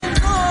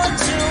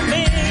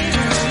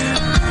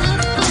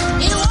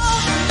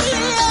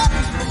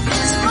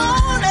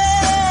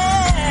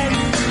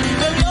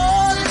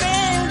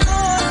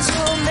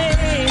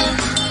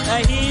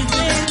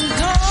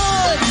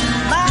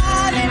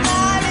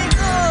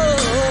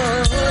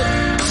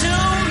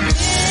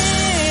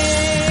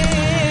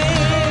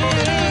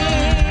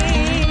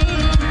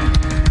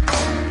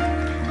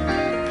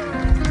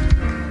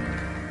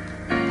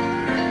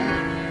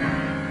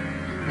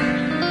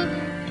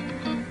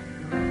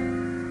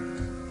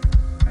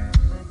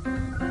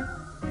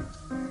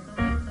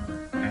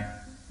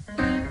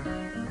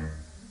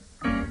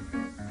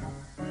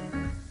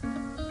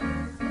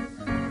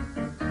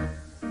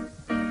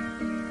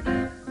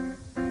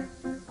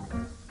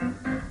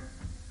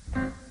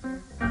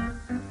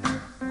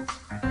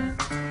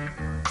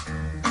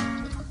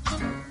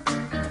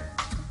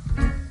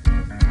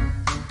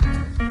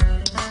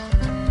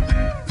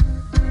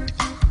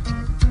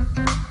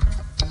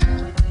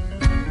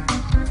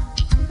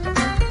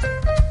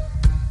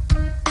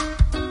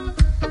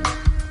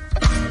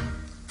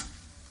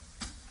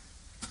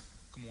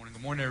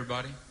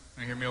everybody.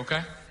 Can you hear me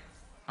okay?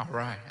 All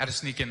right. I had to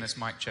sneak in this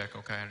mic check,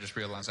 okay? I just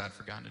realized I'd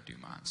forgotten to do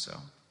mine, so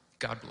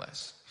God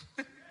bless.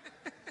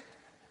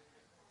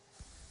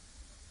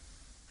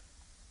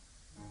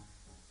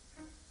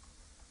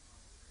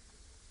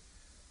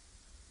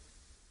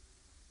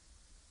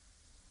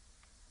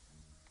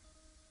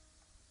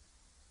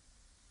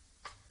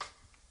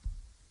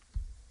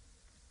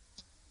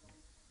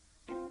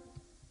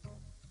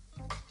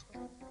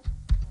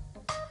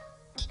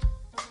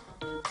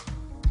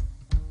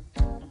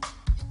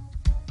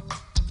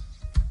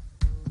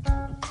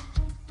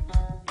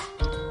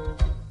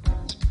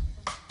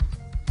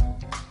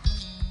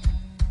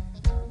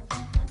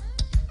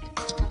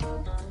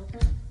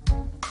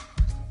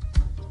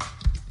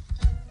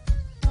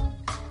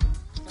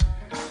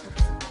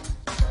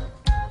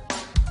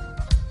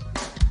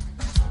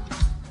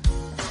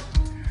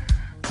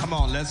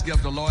 Let's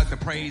give the Lord the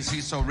praise he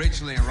so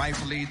richly and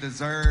rightfully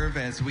deserves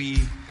as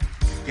we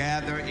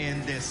gather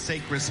in this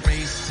sacred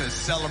space to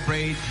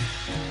celebrate,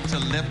 to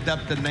lift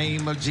up the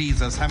name of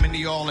Jesus. How many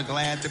of y'all are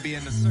glad to be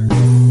in the service?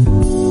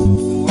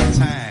 One more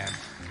time.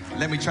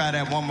 Let me try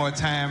that one more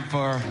time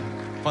for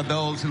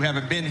those who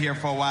haven't been here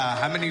for a while.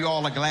 How many of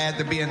y'all are glad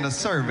to be in the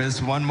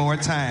service one more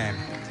time?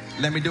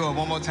 Let me do it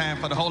one more time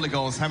for the Holy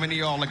Ghost. How many of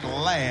y'all are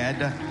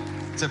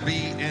glad to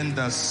be in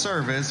the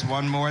service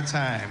one more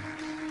time?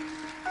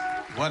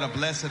 What a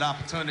blessed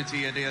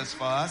opportunity it is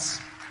for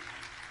us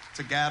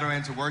to gather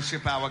and to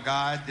worship our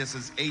God. This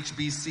is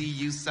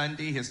HBCU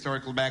Sunday,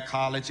 Historical Black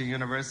College and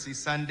University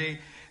Sunday.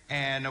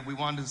 And we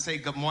wanted to say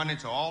good morning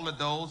to all of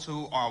those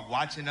who are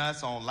watching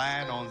us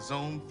online on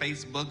Zoom,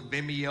 Facebook,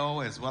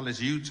 Vimeo, as well as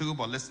YouTube,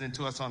 or listening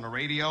to us on the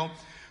radio.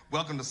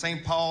 Welcome to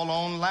St. Paul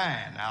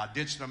Online. Our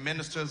digital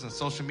ministers and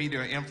social media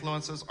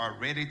influencers are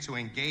ready to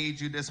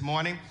engage you this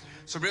morning.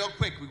 So real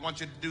quick, we want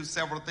you to do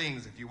several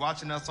things. If you're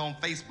watching us on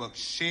Facebook,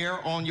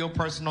 share on your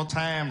personal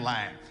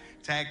timeline.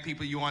 Tag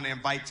people you want to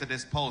invite to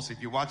this post.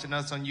 If you're watching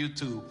us on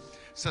YouTube,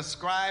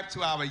 subscribe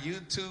to our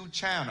YouTube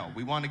channel.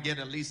 We want to get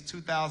at least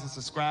 2,000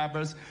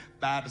 subscribers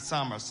by the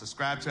summer.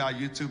 Subscribe to our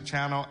YouTube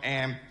channel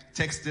and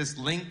text this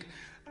link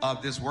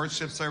of this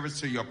worship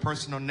service to your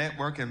personal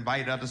network.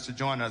 Invite others to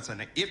join us.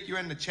 And if you're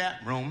in the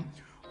chat room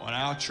on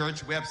our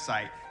church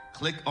website,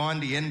 click on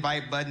the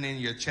invite button in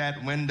your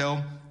chat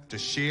window to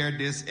share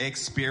this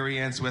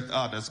experience with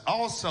others.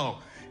 Also,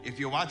 if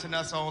you're watching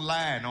us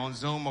online, on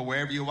Zoom, or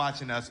wherever you're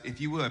watching us, if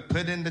you would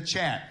put in the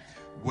chat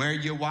where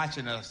you're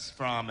watching us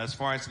from as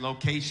far as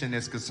location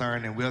is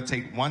concerned, and we'll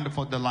take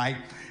wonderful delight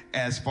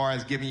as far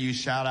as giving you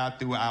shout out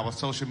through our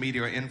social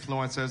media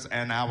influencers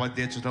and our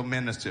digital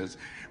ministers.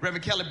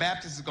 Reverend Kelly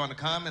Baptist is going to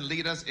come and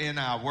lead us in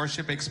our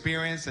worship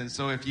experience. And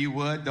so if you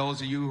would,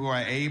 those of you who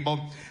are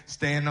able,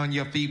 stand on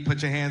your feet,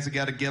 put your hands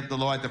together, give the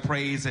Lord the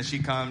praise as she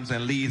comes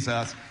and leads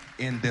us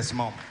in this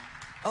moment.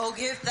 Oh,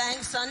 give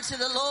thanks unto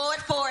the Lord,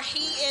 for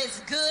he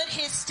is good.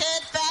 His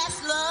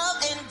steadfast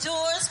love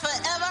endures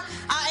forever.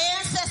 Our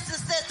ancestors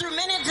said through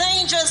many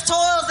dangers,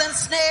 toils, and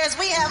snares,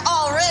 we have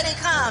already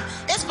come.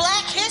 It's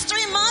Black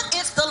History Month.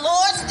 It's the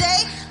Lord's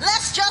Day.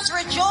 Let's just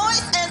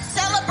rejoice and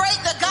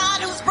celebrate the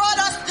God who's brought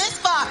us this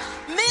far.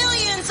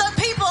 Millions of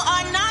people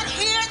are not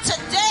here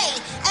today,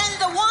 and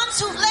the ones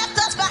who left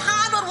us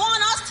behind would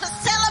want us to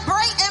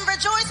celebrate and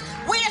rejoice.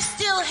 We're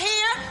still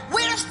here.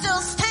 We're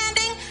still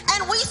standing,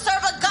 and we serve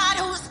a God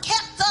who's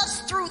kept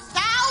us through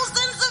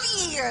thousands of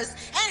years,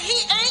 and he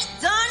ain't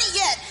done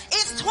yet.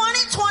 It's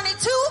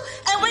 2022,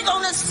 and we're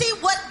going to see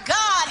what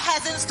God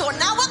has in store.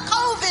 Not what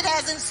COVID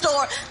has in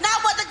store, not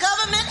what the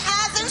government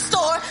has in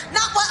store,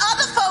 not what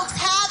other folks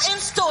have in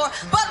store,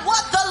 but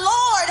what the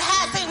Lord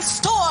has in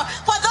store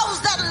for those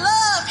that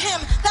love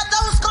him, that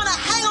those going to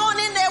hang on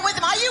in there with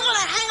him. Are you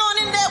going to hang on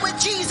in there with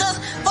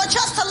Jesus for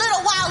just a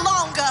little while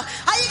longer?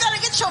 Are you going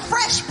to get your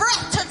fresh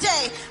breath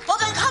today? Well,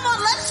 then come on,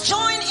 let's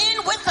join in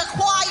with the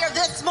choir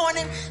this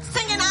morning,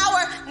 singing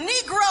our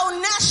Negro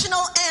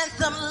National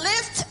Anthem.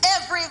 Lift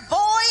every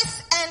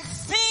voice and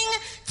sing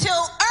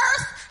till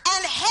earth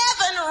and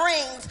heaven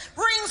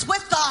rings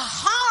with the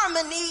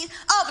harmony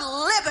of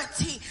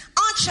liberty.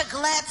 Aren't you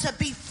glad to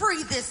be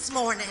free this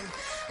morning?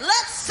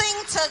 Let's sing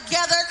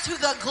together to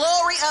the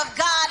glory of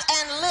God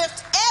and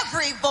lift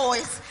every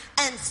voice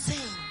and sing.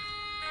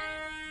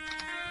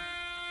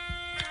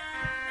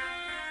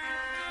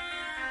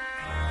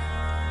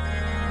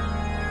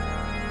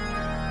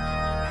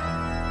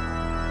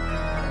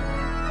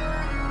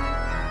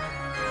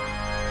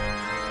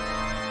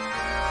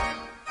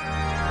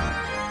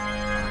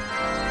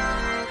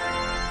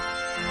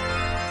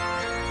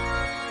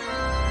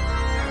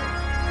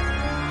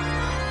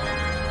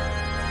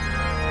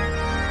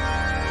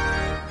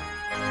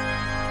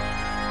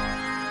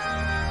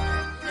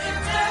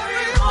 Lift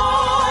every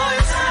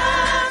voice.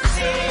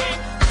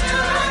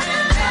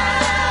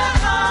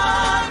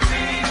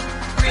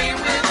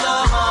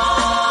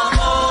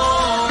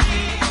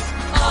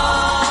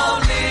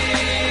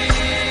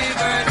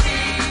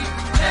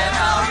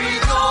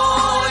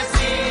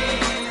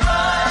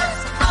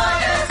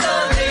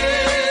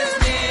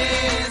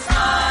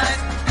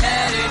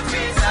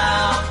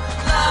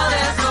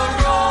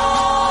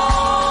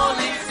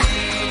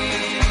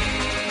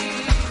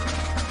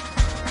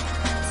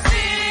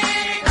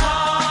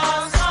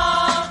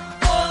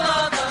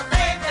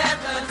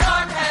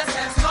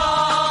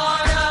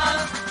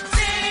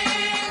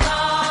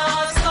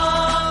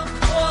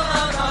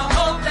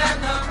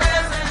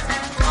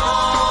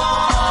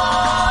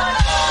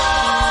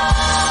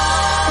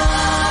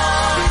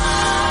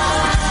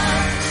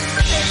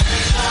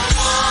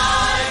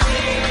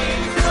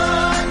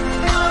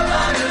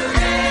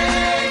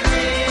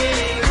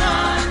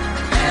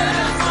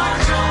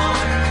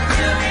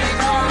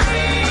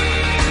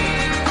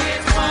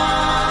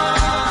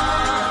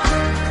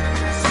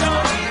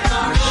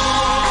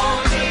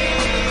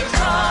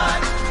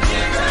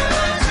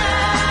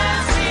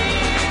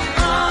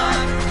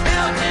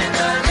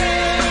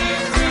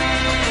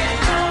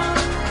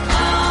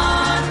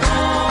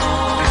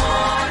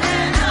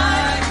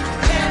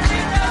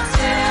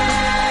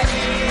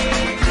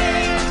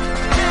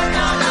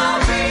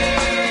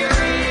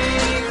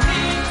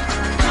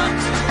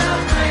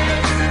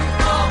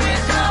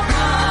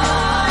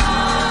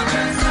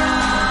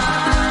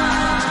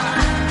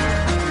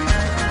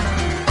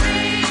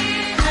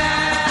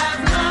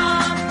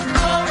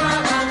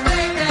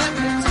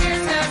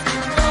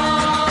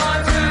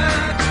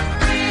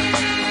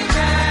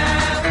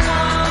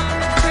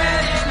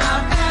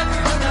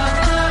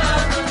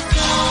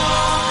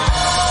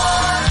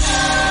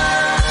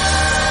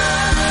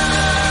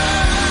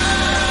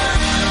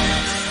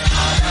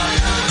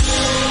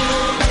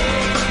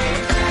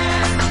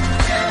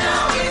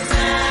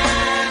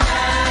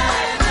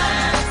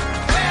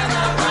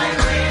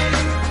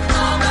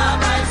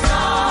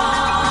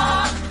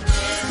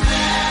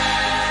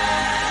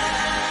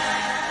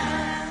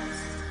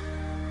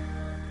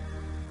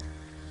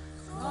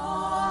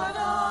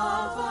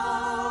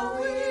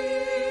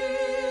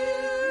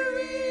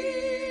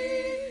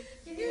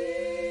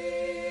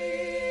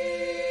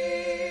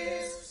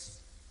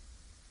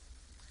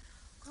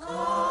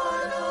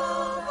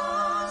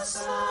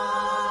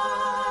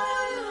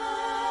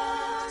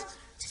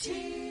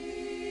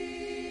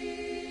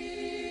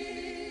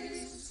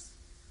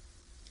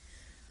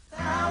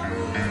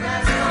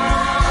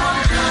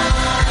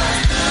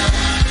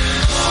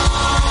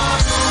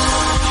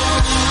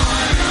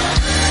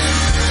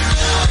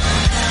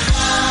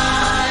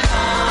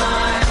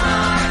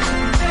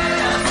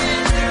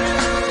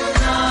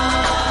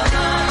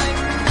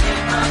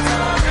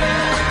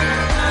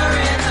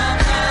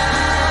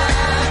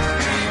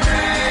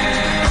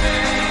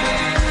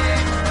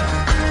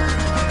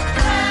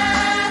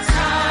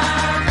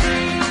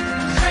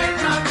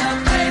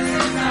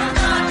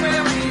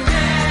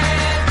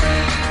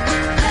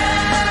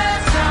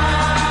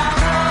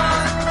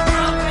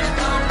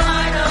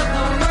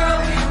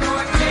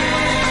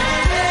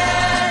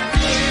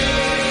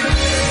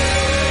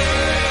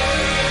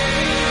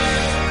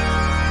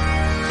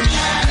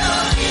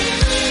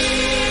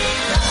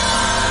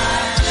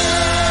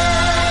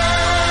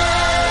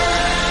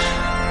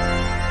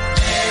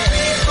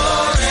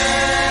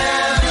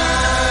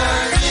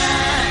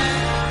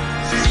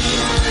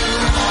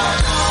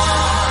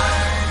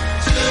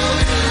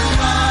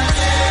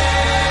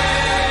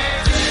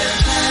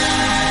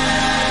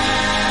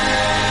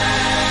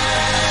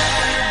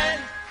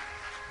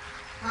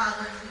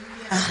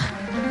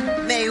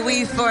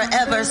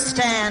 forever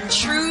stand,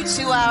 true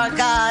to our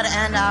God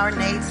and our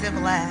native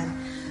land.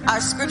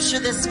 Our scripture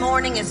this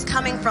morning is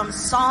coming from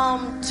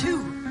Psalm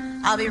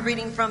 2. I'll be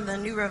reading from the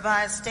New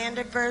Revised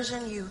Standard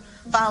Version. You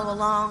follow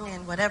along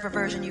in whatever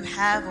version you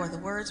have, or the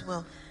words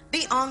will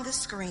be on the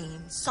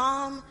screen.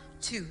 Psalm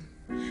 2.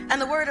 And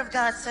the word of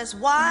God says,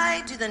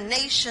 "Why do the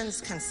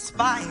nations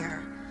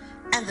conspire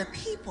and the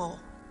people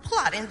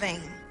plot in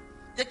vain?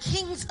 The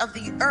kings of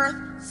the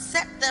earth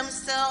set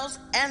themselves,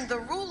 and the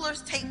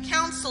rulers take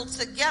counsel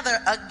together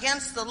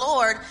against the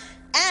Lord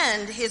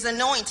and his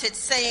anointed,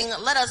 saying,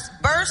 let us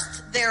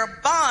burst their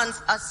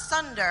bonds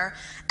asunder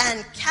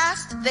and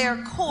cast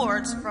their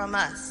cords from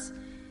us.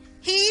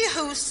 He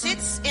who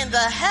sits in the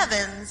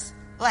heavens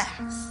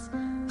laughs.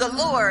 The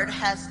Lord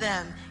has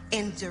them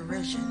in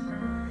derision.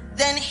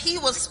 Then he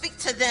will speak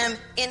to them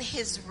in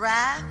his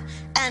wrath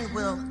and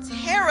will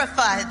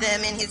terrify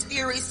them in his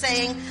fury,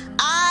 saying,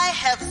 I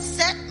have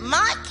set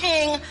my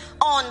king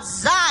on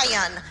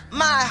Zion,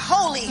 my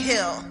holy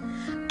hill.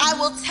 I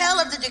will tell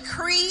of the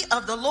decree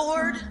of the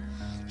Lord.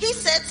 He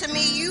said to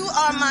me, you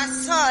are my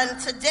son.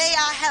 Today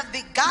I have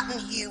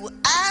begotten you.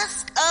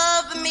 Ask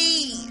of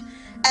me,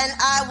 and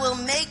I will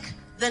make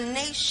the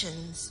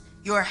nations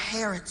your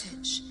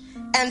heritage,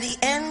 and the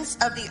ends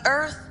of the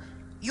earth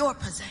your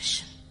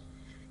possession.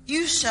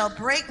 You shall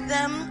break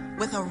them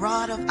with a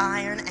rod of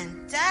iron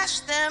and dash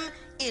them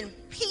in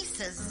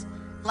pieces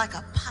like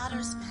a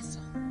potter's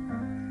vessel.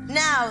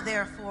 Now,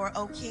 therefore,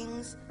 O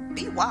kings,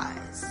 be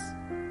wise.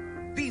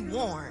 Be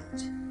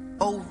warned,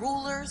 O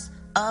rulers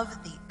of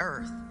the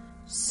earth.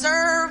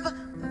 Serve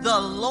the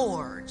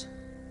Lord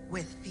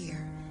with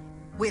fear,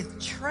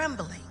 with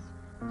trembling.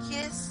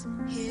 Kiss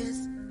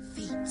his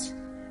feet,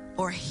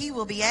 or he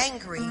will be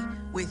angry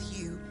with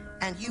you,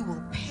 and you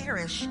will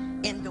perish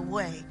in the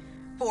way.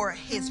 For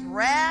his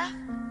wrath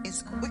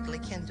is quickly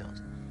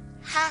kindled.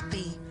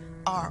 Happy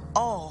are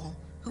all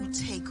who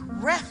take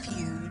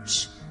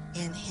refuge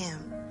in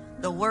him.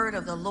 The word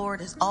of the Lord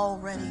is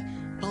already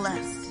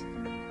blessed.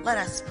 Let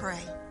us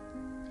pray.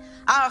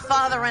 Our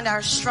Father and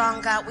our strong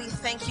God, we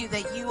thank you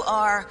that you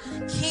are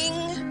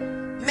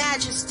King,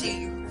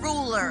 Majesty,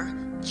 Ruler,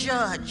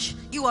 Judge.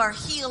 You are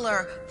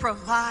healer,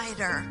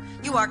 provider.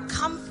 You are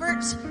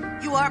comfort.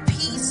 You are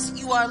peace.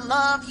 You are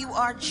love. You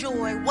are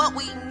joy. What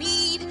we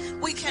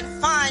need, we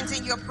can find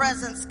in your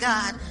presence,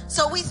 God.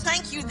 So we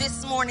thank you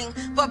this morning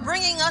for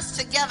bringing us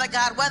together,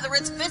 God, whether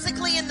it's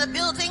physically in the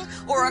building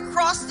or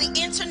across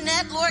the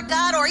internet, Lord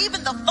God, or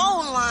even the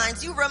phone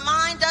lines. You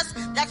remind us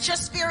that your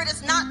spirit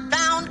is not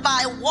bound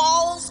by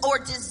walls or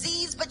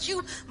disease, but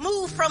you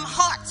move from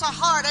heart to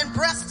heart and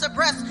breast to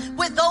breast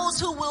with those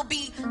who will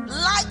be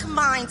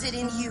like-minded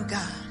in you,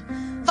 God.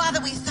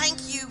 Father, we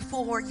thank you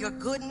for your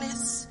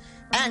goodness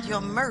and your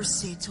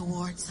mercy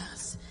towards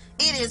us.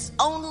 It is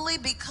only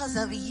because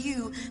of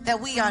you that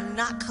we are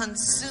not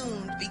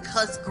consumed,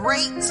 because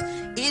great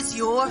is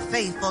your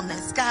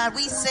faithfulness. God,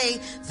 we say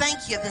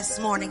thank you this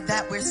morning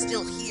that we're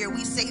still here.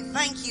 We say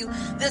thank you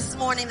this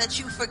morning that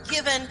you've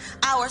forgiven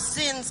our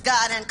sins,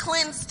 God, and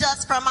cleansed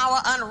us from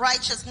our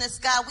unrighteousness,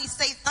 God. We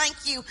say thank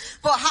you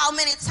for how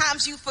many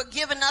times you've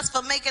forgiven us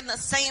for making the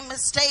same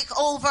mistake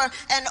over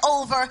and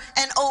over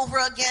and over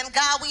again.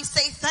 God, we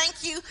say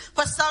thank you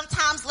for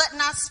sometimes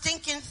letting our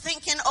stinking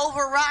thinking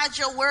override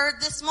your word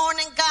this morning.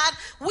 God,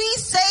 we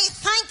say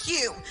thank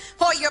you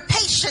for your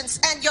patience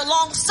and your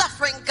long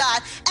suffering,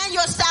 God, and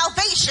your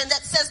salvation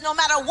that says no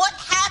matter what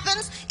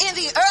happens in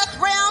the earth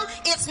realm,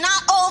 it's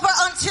not over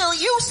until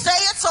you say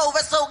it's over.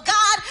 So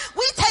God,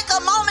 we take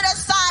a moment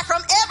aside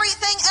from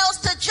everything else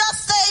to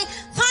just say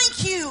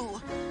thank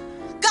you.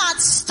 God,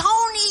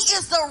 stony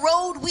is the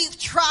road we've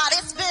trod.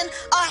 It's been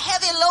a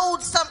heavy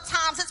load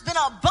sometimes. It's been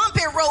a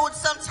bumpy road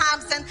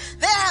sometimes. And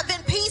there have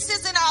been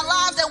pieces in our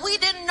lives that we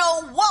didn't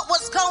know what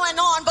was going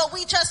on, but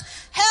we just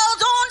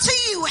held on to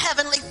you,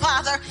 Heavenly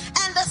Father.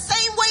 And the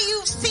same way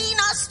you've seen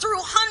us through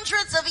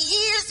hundreds of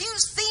years, you've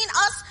seen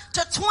us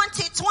to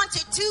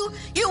 2022,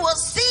 you will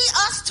see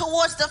us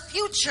towards the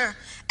future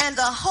and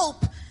the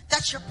hope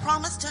that you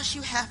promised us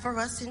you have for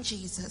us in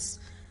Jesus.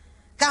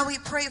 God, we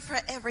pray for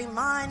every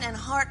mind and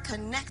heart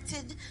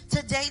connected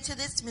today to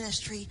this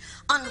ministry.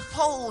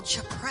 Unfold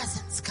your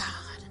presence, God.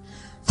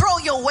 Throw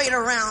your weight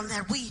around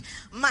that we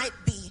might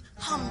be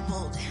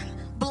humbled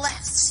and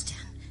blessed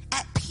and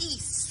at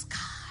peace,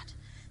 God.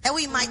 That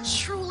we might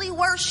truly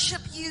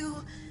worship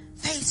you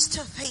face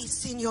to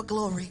face in your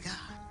glory,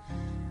 God.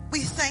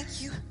 We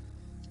thank you.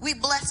 We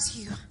bless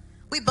you.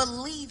 We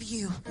believe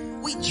you.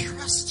 We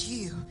trust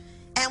you.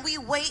 And we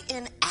wait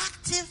in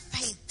active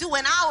faith,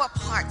 doing our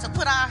part to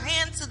put our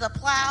hand to the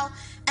plow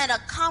and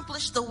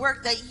accomplish the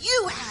work that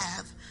you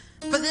have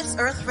for this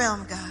earth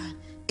realm, God.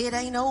 It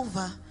ain't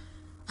over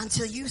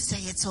until you say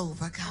it's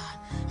over, God.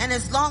 And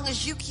as long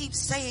as you keep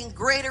saying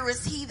greater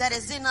is he that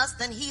is in us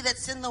than he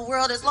that's in the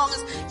world, as long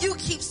as you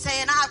keep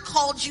saying I've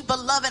called you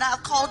beloved,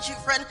 I've called you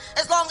friend,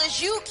 as long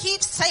as you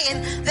keep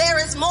saying there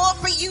is more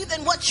for you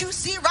than what you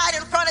see right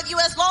in front of you,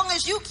 as long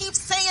as you keep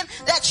saying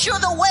that you're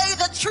the way,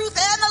 the truth,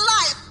 and the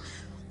life,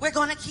 we're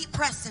going to keep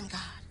pressing,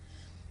 God.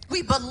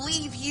 We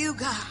believe you,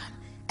 God,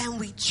 and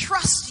we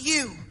trust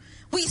you.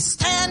 We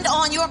stand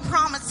on your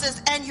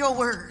promises and your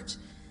word.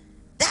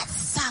 That's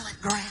solid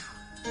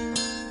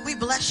ground. We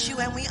bless you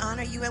and we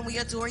honor you and we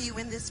adore you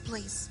in this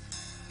place.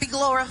 Be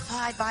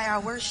glorified by our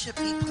worship.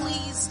 Be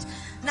pleased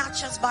not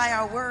just by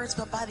our words,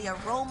 but by the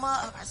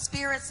aroma of our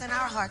spirits and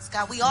our hearts.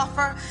 God, we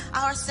offer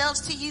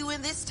ourselves to you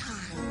in this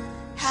time.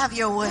 Have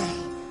your way.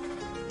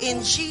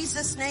 In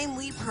Jesus' name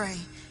we pray.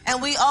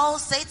 And we all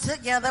say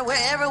together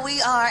wherever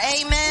we are,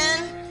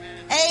 amen,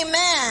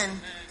 amen,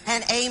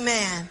 and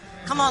amen.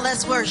 Come on,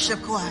 let's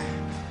worship,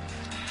 choir.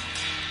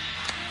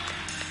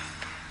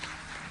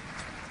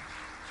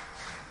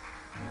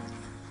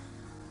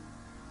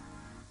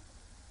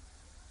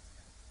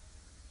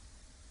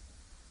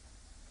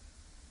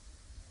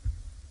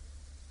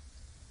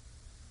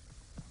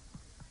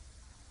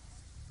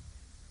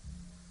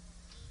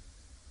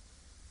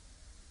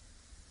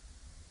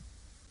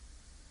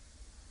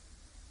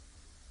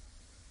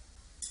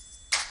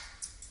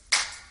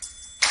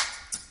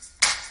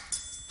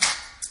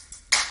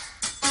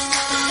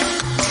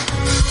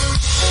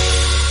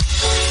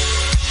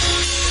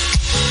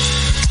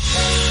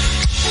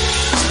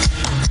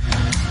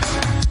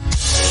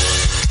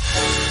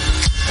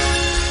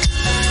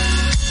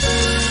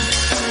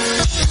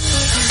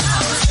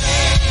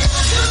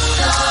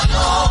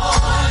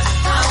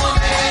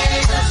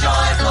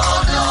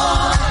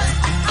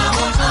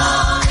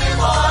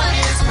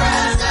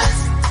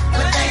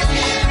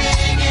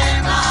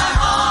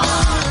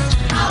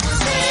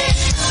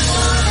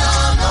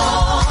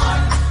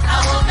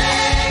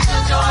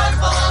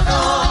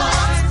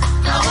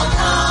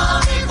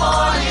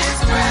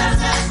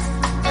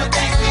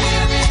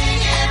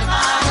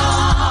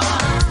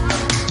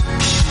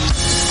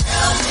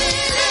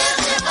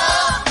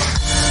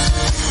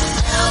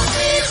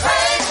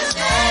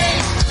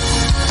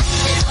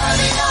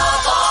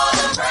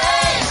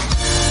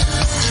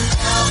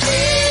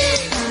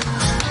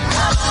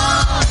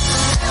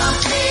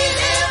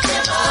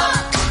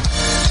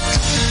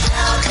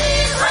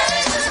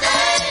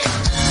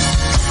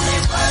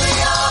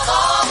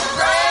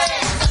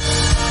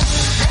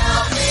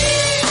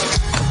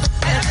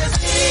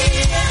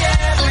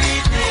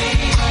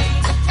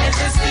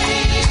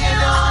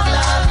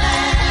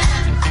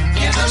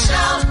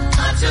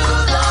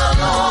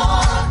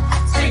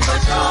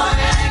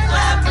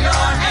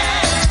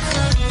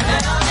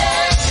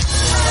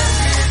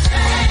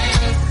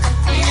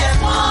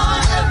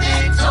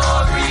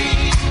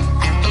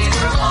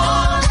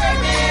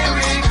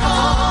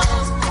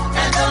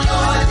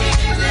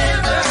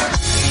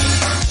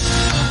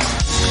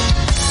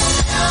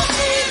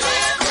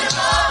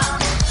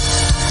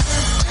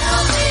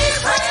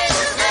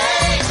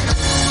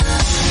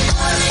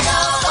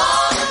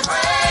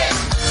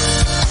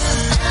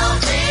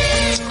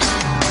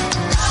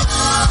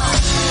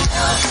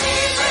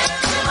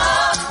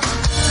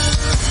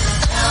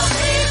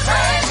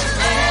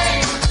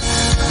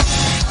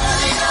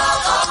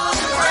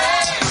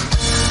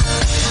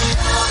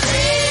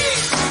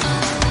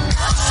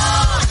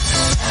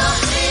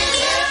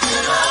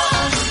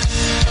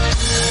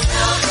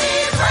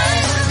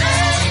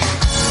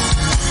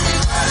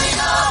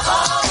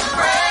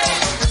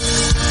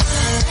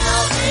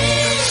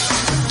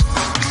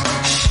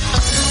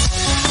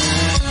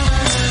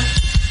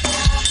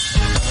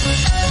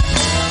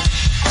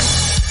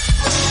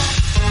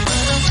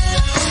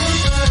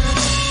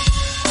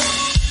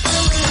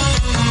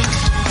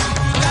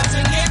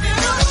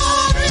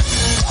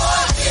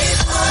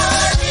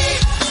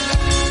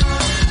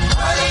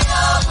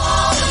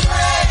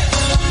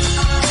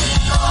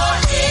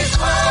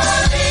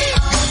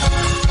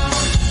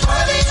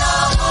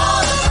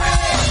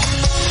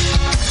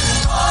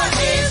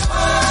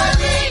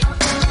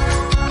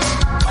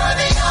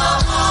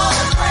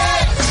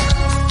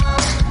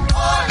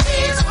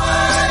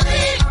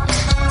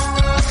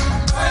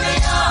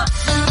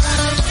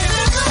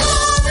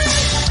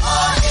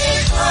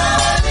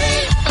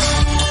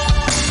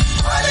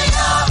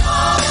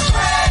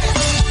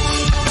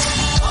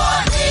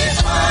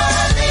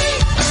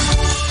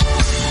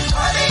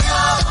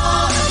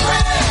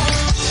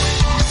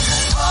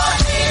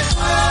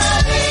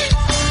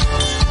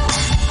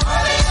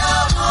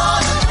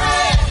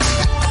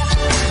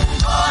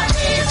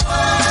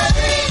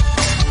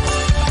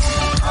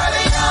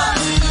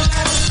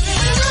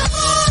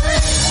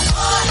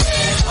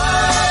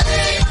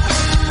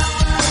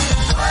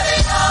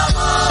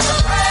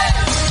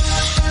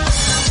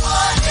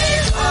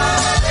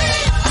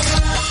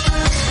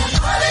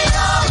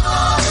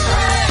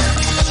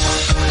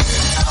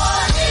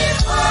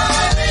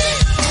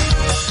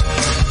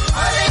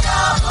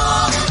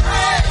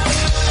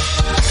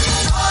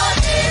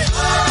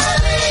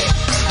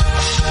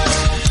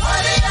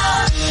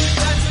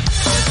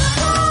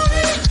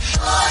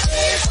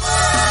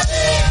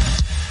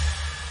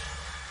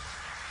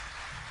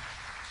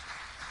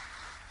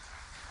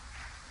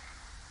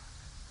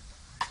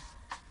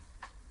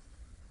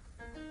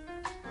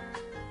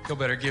 You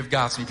better give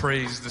God some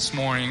praise this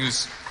morning,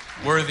 who's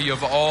worthy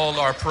of all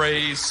our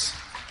praise.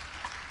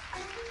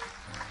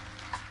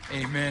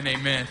 Amen,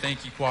 amen.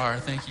 Thank you, choir.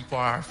 Thank you,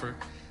 choir, for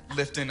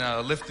lifting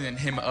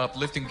him up,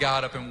 lifting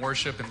God up in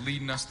worship and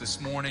leading us this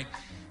morning.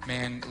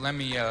 Man, let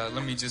me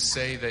just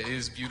say that it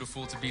is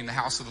beautiful to be in the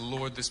house of the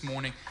Lord this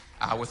morning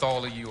with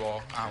all of you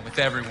all, with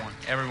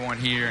everyone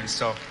here. And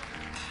so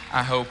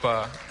I hope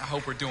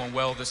we're doing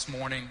well this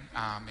morning.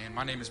 Man,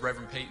 my name is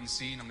Reverend Peyton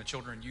C, and I'm the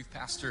children and youth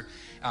pastor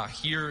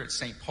here at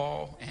St.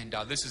 Paul. And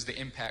this is the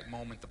Impact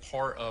Moment, the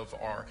part of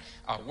our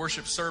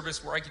worship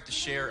service where I get to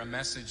share a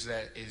message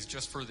that is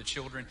just for the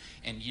children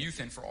and youth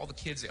and for all the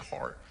kids at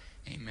heart.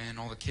 Amen,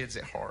 all the kids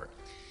at heart.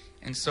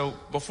 And so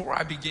before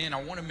I begin,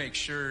 I want to make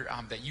sure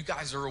that you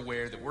guys are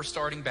aware that we're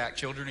starting back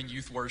children and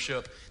youth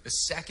worship the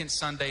second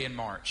Sunday in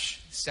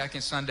March.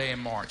 Second Sunday in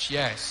March,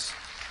 yes.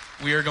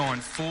 We are going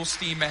full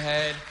steam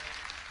ahead.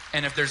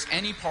 And if there's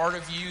any part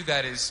of you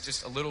that is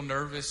just a little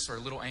nervous or a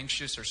little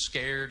anxious or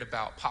scared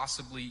about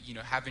possibly,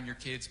 having your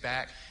kids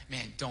back,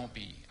 man, don't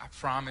be. I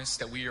promise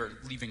that we are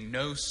leaving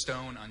no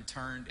stone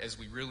unturned as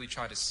we really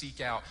try to seek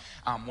out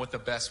what the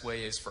best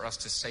way is for us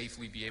to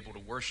safely be able to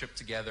worship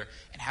together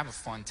and have a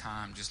fun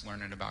time just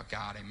learning about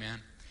God. Amen.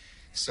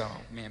 So,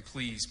 man,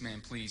 please,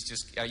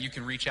 just you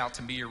can reach out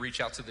to me or reach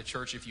out to the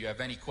church if you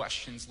have any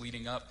questions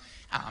leading up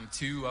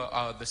to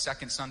the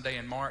second Sunday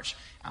in March.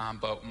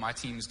 But my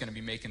team is going to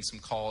be making some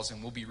calls,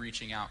 and we'll be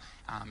reaching out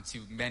to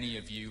many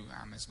of you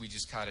as we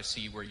just kind of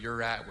see where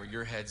you're at, where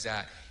your head's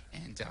at,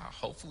 and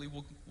hopefully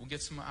we'll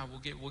get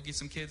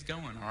some kids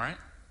going. All right,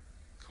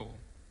 cool.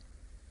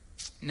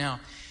 Now,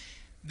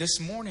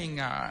 this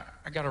morning, I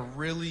got a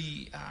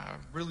really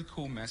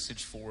cool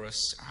message for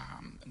us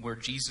where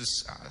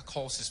Jesus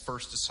calls his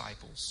first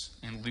disciples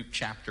in Luke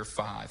chapter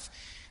 5.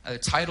 The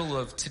title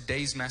of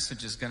today's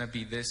message is going to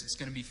be this. It's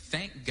going to be,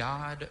 Thank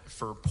God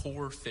for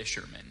Poor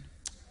Fishermen.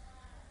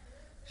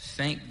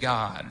 Thank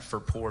God for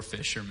poor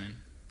fishermen.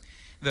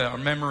 Our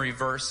memory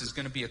verse is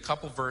going to be a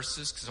couple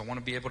verses because I want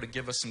to be able to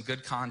give us some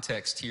good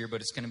context here,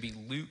 but it's going to be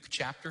Luke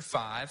chapter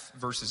 5,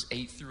 verses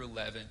 8 through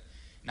 11.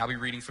 And I'll be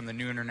reading from the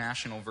New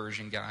International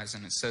Version, guys,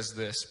 and it says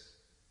this.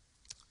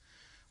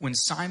 When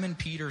Simon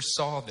Peter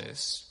saw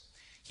this,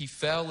 he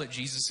fell at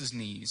Jesus'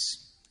 knees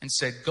and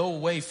said, Go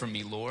away from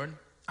me, Lord.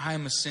 I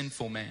am a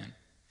sinful man.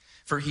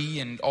 For he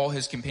and all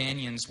his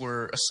companions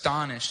were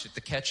astonished at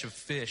the catch of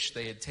fish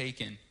they had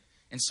taken.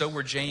 And so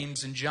were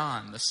James and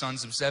John, the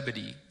sons of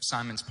Zebedee,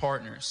 Simon's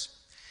partners.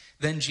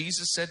 Then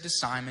Jesus said to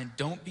Simon,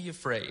 Don't be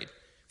afraid.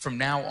 From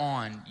now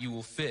on, you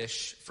will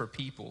fish for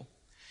people.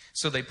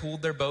 So they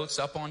pulled their boats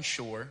up on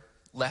shore,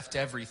 left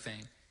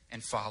everything,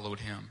 and followed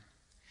him.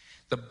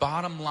 The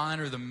bottom line,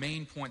 or the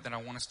main point that I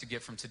want us to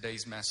get from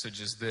today's message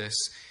is this.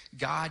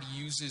 God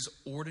uses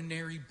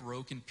ordinary,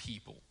 broken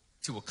people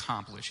to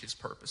accomplish his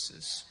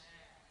purposes.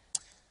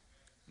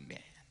 Man,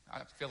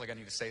 I feel like I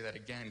need to say that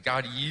again.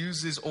 God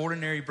uses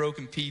ordinary,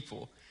 broken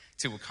people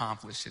to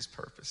accomplish his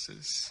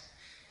purposes.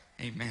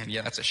 Amen.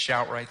 Yeah, that's a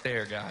shout right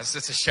there, guys.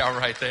 That's a shout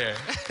right there.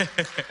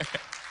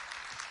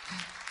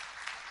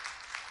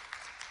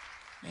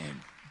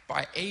 Man,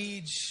 by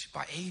age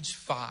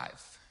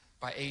 5,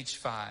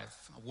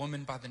 a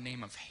woman by the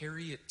name of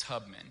Harriet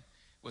Tubman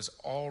was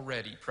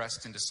already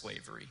pressed into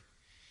slavery.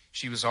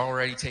 She was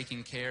already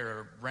taken care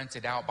or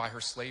rented out by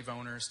her slave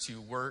owners to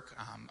work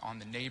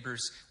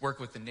work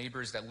with the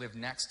neighbors that lived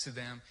next to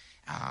them,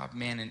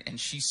 and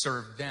she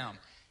served them.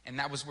 And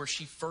that was where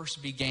she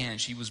first began.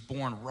 She was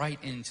born right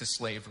into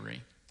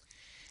slavery.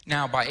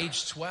 Now, by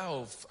age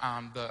 12,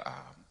 the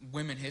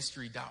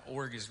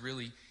womenhistory.org is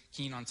really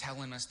keen on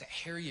telling us that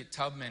Harriet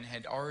Tubman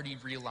had already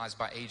realized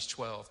by age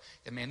 12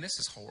 that, man, this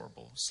is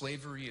horrible.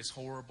 Slavery is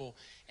horrible.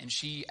 And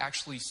she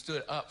actually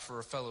stood up for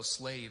a fellow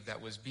slave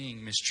that was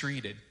being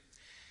mistreated.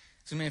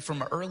 So, man,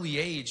 from an early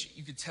age,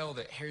 you could tell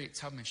that Harriet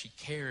Tubman, she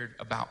cared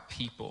about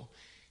people.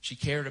 She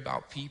cared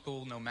about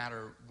people no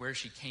matter where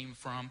she came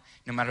from,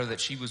 no matter that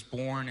she was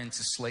born into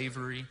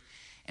slavery.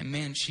 And,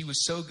 man, she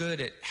was so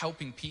good at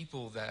helping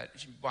people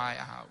that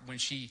when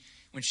she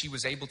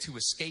was able to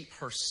escape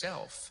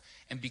herself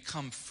and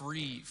become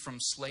free from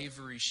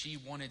slavery, she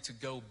wanted to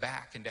go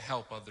back and to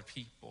help other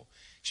people.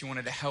 She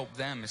wanted to help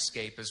them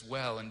escape as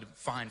well and to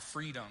find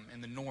freedom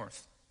in the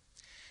North.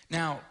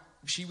 Now,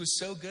 she was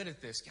so good at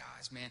this,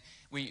 guys, man.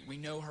 We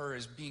know her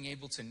as being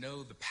able to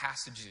know the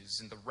passages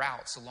and the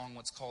routes along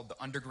what's called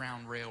the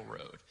Underground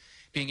Railroad,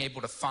 being able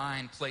to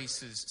find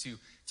places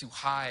to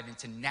hide and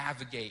to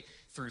navigate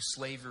through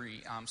slave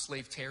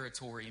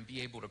territory and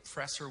be able to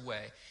press her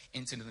way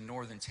into the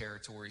northern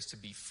territories to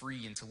be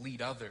free and to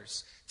lead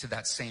others to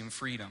that same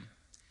freedom.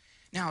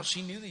 Now,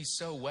 she knew these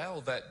so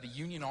well that the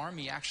Union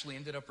Army actually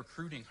ended up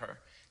recruiting her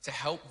to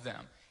help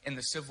them in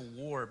the Civil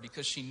War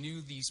because she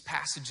knew these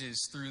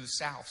passages through the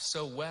South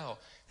so well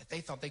that they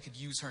thought they could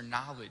use her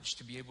knowledge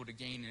to be able to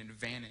gain an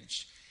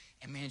advantage.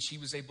 And man, she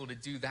was able to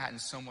do that and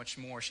so much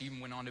more. She even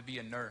went on to be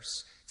a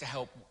nurse to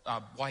help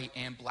white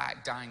and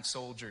black dying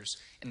soldiers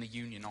in the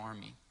Union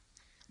Army.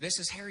 This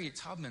is Harriet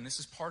Tubman. This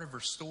is part of her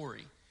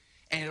story.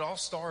 And it all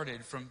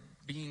started from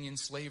being in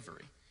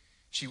slavery.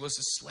 She was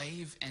a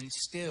slave, and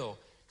still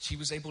she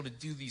was able to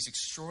do these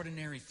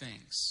extraordinary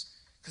things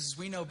Because as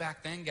we know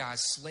back then,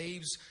 guys,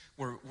 slaves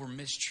were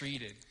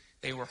mistreated.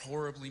 They were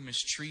horribly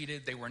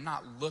mistreated. They were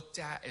not looked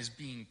at as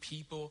being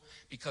people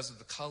because of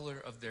the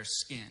color of their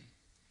skin.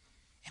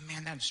 And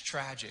man, that's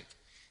tragic.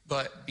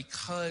 But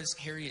because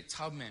Harriet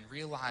Tubman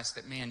realized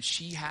that, man,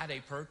 she had a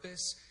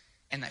purpose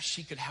and that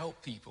she could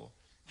help people,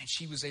 and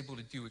she was able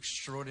to do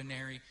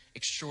extraordinary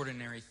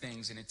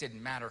things. And it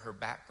didn't matter her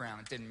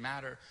background. It didn't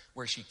matter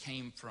where she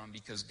came from,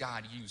 because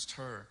God used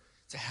her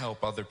to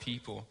help other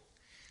people.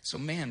 So,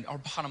 man, our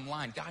bottom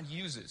line, God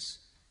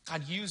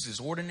uses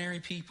ordinary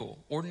people,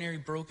 ordinary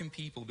broken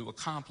people, to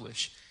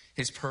accomplish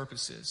his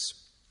purposes.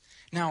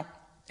 Now,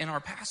 in our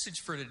passage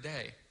for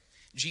today,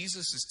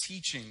 Jesus is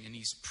teaching and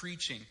he's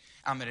preaching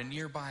at a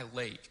nearby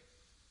lake.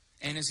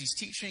 And as he's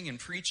teaching and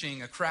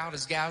preaching, a crowd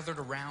is gathered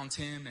around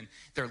him, and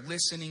they're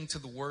listening to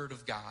the word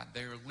of God.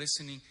 They're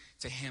listening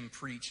to him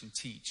preach and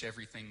teach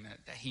everything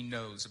that he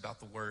knows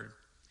about the word.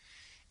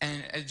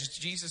 And as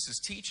Jesus is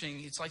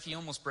teaching, it's like he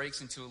almost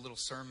breaks into a little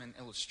sermon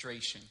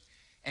illustration.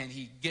 And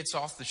he gets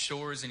off the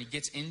shores and he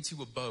gets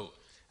into a boat.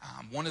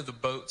 One of the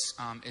boats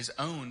is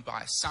owned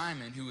by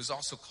Simon, who is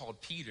also called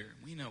Peter.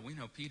 We know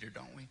Peter,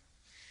 don't we?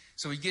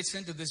 So he gets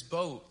into this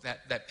boat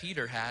that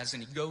Peter has,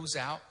 and he goes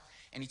out.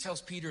 And he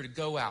tells Peter to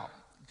go out.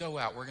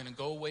 We're going to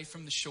go away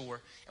from the shore,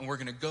 and we're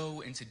going to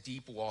go into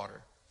deep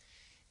water.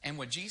 And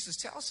what Jesus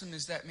tells him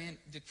is that, man,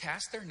 to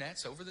cast their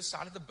nets over the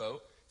side of the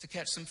boat to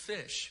catch some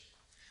fish.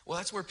 Well,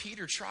 that's where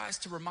Peter tries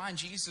to remind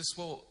Jesus,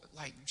 well,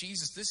 like,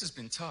 Jesus, this has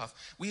been tough.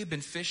 We have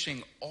been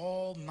fishing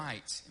all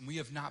night, and we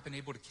have not been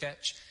able to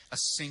catch a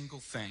single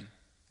thing.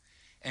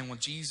 And when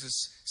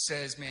Jesus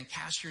says, man,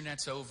 cast your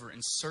nets over,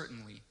 and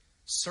certainly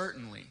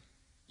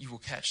you will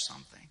catch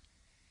something.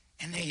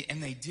 And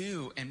they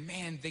do, and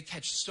man, they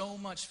catch so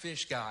much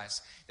fish,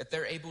 guys, that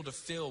they're able to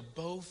fill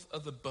both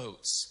of the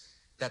boats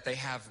that they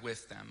have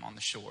with them on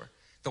the shore.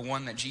 The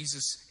one that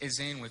Jesus is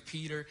in with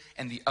Peter,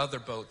 and the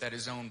other boat that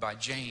is owned by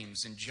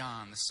James and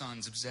John, the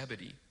sons of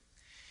Zebedee.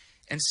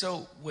 And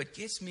so what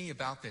gets me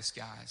about this,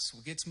 guys,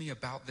 what gets me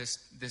about this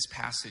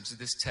passage,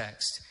 this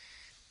text,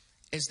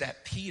 is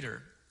that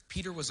Peter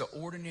was an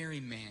ordinary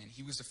man.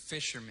 He was a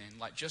fisherman,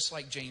 just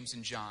like James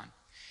and John.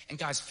 And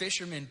guys,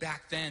 fishermen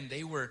back then,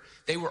 they were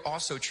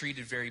also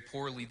treated very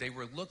poorly. They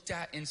were looked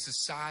at in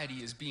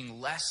society as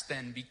being less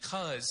than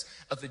because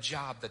of the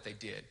job that they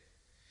did.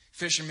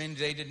 Fishermen,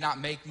 they did not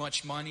make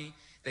much money.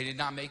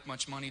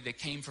 They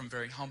came from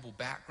very humble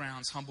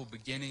backgrounds, humble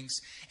beginnings,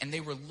 and they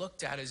were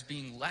looked at as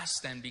being less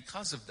than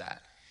because of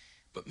that.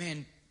 But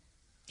man,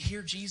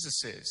 here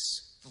Jesus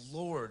is, the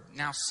Lord,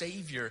 now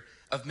Savior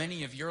of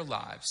many of your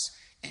lives,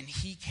 and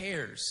he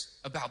cares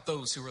about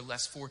those who are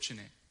less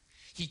fortunate.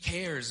 He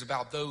cares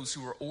about those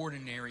who are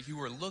ordinary,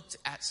 who are looked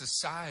at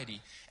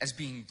society as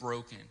being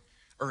broken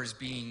or as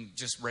being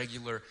just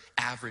regular,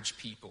 average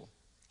people.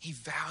 He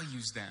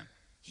values them.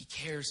 He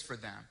cares for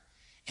them.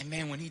 And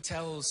man, when he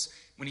tells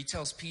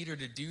Peter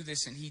to do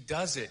this, and he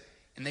does it,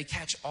 and they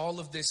catch all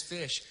of this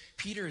fish,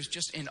 Peter is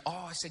just in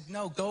awe. I said,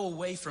 no, go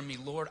away from me,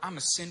 Lord. I'm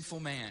a sinful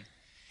man.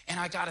 And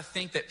I got to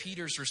think that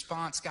Peter's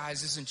response,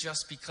 guys, isn't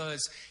just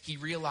because he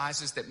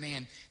realizes that,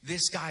 man,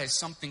 this guy is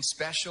something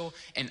special,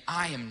 and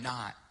I am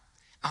not.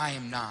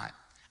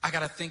 I got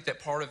to think that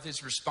part of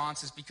his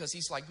response is because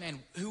he's like, man,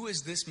 who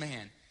is this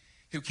man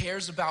who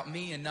cares about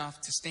me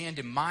enough to stand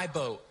in my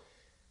boat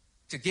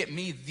to get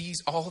me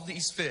all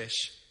these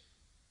fish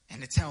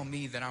and to tell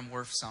me that I'm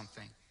worth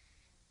something?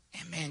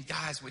 And man,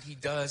 guys, what he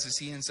does is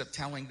he ends up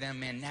telling them,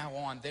 man, now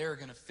on, they're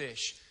going to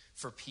fish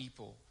for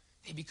people.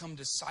 They become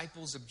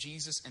disciples of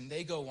Jesus, and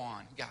they go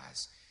on,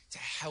 guys, to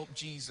help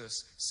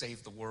Jesus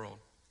save the world.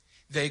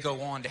 They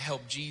go on to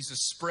help Jesus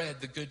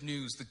spread the good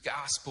news, the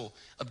gospel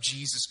of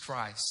Jesus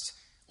Christ.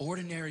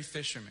 Ordinary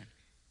fishermen.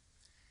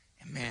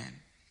 And man,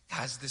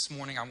 guys, this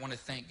morning I want to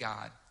thank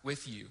God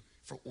with you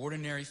for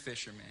ordinary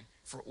fishermen,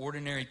 for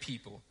ordinary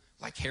people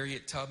like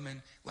Harriet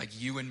Tubman, like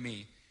you and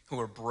me, who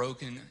are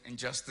broken and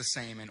just the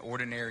same and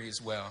ordinary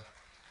as well.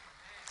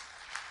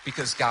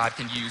 Because God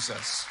can use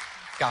us.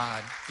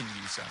 God can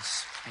use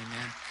us.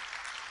 Amen.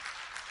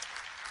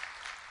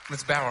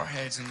 Let's bow our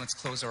heads and let's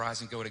close our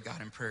eyes and go to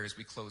God in prayer as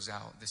we close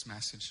out this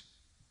message.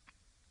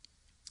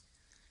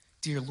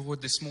 Dear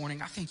Lord, this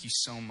morning, I thank you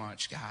so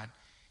much, God,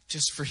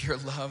 just for your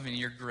love and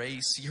your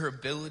grace, your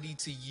ability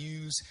to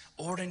use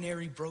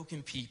ordinary,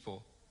 broken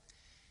people.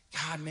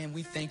 God, man,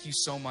 we thank you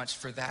so much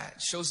for that.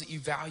 It shows that you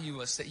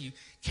value us, that you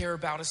care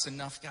about us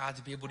enough, God,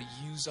 to be able to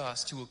use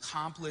us to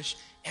accomplish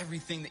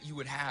everything that you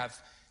would have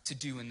to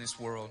do in this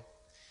world.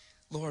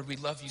 Lord, we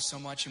love you so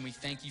much, and we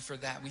thank you for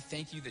that. We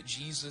thank you that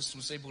Jesus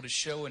was able to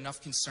show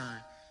enough concern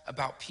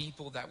about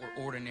people that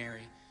were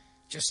ordinary,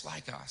 just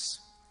like us.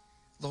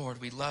 Lord,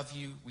 we love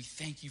you. We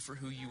thank you for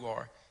who you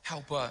are.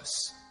 Help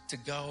us to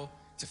go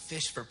to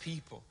fish for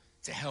people,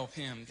 to help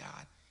him,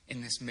 God,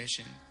 in this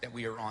mission that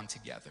we are on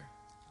together.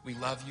 We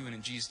love you, and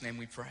in Jesus' name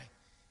we pray.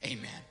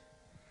 Amen.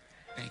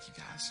 Thank you,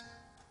 guys.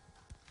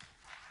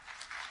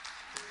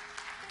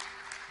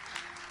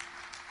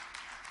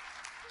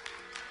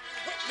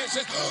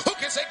 Who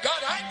can say,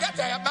 God, I ain't got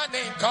to have my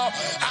name called.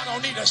 I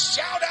don't need a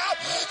shout out.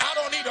 I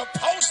don't need a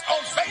post.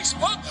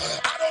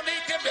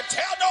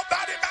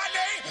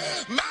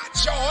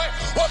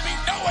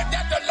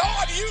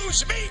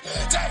 use me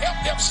to help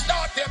them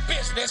start their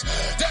business,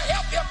 to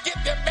help them get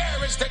their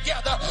marriage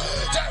together,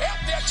 to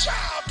help their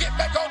child get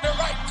back on the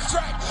right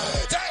track,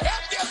 to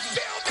help them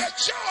build their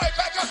joy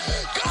back up.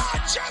 God,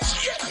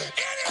 just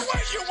any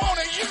way you want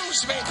to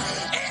use me,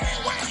 any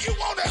way you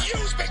want to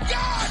use me,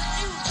 God,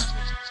 use me.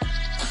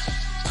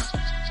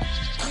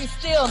 We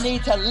still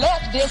need to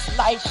let this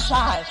light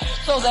shine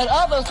so that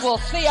others will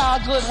see our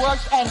good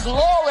works and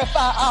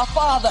glorify our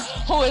Father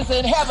who is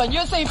in heaven.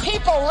 You see,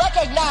 people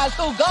recognize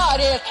who God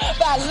is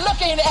by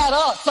looking at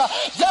us.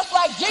 Just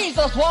like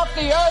Jesus walked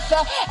the earth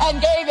and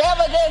gave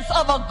evidence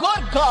of a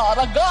good God,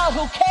 a God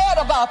who cared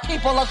about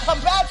people, a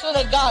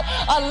compassionate God,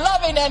 a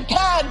loving and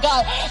kind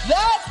God.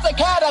 That's the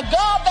kind of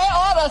God they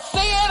ought to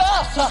see in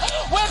us.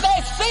 When they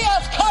see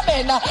us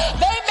coming,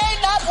 they may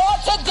not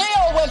want to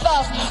deal with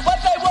us,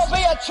 but they will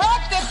be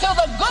attracted to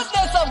the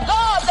goodness of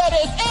God that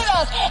is in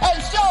us and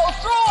shows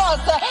through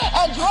us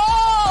and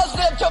draws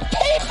them to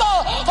people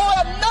who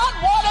have not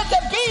wanted to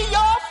be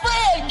your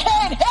friend.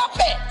 Can't help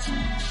it.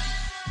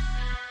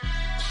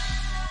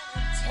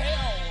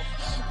 Tell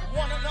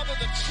one another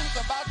the truth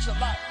about your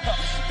life,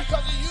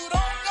 because you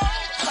don't know,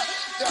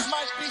 there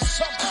might be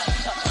somebody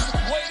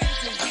waiting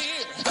to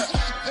hear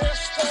their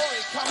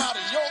story come out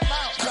of your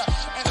mouth.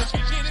 And if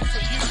he did it for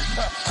you,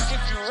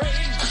 if he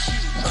raised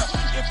you,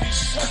 if he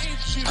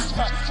saved you,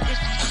 if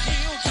he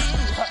healed you,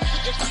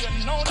 if he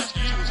anointed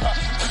you,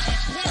 if he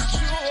picked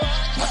you up,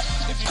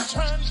 if he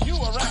turned you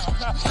around,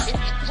 if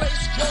he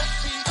placed your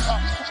feet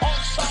on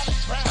solid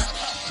ground,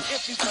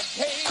 if he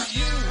forgave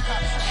you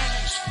and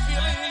he's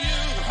filling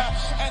you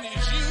and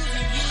he's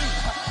using you,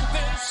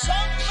 then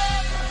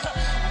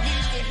somebody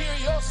needs to hear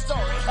your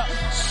story.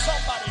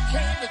 Somebody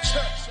came to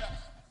church.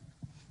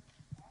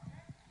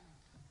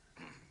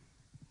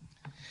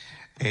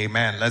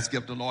 Amen. Let's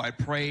give the Lord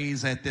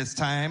praise at this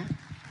time.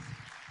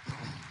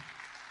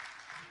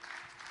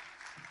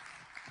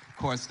 Of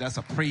course, that's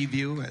a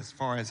preview as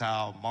far as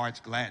our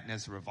March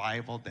Gladness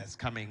revival that's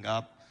coming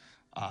up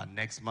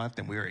next month,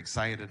 and we're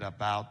excited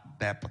about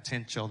that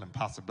potential and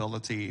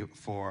possibility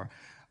for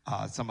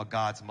some of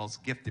God's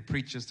most gifted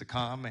preachers to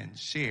come and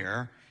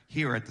share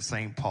here at the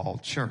St. Paul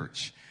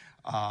Church.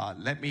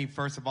 Let me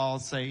first of all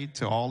say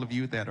to all of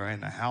you that are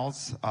in the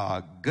house,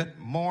 good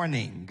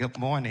morning. Good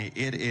morning.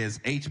 It is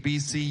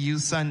HBCU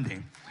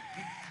Sunday.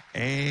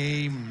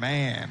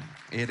 Amen.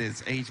 It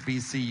is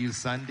HBCU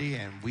Sunday,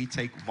 and we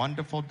take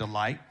wonderful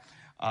delight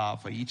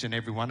for each and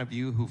every one of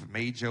you who've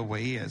made your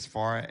way as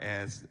far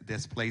as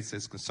this place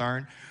is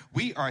concerned.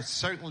 We are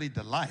certainly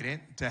delighted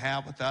to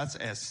have with us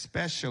as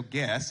special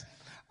guests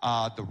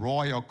the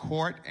Royal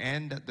Court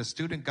and the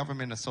Student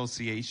Government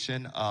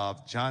Association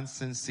of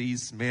Johnson C.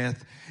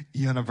 Smith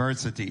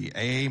University.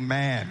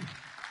 Amen.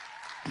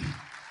 And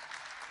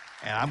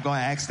I'm going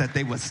to ask that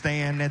they would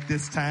stand at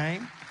this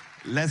time.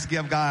 Let's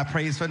give God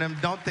praise for them.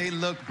 Don't they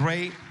look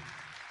great?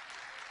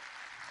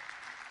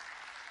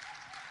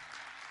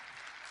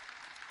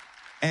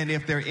 And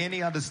if there are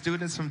any other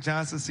students from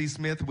Johnson C.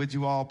 Smith, would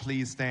you all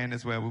please stand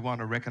as well? We want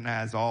to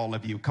recognize all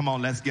of you. Come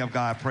on, let's give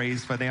God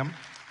praise for them.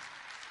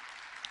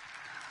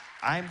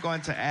 I'm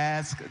going to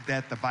ask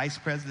that the Vice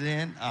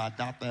President,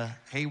 Dr.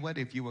 Haywood,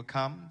 if you would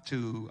come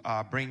to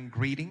bring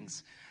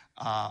greetings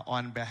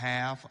on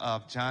behalf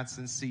of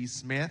Johnson C.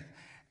 Smith.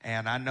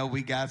 And I know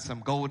we got some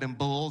golden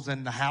bulls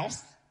in the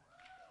house.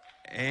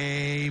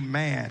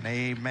 Amen,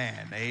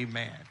 amen,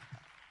 amen.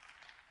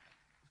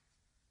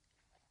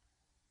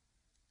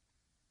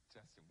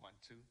 Testing 1,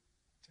 2.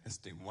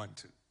 Testing 1,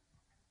 2.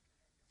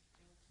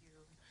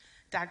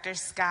 Dr.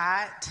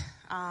 Scott,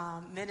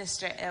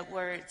 Minister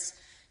Edwards,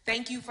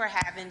 thank you for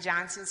having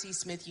Johnson C.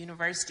 Smith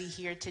University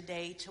here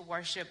today to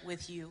worship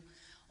with you.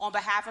 On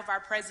behalf of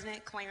our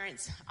President,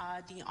 Clarence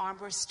D.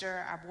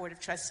 Armbruster, our Board of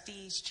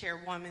Trustees,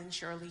 Chairwoman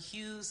Shirley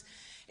Hughes,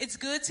 it's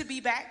good to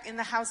be back in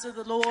the house of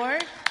the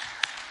Lord.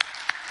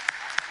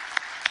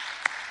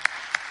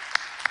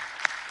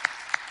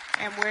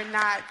 And we're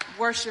not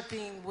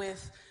worshiping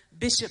with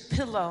Bishop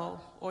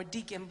Pillow or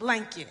Deacon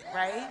Blanket,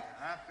 right?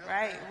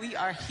 Right, we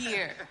are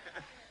here.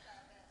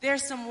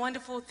 There's some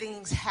wonderful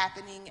things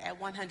happening at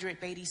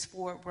 100 Beatties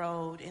Ford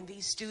Road, and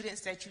these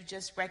students that you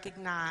just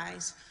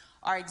recognized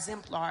are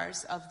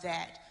exemplars of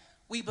that.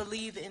 We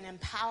believe in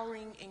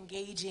empowering,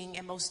 engaging,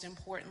 and most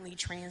importantly,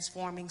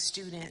 transforming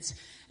students.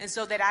 And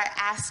so that I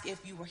ask,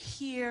 if you were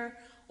here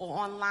or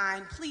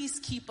online, please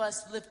keep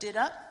us lifted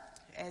up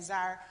as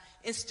our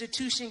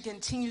institution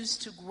continues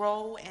to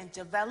grow and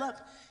develop.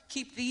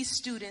 Keep these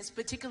students,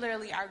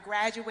 particularly our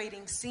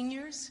graduating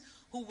seniors,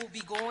 who will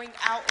be going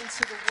out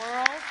into the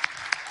world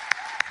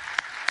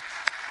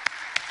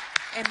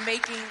and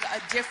making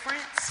a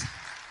difference.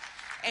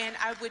 And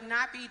I would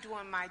not be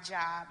doing my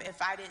job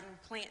if I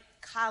didn't plant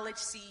college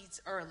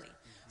seeds early.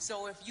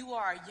 So if you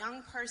are a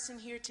young person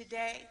here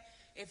today,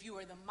 if you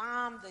are the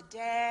mom, the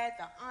dad,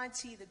 the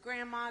auntie, the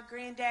grandma,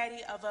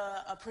 granddaddy of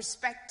a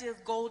prospective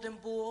golden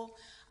bull,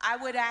 I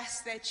would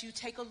ask that you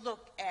take a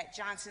look at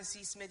Johnson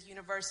C. Smith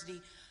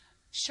University,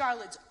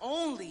 Charlotte's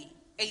only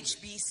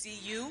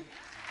HBCU,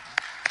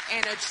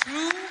 and a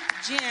true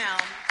gem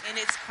in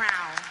its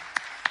crown.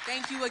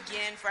 Thank you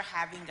again for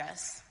having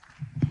us.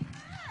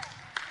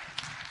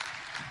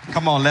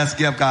 Come on, let's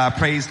give God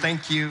praise.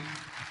 Thank you.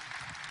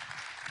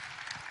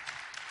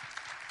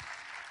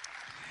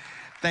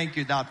 Thank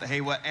you, Dr.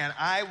 Haywood. And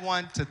I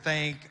want to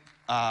thank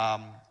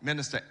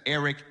Minister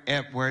Eric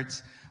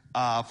Edwards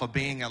for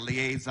being a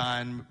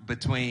liaison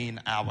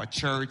between our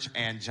church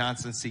and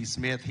Johnson C.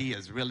 Smith. He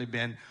has really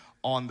been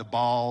on the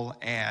ball.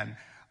 And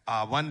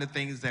one of the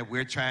things that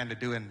we're trying to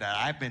do and that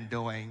I've been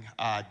doing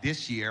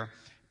this year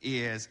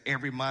is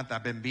every month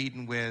I've been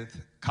meeting with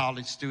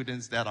college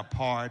students that are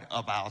part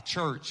of our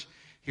church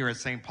here at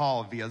St.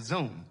 Paul via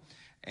Zoom,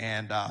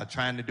 and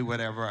trying to do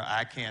whatever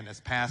I can as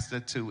pastor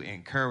to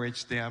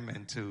encourage them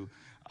and to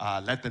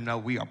let them know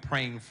we are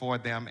praying for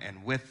them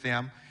and with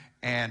them.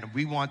 And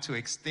we want to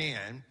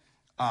extend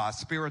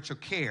spiritual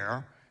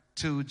care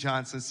to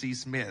Johnson C.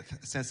 Smith.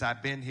 Since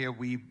I've been here,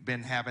 we've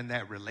been having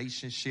that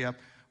relationship.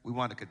 We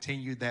want to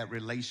continue that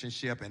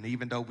relationship. And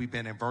even though we've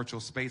been in virtual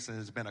space and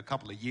it's been a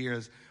couple of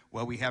years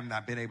where we have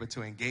not been able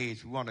to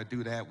engage, we want to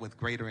do that with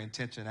greater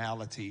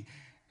intentionality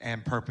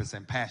and purpose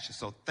and passion.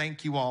 So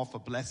thank you all for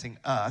blessing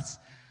us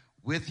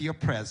with your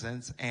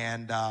presence.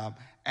 And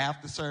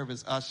after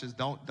service, ushers,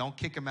 don't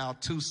kick him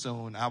out too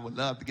soon. I would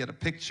love to get a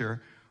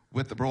picture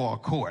with the royal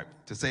court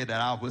to say that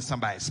I was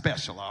somebody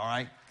special, all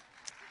right?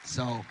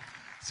 So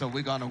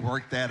we're going to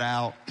work that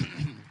out.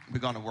 We're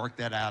going to work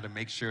that out and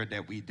make sure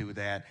that we do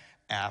that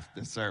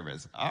after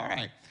service. All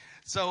right.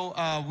 So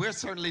we're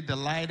certainly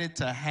delighted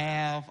to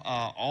have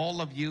all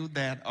of you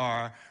that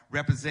are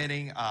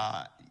representing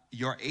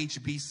your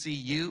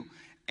HBCU.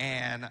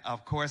 And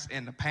of course,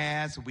 in the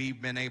past,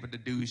 we've been able to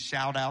do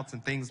shout outs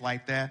and things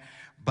like that.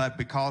 But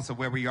because of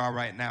where we are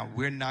right now,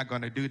 we're not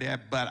going to do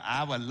that. But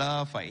I would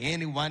love for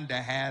anyone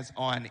that has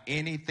on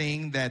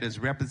anything that is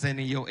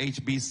representing your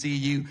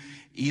HBCU,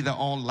 either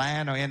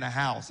online or in the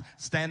house,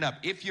 stand up.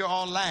 If you're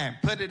online,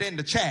 put it in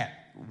the chat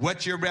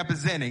what you're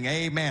representing.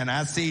 Amen.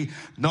 I see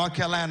North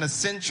Carolina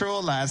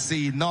Central. I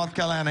see North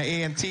Carolina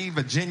A&T,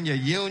 Virginia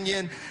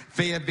Union,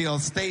 Fayetteville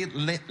State,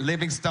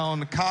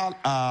 Livingstone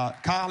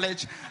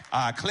College,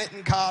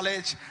 Clinton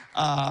College.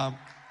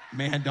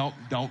 Man,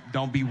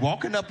 don't be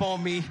walking up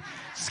on me.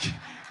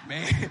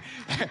 Man,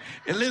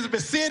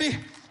 Elizabeth City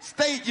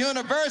State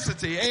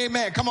University.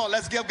 Amen. Come on,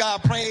 let's give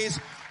God praise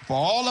for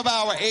all of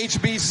our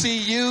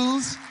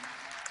HBCUs.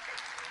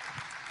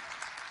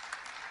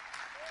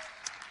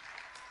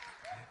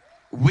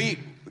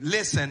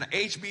 Listen,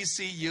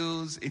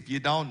 HBCUs, if you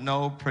don't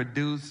know,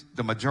 produce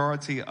the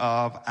majority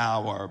of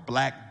our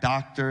black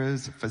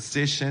doctors,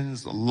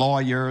 physicians,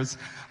 lawyers,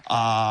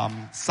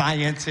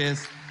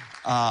 scientists,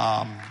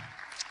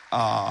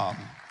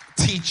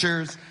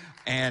 teachers,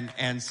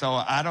 and so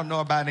I don't know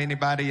about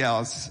anybody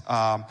else.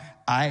 I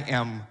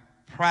am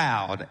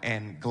proud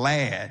and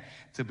glad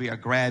to be a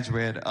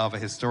graduate of a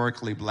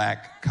historically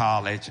black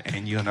college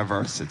and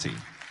university.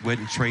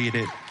 Wouldn't trade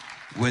it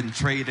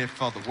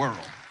for the world.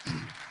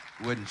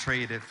 Wouldn't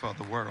trade it for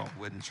the world.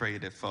 Wouldn't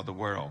trade it for the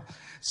world.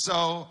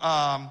 So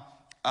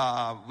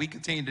we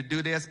continue to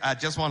do this. I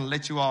just want to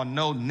let you all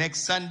know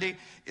next Sunday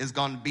is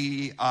going to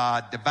be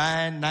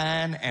Divine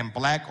Nine and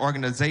Black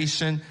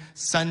Organization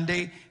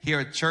Sunday here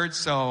at church.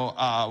 So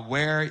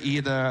wear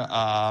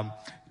either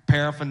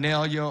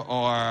paraphernalia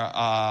or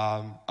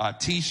a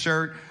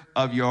T-shirt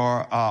of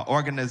your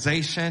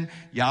organization.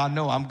 Y'all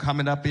know I'm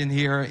coming up in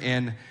here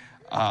in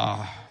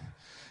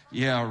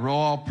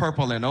royal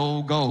purple and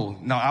old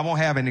gold. No, I won't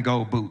have any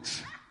gold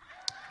boots.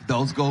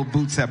 Those gold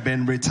boots have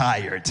been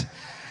retired.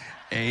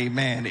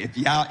 Amen. If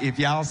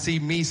y'all see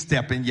me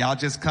stepping, y'all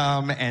just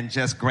come and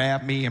just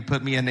grab me and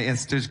put me in the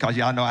institution, because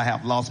y'all know I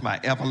have lost my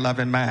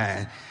ever-loving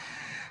mind.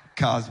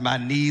 Because my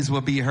knees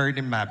will be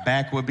hurting, my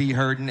back will be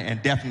hurting,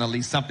 and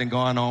definitely something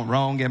going on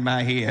wrong in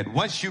my head.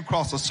 Once you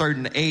cross a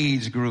certain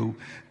age group,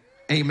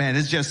 amen,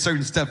 it's just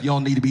certain stuff you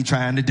don't need to be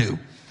trying to do.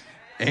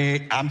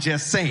 I'm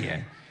just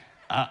saying.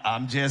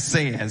 I'm just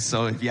saying.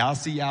 So if y'all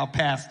see y'all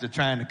pastor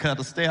trying to cut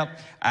a step,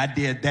 I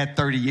did that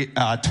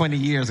 20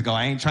 years ago.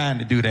 I ain't trying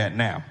to do that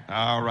now.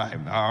 All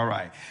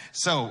right.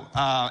 So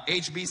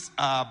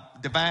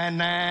Divine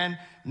Nine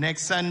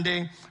next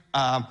Sunday.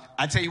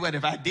 I tell you what,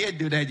 if I did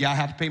do that, y'all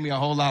have to pay me a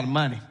whole lot of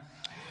money.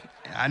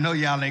 I know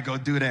y'all ain't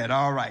gonna do that.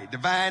 All right.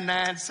 Divine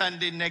Nine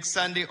Sunday, next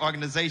Sunday,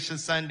 Organization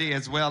Sunday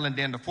as well. And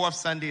then the fourth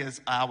Sunday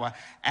is our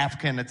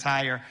African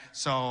attire.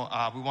 So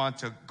we want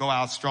to go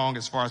out strong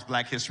as far as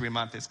Black History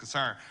Month is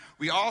concerned.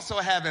 We also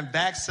having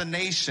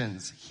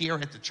vaccinations here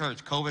at the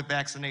church, COVID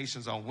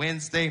vaccinations on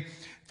Wednesday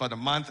for the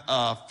month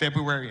of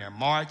February and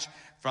March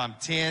from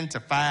 10 to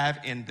 5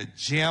 in the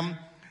gym.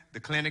 The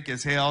clinic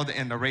is held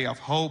in the Ray of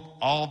Hope.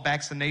 All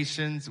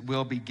vaccinations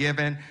will be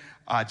given.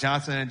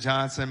 Johnson &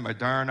 Johnson,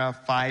 Moderna,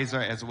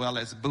 Pfizer, as well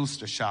as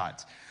booster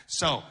shots.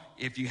 So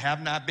if you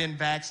have not been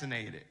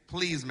vaccinated,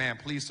 please,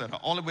 sir, the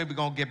only way we're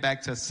going to get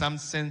back to some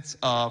sense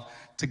of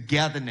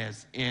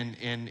togetherness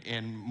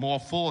in more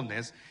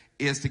fullness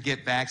is to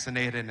get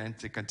vaccinated and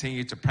to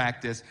continue to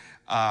practice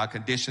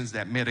conditions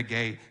that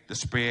mitigate the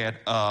spread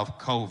of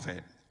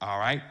COVID. All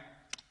right?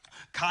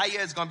 Kaya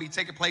is going to be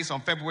taking place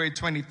on February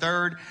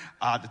 23rd.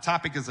 The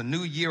topic is a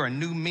new year, a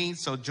new me.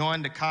 So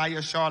join the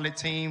Kaya Charlotte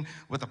team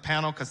with a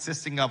panel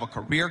consisting of a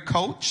career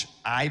coach,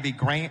 Ivy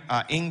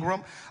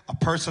Ingram, a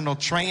personal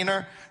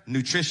trainer,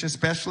 nutrition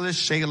specialist,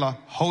 Shayla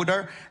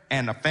Hoder,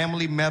 and a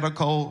family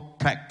medical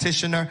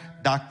practitioner,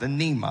 Dr.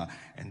 Nima.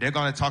 And they're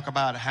going to talk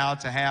about how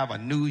to have a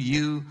new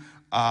you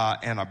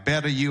and a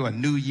better you, a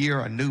new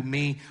year, a new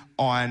me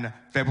on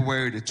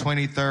February the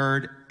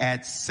 23rd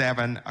at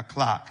 7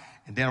 o'clock.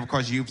 And then, of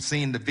course, you've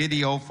seen the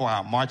video for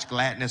our March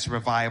Gladness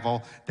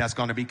Revival that's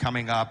going to be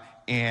coming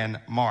up in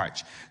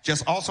March.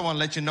 Just also want to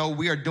let you know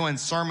we are doing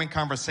sermon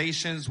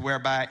conversations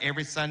whereby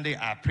every Sunday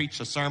I preach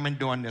a sermon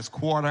during this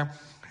quarter.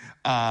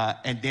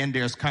 And then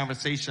there's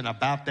conversation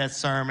about that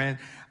sermon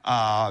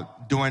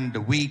during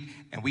the week.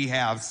 And we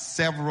have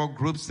several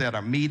groups that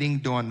are meeting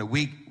during the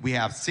week. We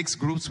have 6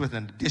 groups with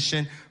an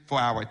addition for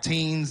our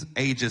teens,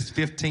 ages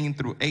 15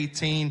 through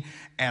 18.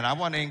 And I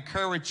want to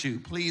encourage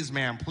you, please,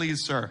 ma'am,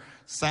 please, sir,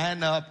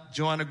 sign up,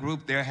 join a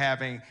group. They're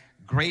having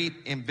great,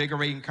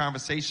 invigorating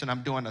conversation.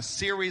 I'm doing a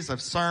series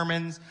of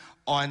sermons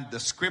on the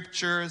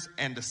scriptures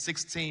and the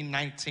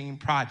 1619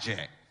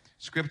 project.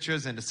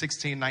 Scriptures and the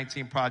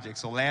 1619 project.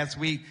 So last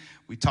week,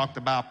 we talked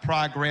about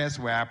progress,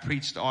 where I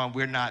preached on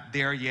we're not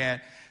there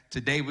yet.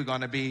 Today, we're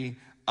going to be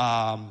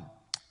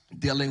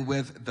dealing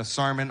with the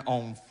sermon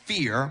on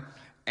fear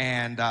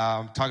and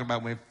talking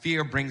about when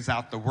fear brings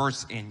out the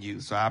worst in you.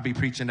 So I'll be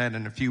preaching that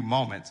in a few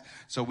moments.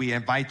 So we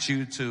invite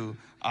you to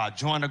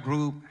join a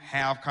group,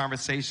 have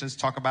conversations,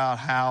 talk about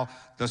how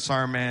the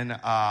sermon,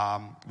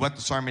 what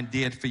the sermon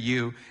did for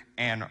you,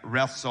 and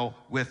wrestle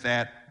with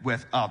that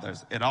with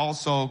others. It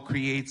also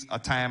creates a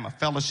time of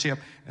fellowship.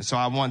 And so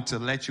I want to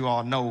let you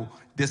all know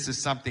this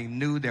is something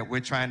new that we're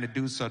trying to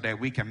do so that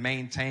we can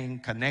maintain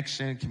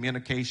connection,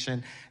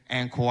 communication,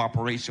 and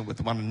cooperation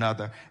with one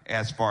another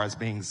as far as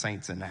being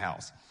saints in the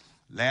house.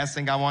 Last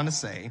thing I want to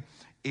say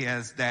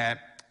is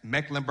that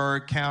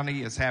Mecklenburg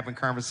County is having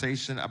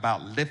conversation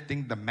about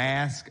lifting the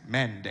mask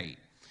mandate.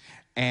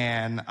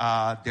 And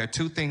there are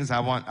 2 things I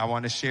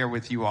want to share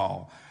with you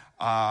all.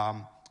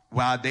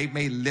 While they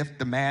may lift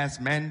the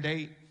mask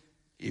mandate,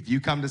 if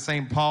you come to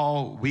St.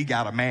 Paul, we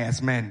got a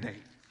mask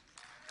mandate.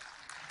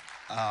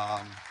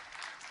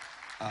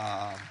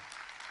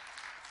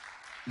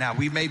 Now,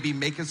 we may be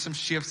making some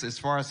shifts as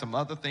far as some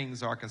other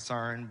things are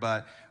concerned,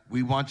 but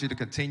we want you to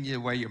continue to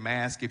wear your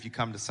mask if you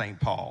come to St.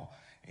 Paul.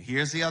 And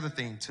here's the other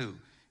thing, too.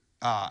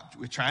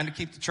 We're trying to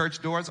keep the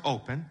church doors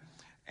open.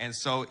 And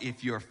so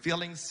if you're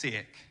feeling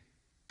sick,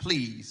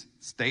 please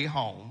stay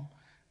home.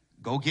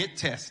 Go get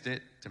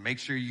tested to make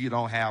sure you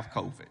don't have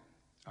COVID.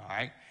 All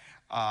right?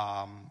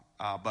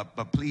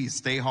 But please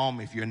stay home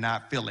if you're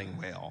not feeling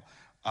well.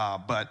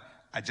 But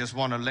I just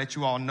want to let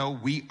you all know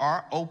we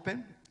are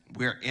open.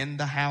 We're in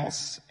the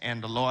house,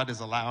 and the Lord is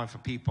allowing for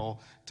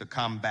people to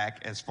come back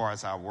as far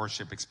as our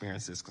worship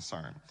experience is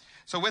concerned.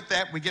 So with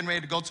that, we're getting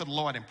ready to go to the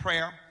Lord in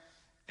prayer.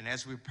 And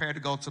as we prepare to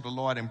go to the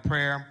Lord in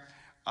prayer,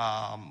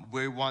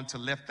 we want to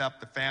lift up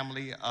the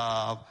family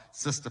of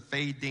Sister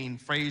Faye Dean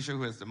Frazier,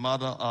 who is the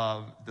mother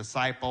of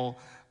disciple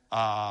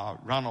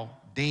Ronald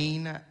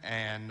Dean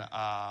and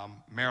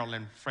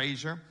Marilyn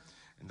Frazier.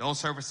 And those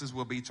services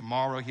will be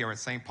tomorrow here at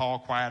St. Paul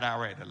Quiet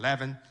Hour at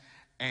 11,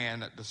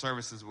 and the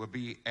services will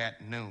be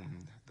at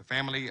noon. The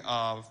family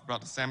of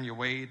Brother Samuel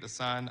Wade, the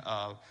son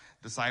of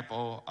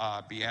disciple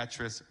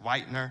Beatrice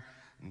Whitener,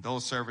 and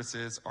those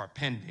services are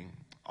pending.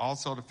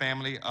 Also, the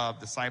family of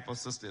disciple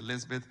Sister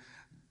Elizabeth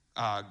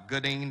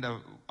Gooding, the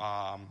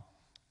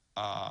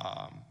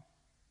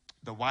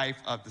wife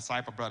of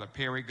disciple Brother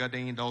Perry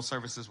Gooding. Those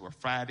services were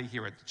Friday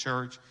here at the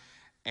church.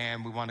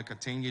 And we want to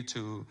continue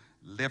to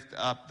lift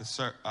up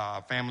the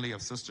family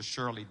of Sister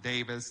Shirley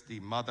Davis, the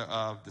mother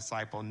of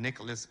disciple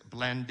Nicholas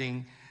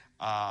Blending.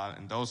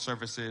 And those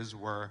services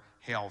were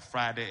held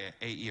Friday at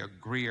A.E.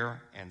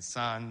 Greer and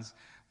Sons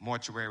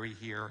Mortuary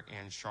here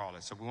in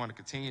Charlotte. So we want to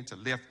continue to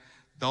lift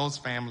those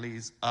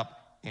families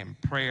up in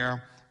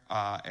prayer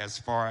as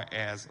far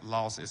as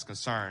loss is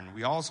concerned.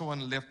 We also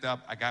want to lift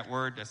up, I got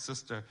word that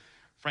Sister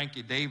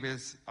Frankie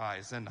Davis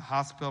is in the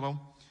hospital.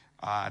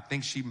 I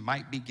think she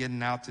might be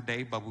getting out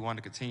today, but we want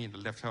to continue to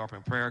lift her up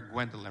in prayer.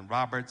 Gwendolyn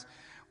Roberts.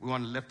 We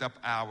want to lift up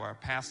our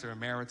pastor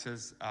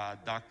emeritus,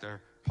 Dr.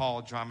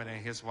 Paul Drummond,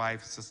 and his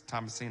wife, Sister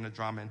Thomasina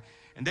Drummond.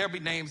 And there'll be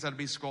names that'll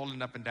be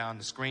scrolling up and down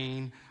the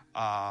screen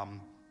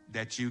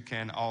that you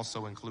can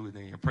also include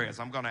in your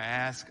prayers. I'm going to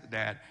ask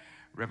that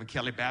Reverend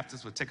Kelly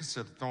Baptist will take us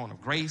to the throne of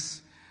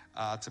grace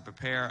to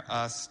prepare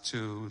us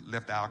to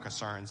lift our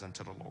concerns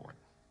unto the Lord.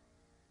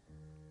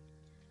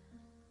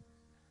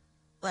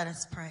 Let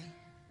us pray.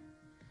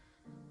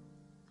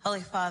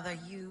 Holy Father,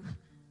 you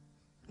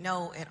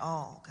know it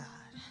all, God.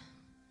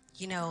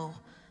 You know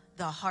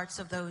the hearts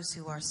of those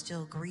who are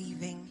still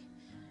grieving.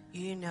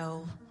 You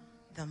know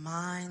the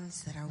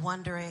minds that are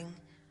wondering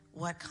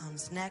what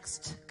comes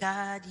next.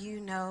 God, you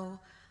know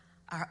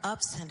our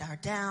ups and our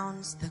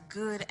downs, the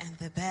good and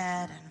the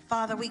bad. And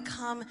Father, we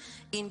come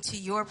into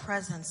your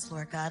presence,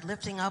 Lord God,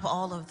 lifting up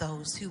all of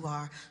those who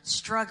are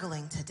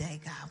struggling today,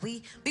 God.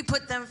 We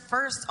put them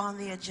first on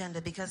the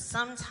agenda because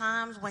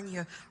sometimes when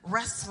you're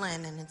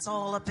wrestling and it's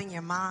all up in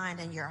your mind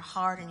and your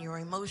heart and your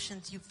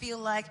emotions, you feel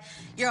like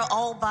you're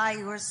all by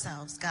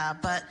yourselves, God.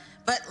 But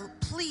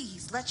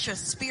please let your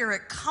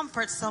spirit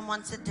comfort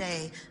someone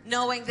today,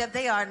 knowing that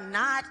they are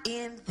not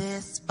in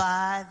this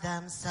by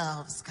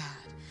themselves, God.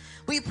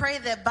 We pray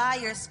that by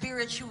your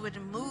spirit you would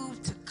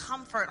move to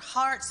comfort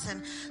hearts,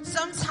 and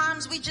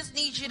sometimes we just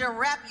need you to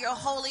wrap your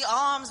holy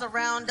arms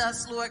around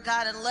us, Lord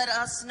God, and let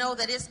us know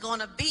that it's going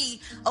to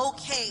be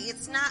okay.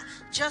 It's not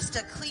just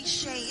a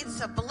cliche,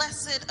 it's a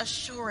blessed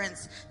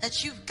assurance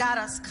that you've got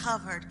us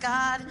covered.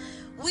 God,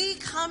 we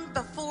come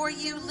before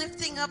you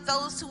lifting up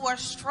those who are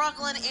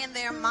struggling in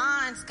their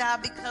minds,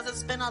 God, because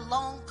it's been a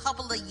long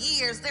couple of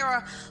years. There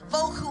are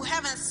folk who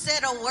haven't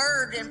said a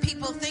word, and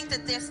people think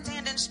that they're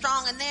standing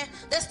strong, and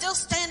they're still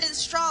standing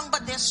strong,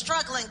 but they're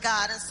struggling,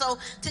 God. And so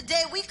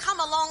today we come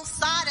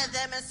alongside of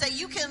them and say,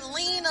 you can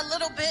lean a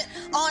little bit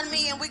on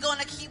me, and we're going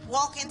to keep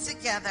walking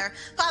together.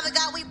 Father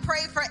God, we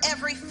pray for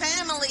every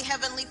family,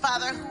 Heavenly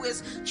Father, who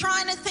is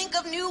trying to think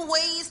of new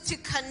ways to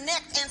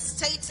connect and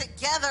stay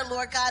together,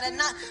 Lord God, and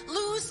not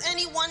lose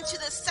anyone to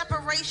the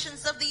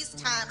separations of these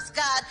times.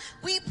 God,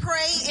 we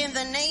pray in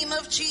the name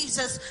of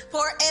Jesus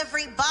for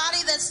everybody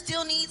that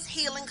still needs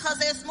healing, because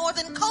there's more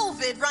than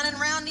COVID running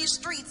around these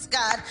streets,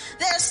 God.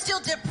 There's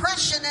still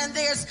depression and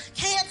there's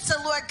cancer,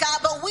 Lord God,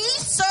 but we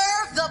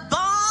serve the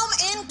balm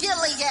in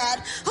Gilead,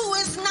 who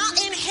is not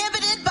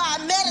inhibited by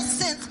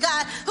medicines,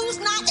 God, who's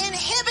not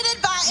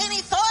inhibited by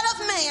any thought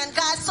of man,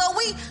 God. So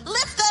we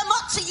lift them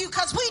up to you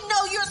because we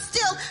know you're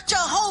still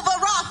Jehovah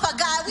Rapha,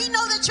 God. We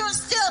know that you're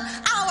still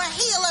our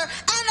healer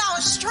and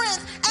our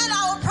strength and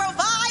our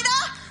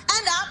provider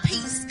and our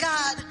peace,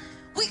 God.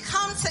 We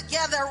come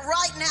together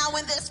right now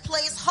in this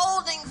place,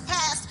 holding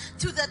fast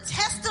to the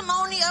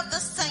testimony of the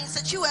saints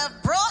that you have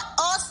brought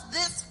us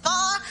this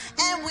far,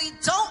 and we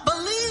don't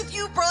believe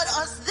you brought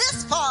us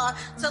this far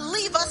to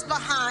leave us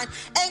behind.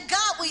 And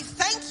God, we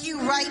thank you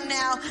right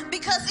now,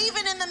 because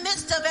even in the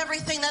midst of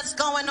everything that's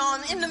going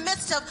on, in the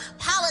midst of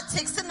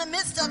politics, in the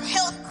midst of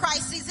health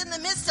crises, in the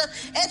midst of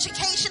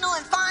educational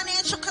and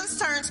financial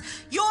concerns,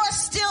 you're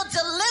still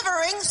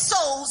delivering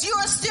souls.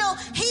 You're still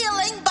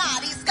healing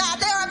bodies, God.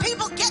 There are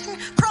people getting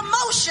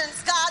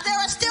promotions, God. There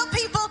are still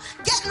people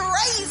getting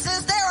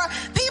raises. There are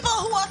people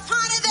who are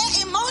finding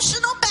their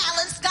emotional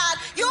balance, God.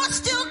 You're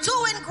still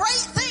doing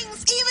great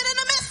things even in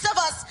the midst of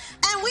us,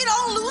 and we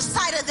don't lose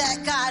sight of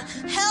that, God.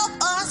 Help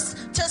us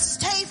to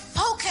stay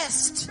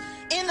focused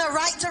in the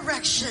right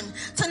direction,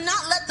 to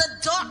not let the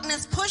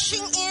darkness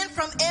pushing in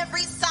from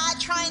every side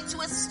trying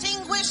to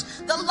extinguish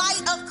the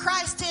light of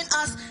Christ in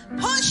us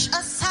push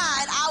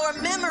aside our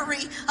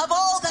memory of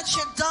all that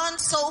you've done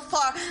so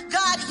far.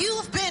 God,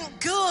 you've been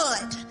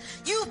good.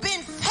 You've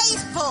been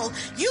faithful.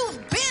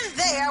 You've been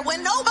there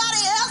when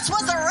nobody else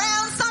was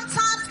around.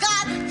 Sometimes,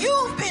 God,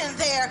 you've been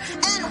there,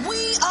 and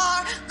we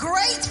are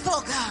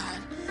grateful, God.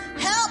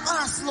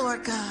 Help us,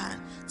 Lord God,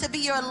 to be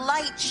your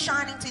light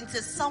shining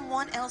into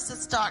someone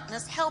else's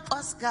darkness. Help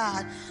us,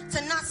 God,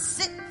 to not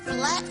sit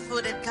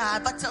flat-footed,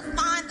 God, but to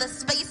find the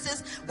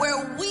spaces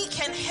where we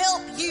can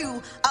help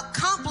you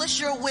accomplish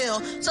your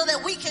will, so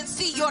that we can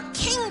see your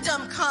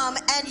kingdom come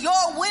and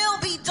your will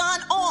be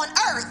done on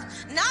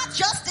earth, not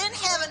just in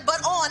heaven,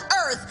 but on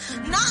earth,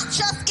 not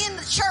just in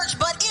the church,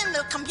 but in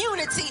the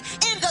community,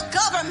 in the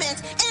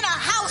government, in our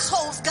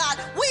households, God.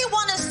 We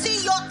want to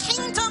see your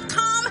kingdom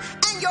come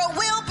and your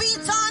will be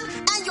done,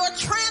 and your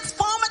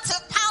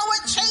transformative power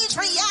change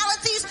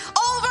realities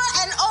over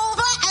and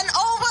over and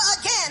over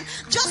again.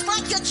 Just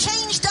like you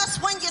changed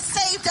us when you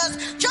saved us,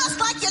 just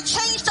like you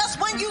changed us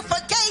when you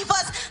forgave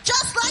us,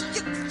 just like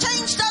you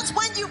changed us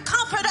when you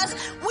comfort us.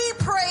 We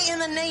pray in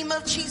the name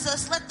of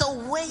Jesus, let the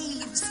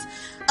waves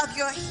of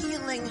your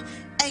healing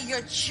and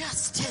your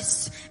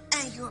justice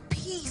and your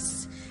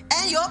peace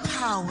and your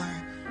power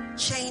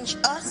change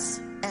us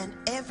and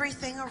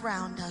everything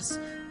around us,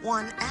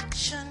 one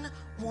action,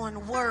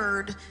 one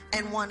word,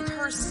 and one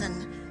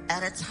person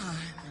at a time.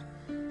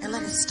 And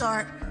let us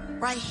start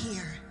right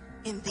here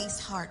in these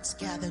hearts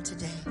gathered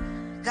today.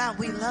 God,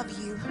 we love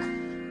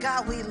you.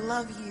 God, we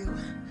love you.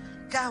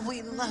 God,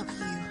 we love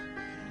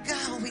you.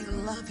 God, we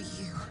love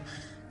you.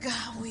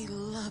 God, we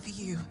love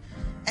you.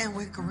 And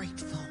we're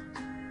grateful.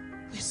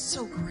 We're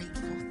so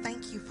grateful.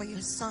 Thank you for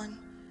your son,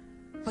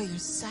 for your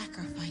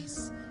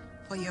sacrifice,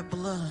 for your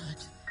blood,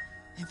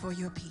 and for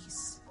your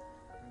peace.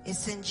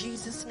 It's in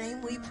Jesus'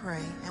 name we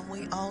pray, and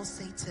we all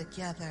say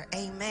together,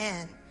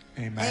 amen.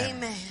 Amen.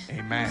 Amen.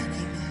 Amen.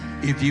 Amen.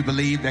 If you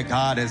believe that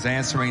God is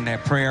answering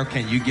that prayer,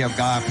 can you give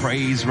God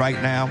praise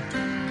right now?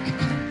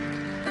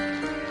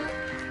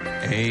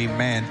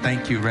 Amen.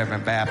 Thank you,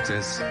 Reverend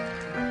Baptist.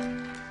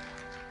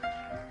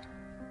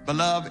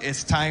 Beloved,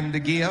 it's time to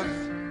give.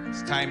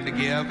 It's time to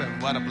give,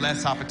 and what a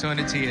blessed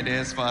opportunity it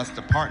is for us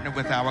to partner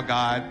with our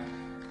God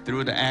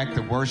through the act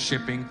of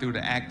worshiping, through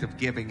the act of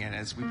giving. And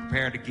as we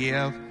prepare to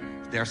give,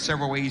 There are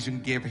several ways you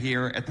can give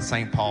here at the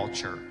St. Paul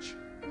Church.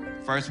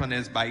 First one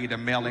is by either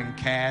mailing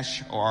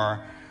cash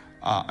or,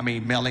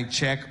 mailing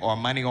check or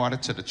money order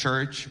to the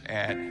church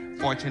at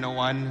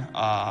 1401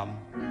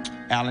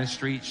 Allen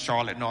Street,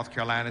 Charlotte, North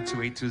Carolina,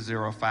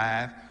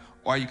 28205.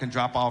 Or you can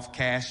drop off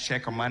cash,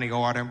 check, or money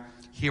order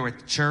here at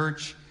the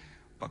church.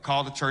 But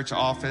call the church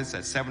office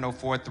at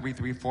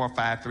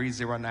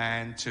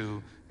 704-334-5309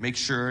 to make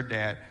sure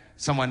that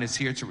someone is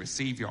here to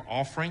receive your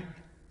offering.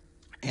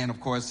 And,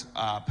 of course,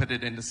 put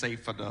it in the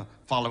safe for the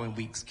following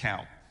week's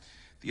count.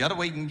 The other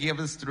way you can give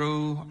is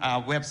through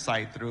our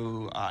website,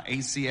 through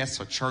ACS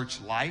or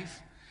Church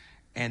Life.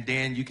 And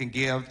then you can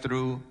give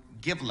through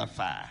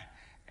Givelify.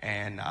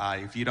 And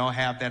if you don't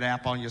have that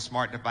app on your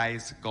smart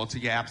device, go to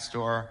your app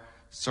store,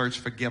 search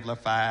for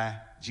Givelify,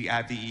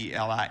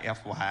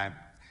 Givelify.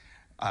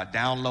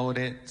 Download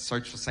it,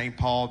 search for St.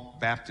 Paul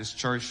Baptist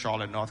Church,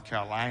 Charlotte, North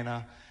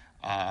Carolina.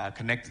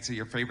 Connect it to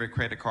your favorite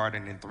credit card,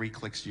 and in 3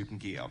 clicks you can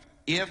give.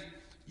 If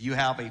you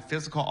have a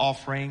physical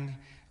offering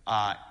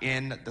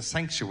in the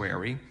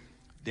sanctuary,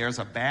 there's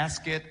a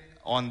basket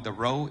on the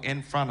row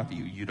in front of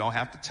you. You don't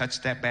have to touch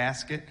that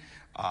basket,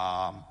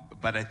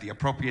 but at the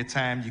appropriate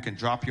time, you can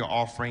drop your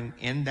offering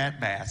in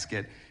that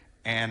basket,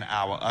 and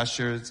our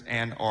ushers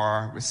and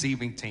our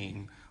receiving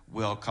team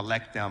will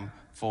collect them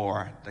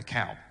for the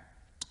count.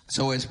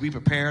 So as we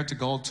prepare to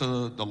go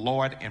to the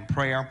Lord in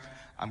prayer,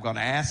 I'm going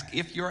to ask,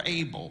 if you're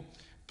able,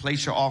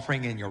 place your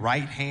offering in your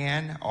right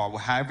hand or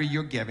however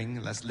you're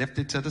giving. Let's lift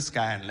it to the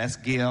sky and let's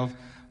give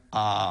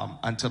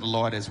unto the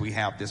Lord as we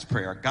have this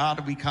prayer.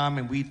 God, we come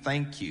and we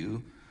thank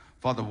you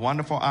for the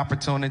wonderful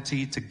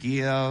opportunity to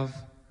give,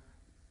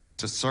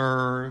 to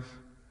serve,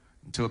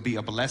 to be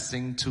a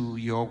blessing to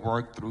your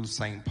work through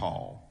St.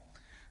 Paul.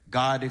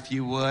 God, if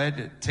you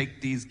would,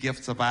 take these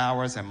gifts of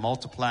ours and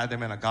multiply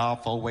them in a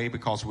godful way,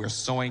 because we're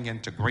sowing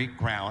into great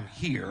ground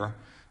here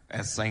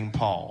at St.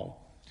 Paul.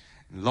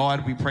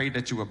 Lord, we pray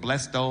that you would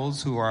bless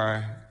those who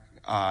are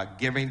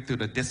giving through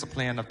the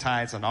discipline of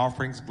tithes and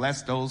offerings.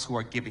 Bless those who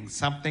are giving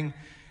something.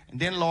 And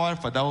then, Lord,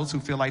 for those who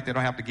feel like they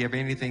don't have to give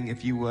anything,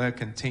 if you would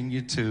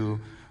continue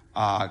to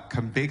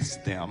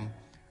convict them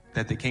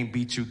that they can't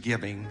beat you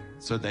giving,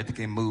 so that they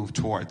can move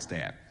towards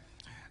that.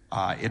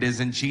 It is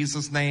in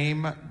Jesus'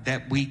 name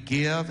that we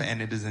give,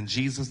 and it is in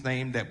Jesus'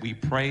 name that we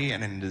pray,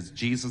 and it is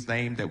Jesus'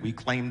 name that we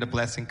claim the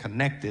blessing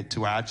connected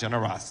to our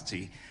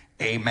generosity.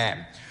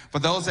 Amen. For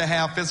those that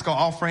have physical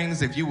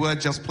offerings, if you would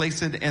just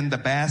place it in the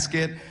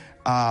basket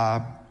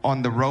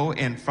on the row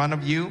in front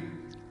of you.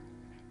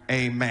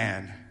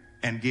 Amen.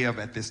 And give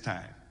at this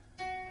time.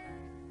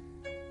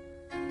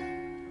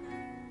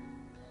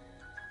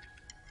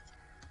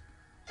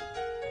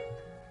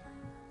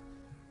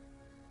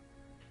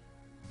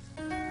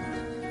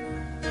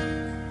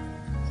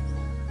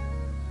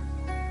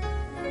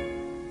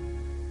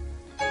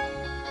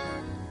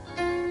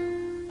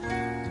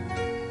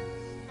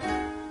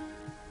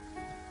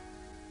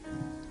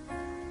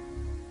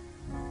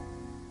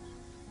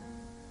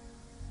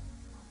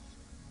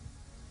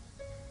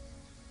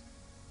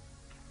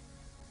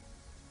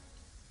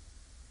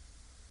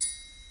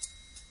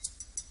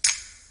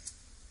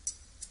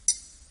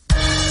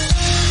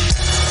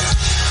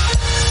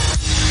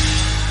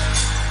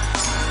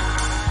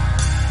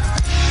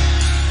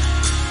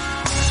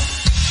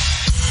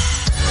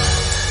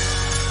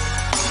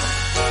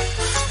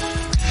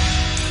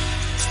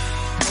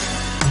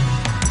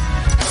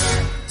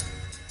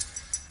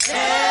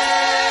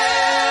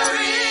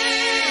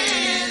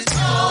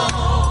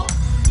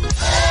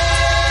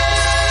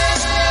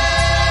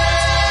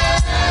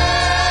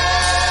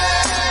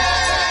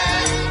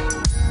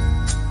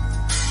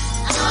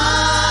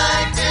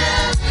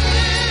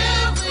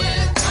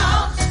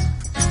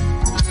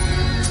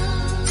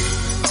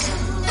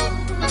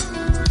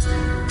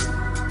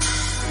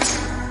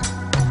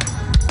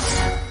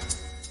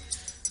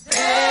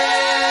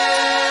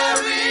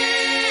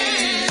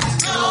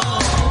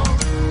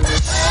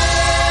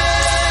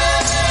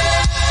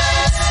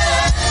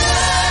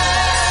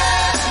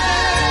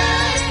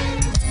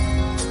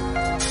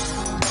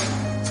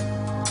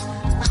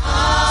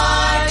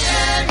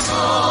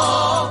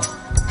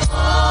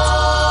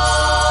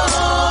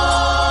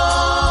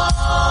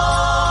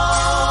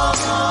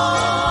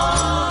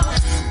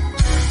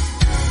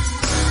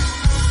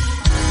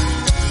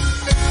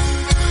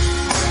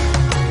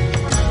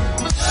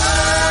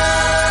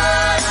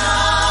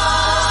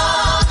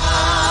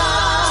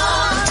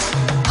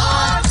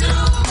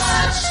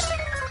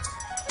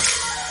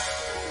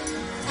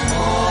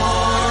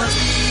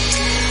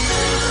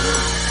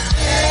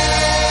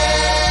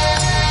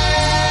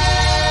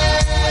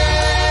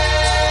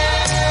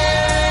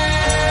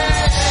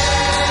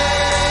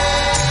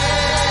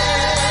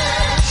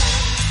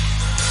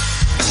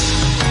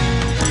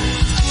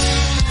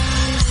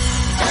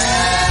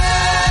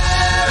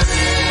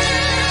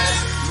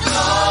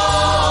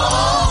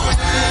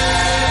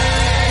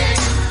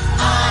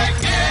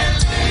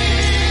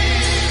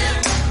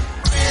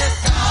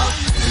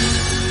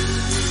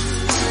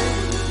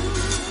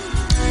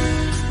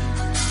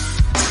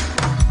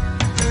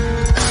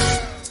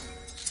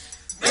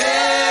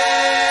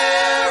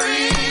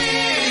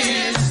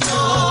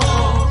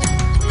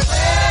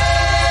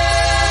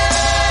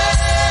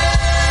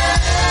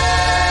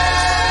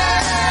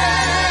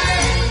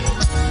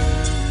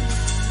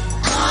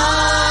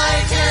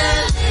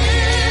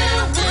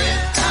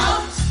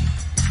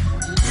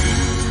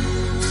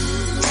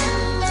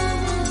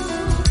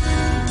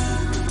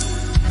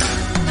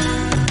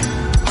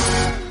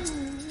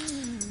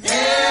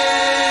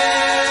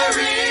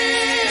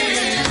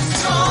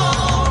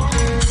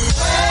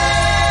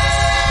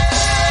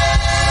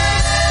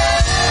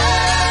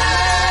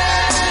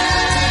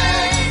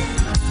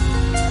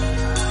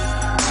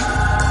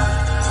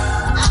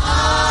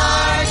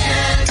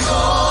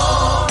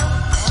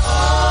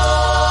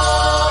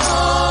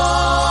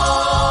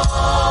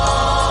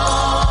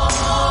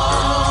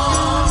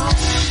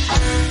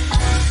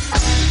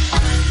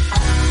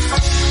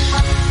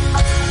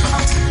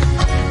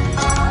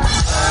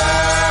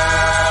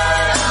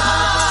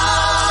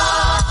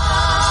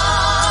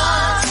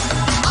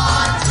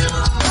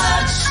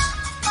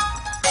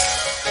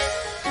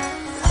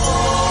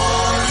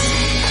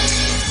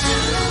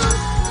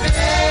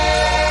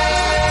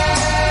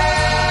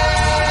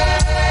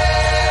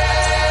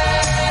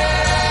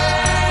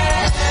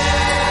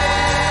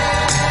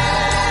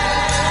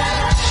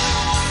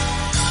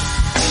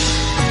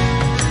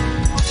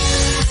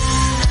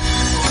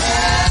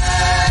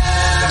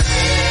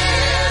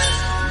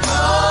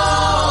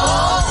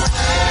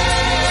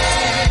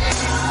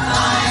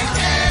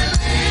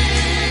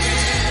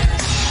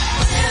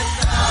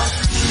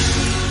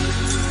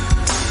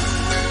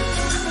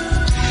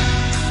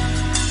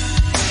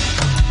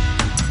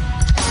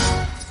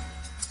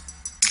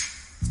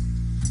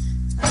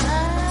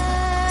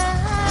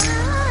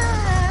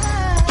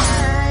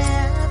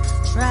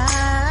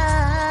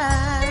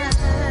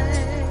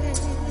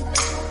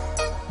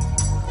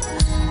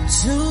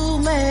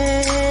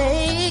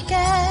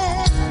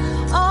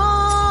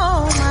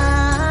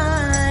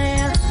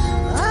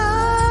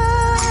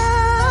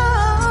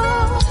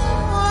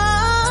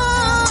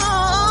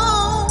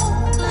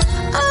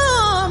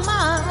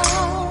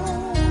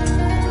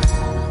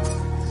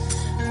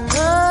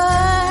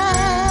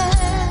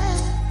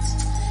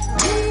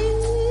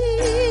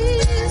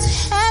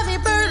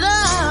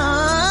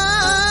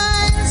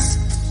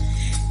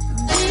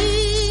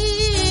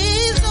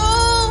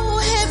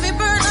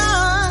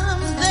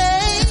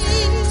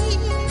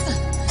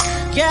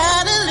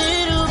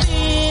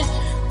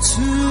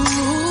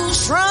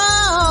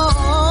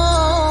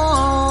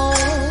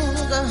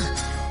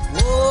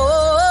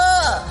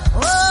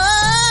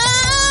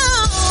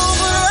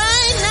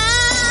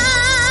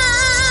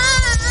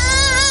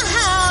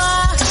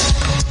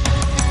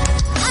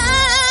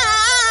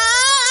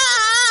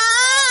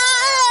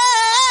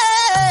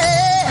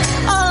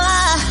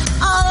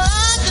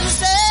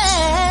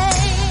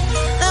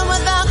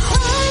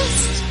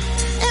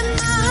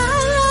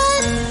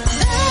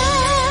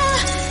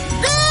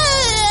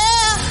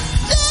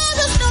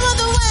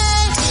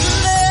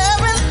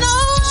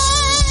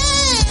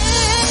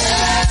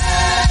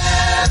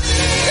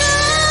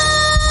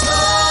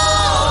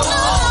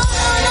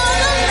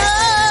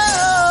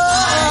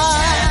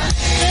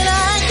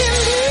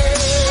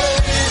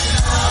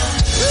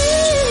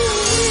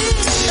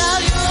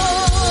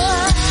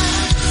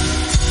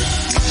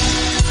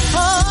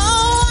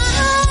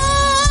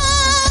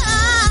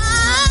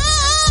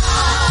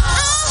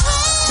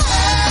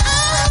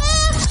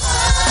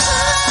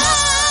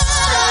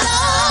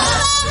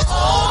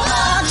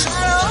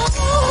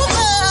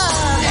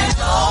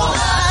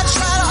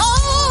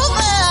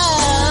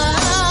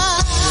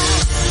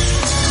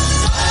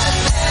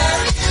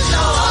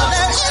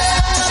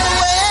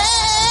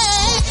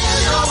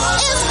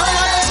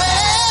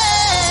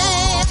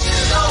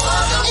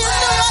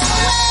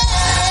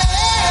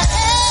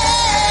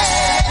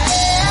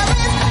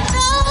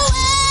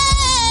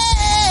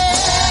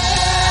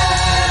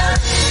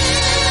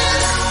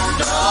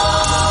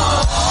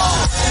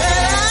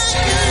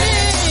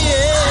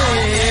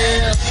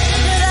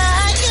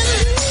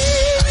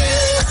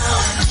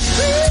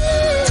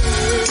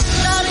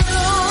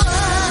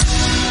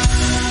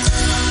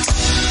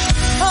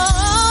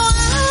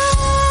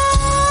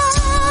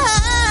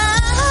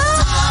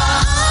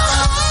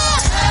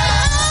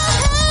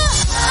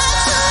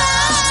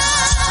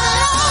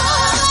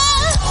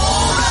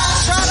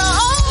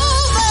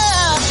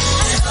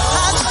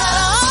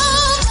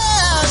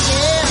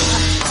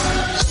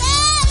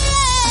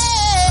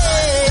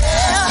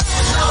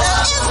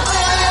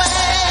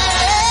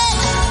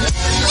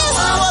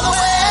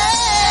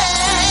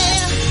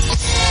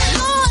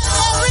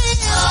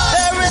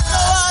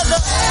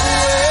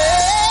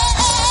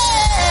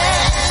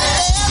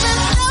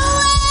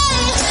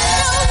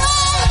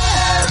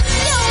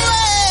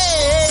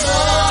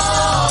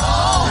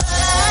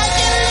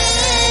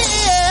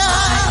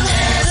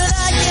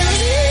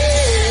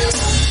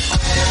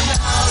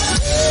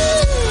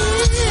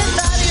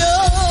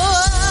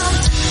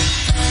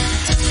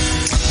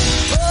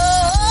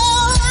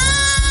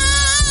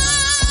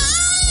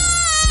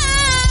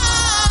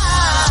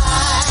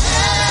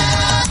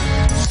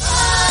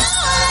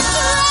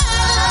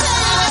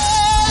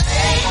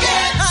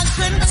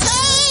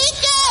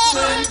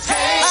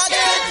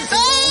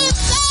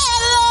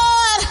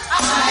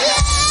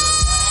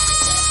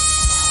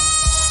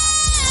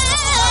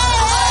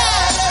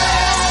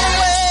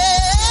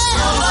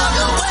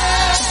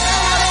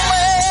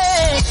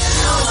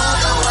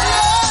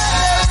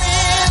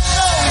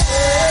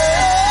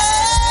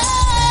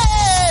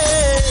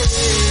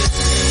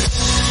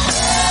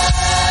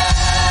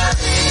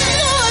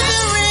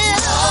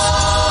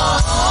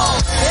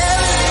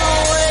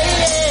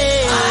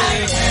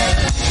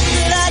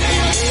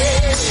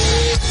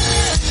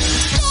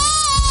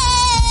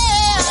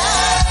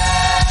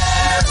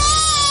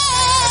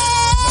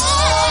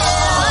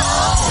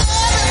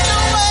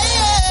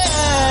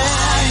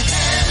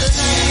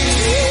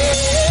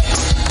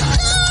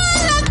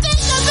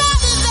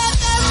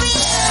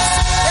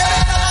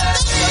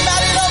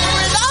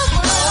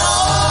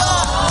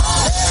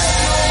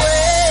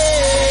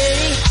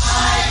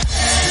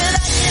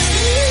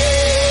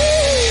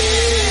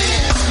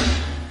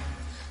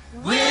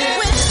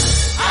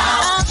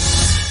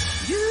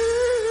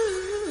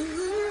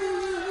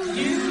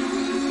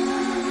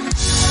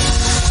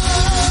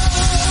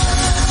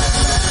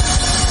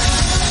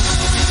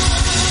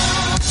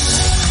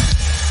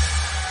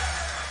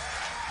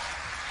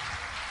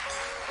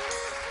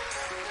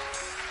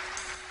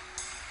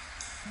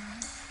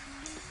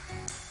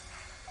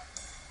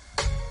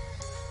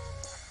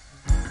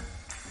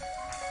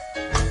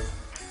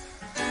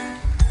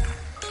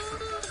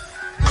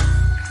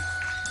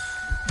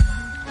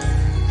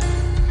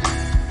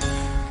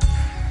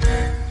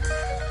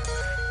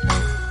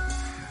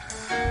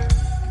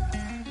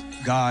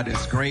 God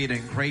is great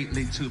and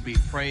greatly to be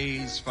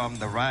praised from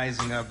the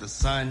rising of the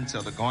sun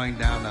till the going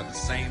down of the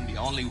same. The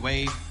only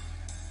way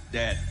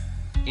that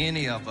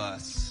any of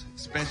us,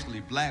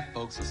 especially black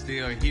folks, are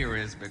still here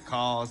is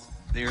because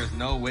there's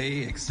no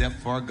way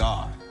except for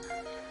God.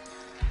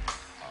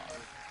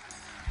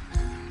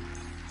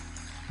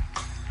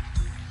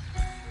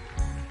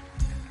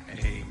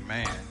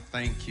 Amen.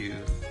 Thank you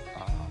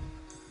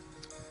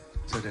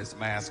to this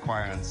mass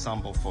choir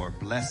ensemble for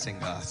blessing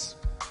us.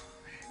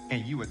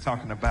 And you were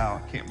talking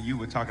about, Kim, you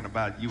were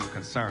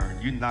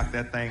concerned. You knocked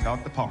that thing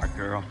off the park,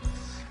 girl.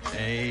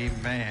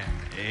 Amen.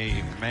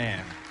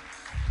 Amen.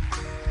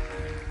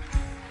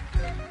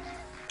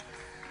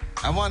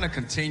 I want to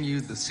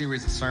continue the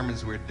series of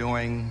sermons we're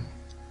doing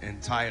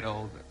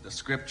entitled The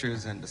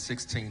Scriptures and the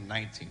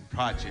 1619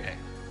 Project.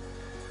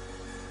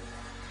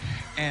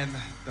 And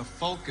the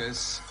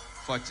focus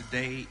for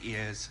today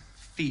is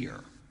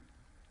fear.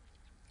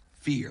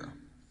 Fear.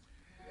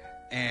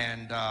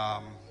 And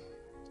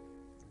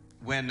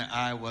when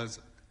I was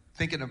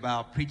thinking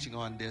about preaching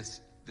on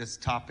this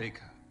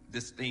topic,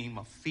 this theme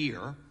of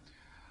fear,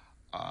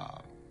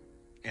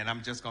 and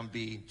I'm just going to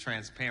be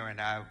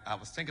transparent, I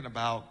was thinking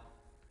about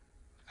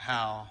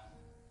how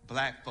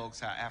black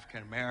folks, how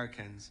African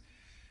Americans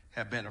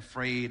have been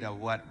afraid of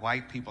what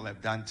white people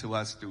have done to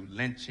us through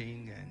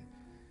lynching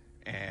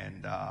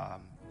and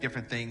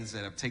different things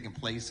that have taken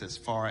place as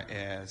far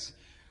as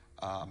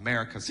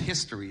America's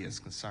history is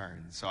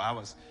concerned. So I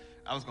was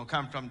going to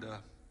come from the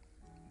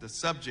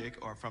subject,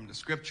 or from the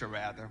scripture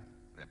rather,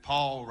 that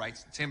Paul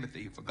writes to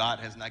Timothy, for God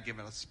has not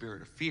given us a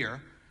spirit of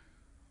fear,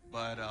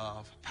 but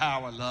of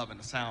power, love, and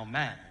a sound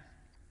mind.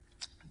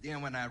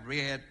 Then when I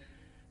read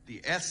the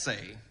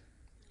essay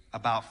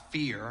about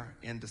fear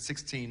in the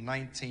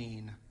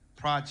 1619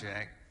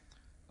 Project,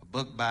 a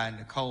book by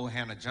Nicole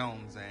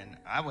Hannah-Jones, and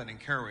I would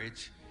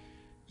encourage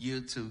you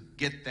to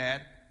get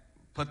that,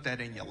 put that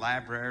in your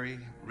library,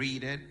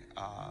 read it,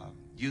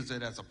 use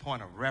it as a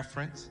point of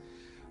reference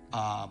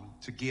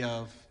to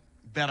give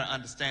better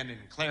understanding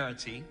and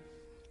clarity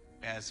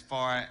as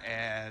far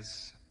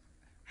as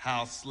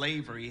how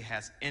slavery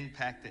has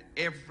impacted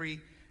every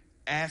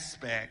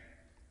aspect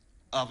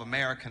of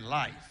American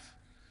life.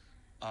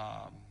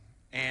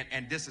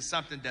 And this is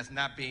something that's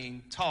not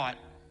being taught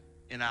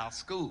in our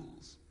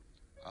schools.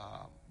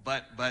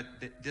 But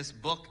this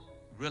book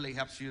really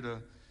helps you to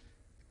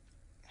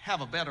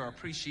have a better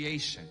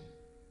appreciation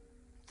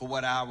for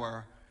what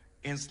our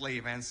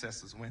enslaved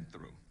ancestors went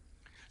through.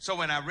 So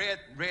when I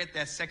read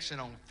that section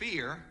on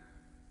fear,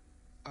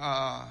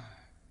 I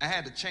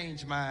had to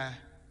change my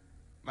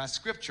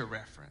scripture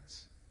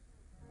reference,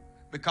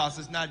 because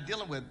it's not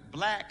dealing with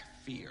black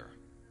fear.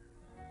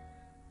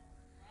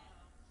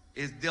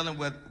 It's dealing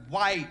with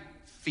white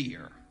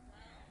fear.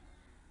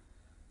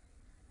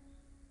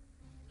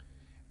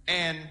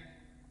 And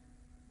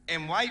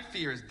white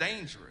fear is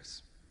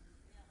dangerous.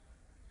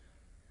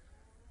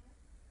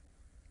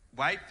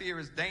 White fear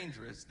is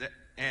dangerous.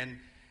 And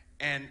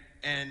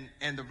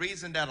the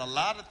reason that a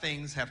lot of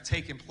things have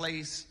taken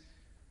place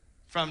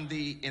from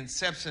the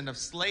inception of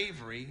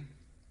slavery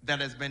that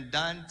has been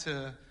done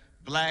to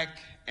black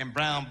and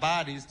brown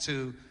bodies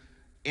to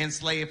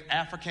enslave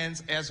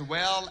Africans as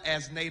well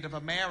as Native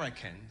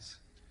Americans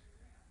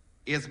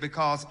is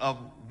because of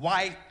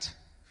white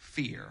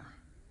fear.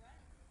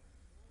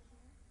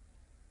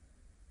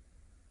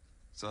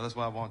 So that's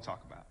what I want to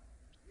talk about.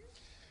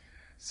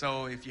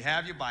 So if you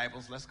have your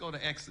Bibles, let's go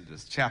to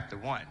Exodus chapter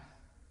 1.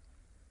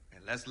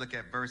 And let's look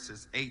at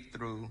verses 8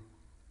 through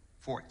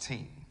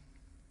 14.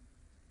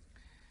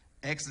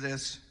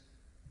 Exodus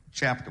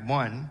chapter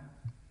 1,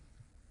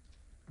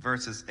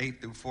 verses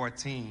 8 through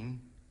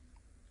 14.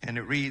 And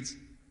it reads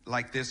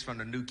like this from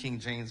the New King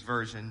James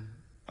Version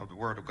of the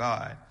Word of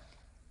God.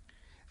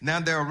 Now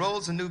there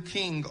arose a new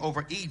king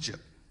over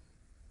Egypt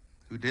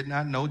who did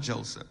not know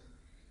Joseph.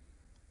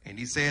 And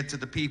he said to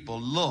the people,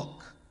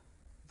 look,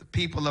 the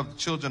people of the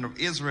children of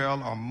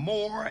Israel are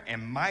more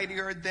and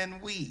mightier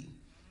than we.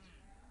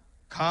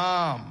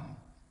 Come,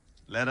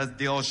 let us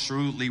deal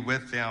shrewdly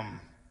with them,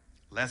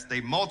 lest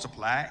they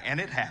multiply. And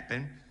it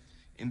happened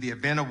in the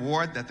event of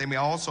war that they may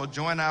also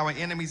join our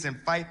enemies and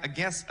fight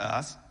against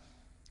us,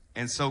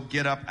 and so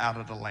get up out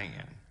of the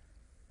land.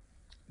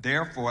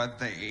 Therefore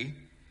they,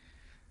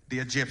 the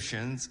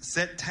Egyptians,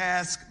 set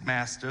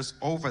taskmasters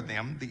over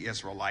them, the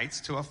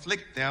Israelites, to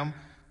afflict them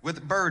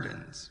with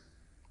burdens.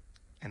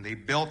 And they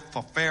built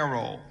for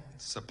Pharaoh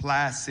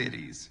supply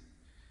cities,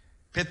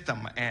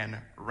 Pithom and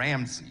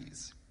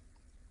Ramses.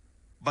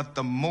 But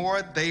the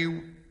more they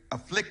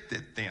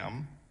afflicted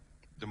them,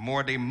 the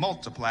more they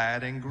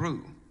multiplied and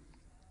grew.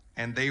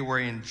 And they were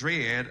in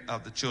dread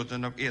of the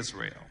children of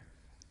Israel.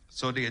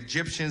 So the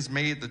Egyptians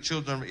made the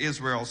children of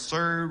Israel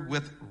serve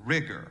with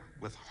rigor,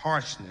 with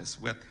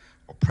harshness, with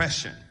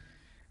oppression.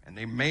 And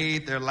they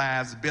made their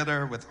lives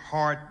bitter with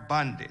hard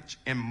bondage,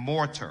 in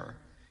mortar,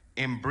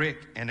 in brick,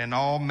 and in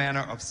all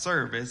manner of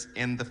service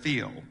in the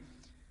field.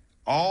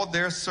 All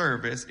their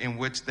service in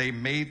which they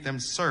made them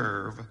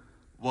serve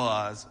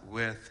was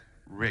with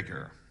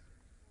rigor.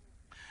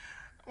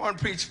 I want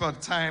to preach for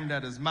the time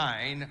that is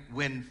mine,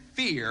 when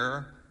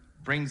fear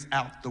brings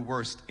out the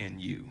worst in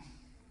you.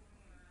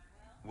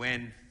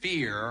 When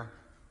fear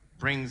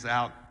brings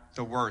out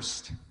the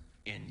worst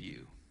in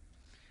you.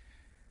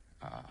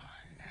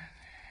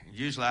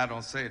 Usually I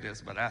don't say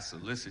this, but I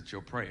solicit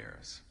your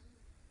prayers.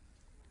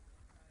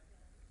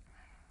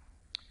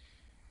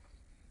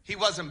 He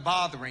wasn't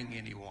bothering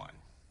anyone,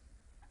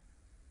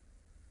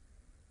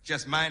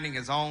 just minding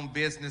his own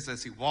business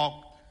as he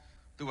walked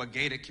through a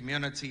gated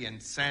community in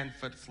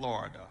Sanford,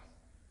 Florida,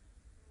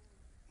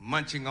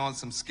 munching on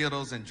some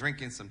Skittles and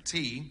drinking some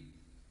tea,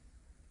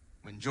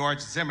 when George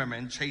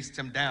Zimmerman chased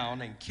him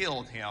down and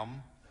killed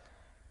him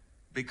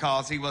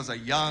because he was a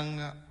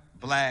young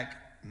black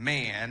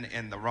man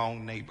in the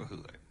wrong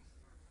neighborhood.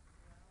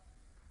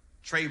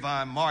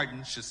 Trayvon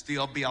Martin should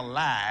still be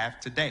alive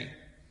today.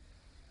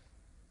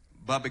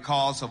 But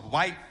because of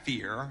white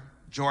fear,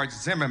 George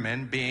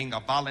Zimmerman, being a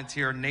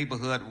volunteer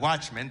neighborhood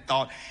watchman,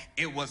 thought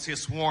it was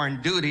his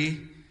sworn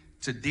duty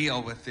to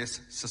deal with this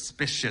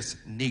suspicious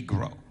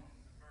Negro.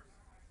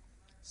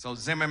 So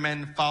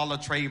Zimmerman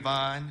followed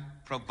Trayvon,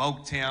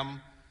 provoked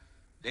him.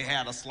 They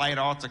had a slight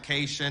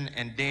altercation,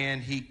 and then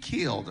he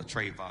killed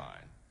Trayvon.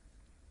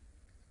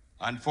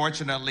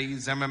 Unfortunately,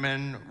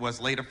 Zimmerman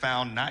was later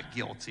found not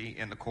guilty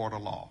in the court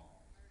of law.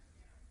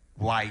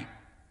 White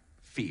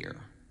fear.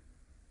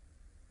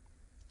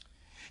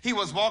 He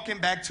was walking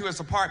back to his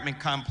apartment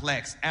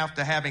complex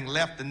after having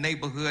left the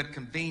neighborhood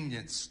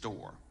convenience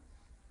store.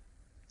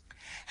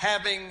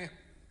 Having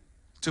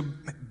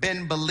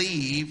been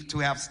believed to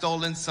have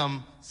stolen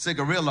some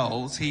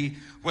cigarillos, he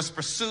was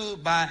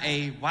pursued by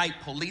a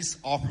white police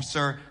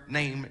officer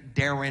named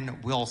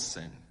Darren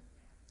Wilson,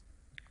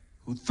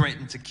 who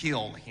threatened to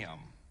kill him.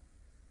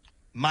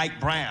 Mike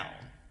Brown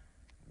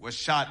was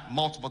shot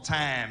multiple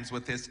times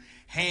with his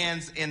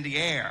hands in the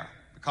air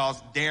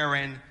because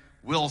Darren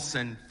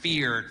Wilson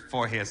feared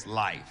for his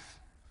life.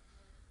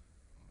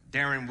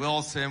 Darren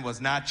Wilson was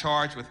not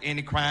charged with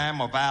any crime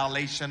or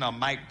violation of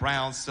Mike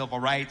Brown's civil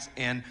rights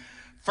in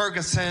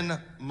Ferguson,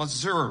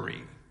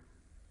 Missouri.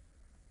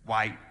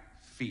 White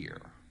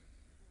fear.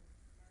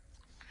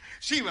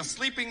 She was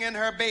sleeping in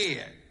her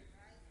bed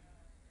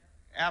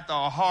after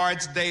a hard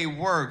day's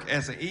work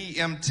as an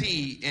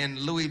EMT in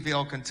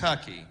Louisville,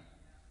 Kentucky.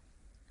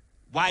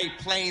 White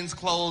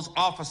plainclothes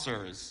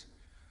officers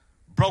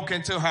broke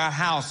into her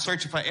house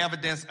searching for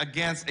evidence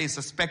against a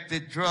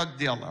suspected drug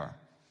dealer,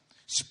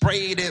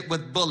 sprayed it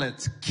with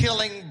bullets,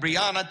 killing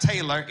Breonna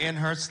Taylor in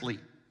her sleep.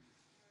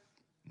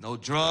 No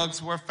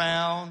drugs were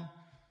found.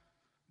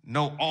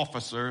 No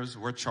officers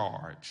were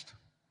charged.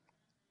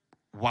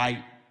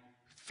 White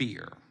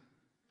fear.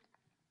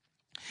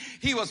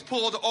 He was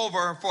pulled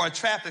over for a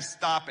traffic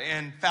stop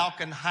in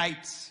Falcon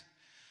Heights,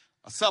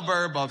 a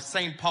suburb of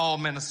St. Paul,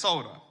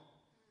 Minnesota.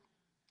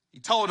 He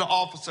told the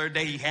officer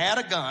that he had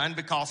a gun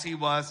because he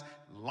was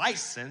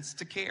licensed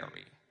to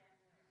carry.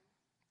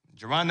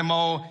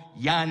 Geronimo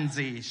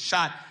Yanzi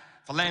shot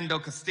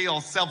Philando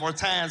Castile several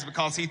times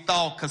because he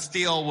thought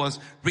Castile was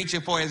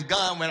reaching for his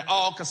gun when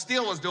all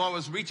Castile was doing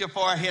was reaching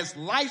for his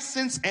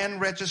license and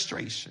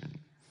registration,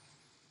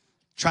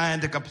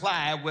 trying to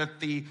comply with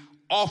the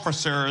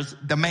officer's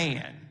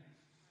demand.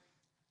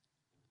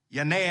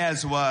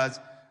 Yanez was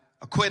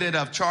acquitted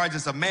of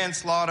charges of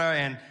manslaughter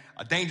and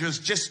a dangerous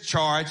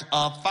discharge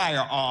of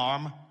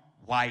firearm.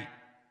 White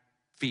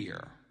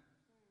fear.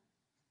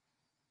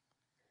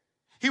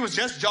 He was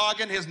just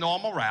jogging his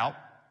normal route,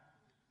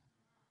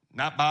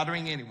 not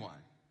bothering anyone.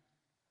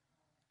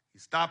 He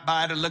stopped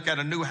by to look at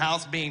a new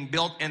house being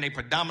built in a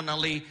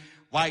predominantly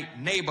white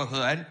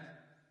neighborhood.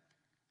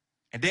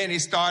 And then he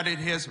started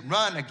his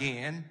run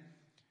again.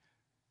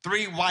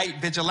 3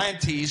 white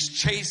vigilantes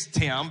chased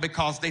him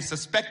because they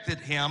suspected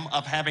him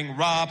of having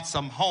robbed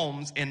some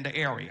homes in the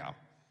area.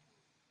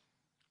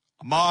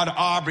 Ahmaud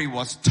Arbery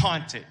was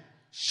taunted,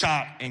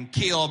 shot, and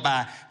killed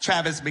by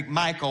Travis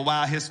McMichael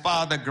while his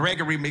father,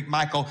 Gregory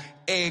McMichael,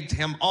 egged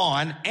him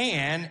on,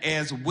 and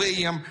as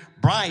William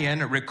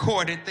Bryan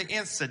recorded the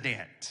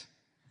incident.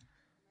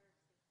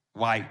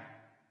 White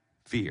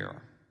fear.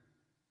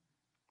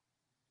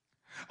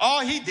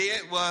 All he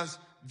did was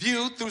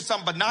view through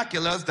some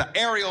binoculars the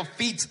aerial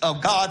feats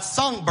of God's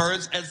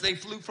songbirds as they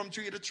flew from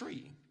tree to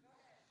tree.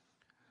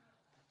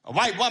 A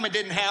white woman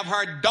didn't have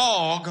her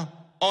dog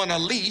on a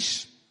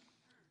leash,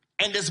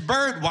 and this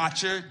bird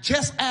watcher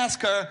just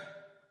asked her,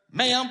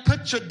 "Ma'am,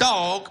 put your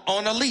dog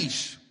on a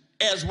leash,"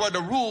 as were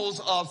the rules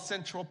of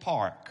Central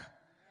Park.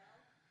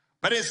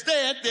 But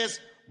instead, this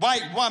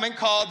white woman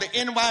called the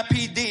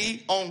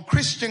NYPD on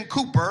Christian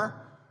Cooper,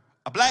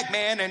 a black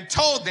man, and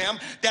told them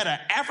that an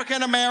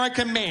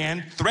African-American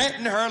man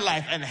threatened her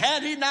life. And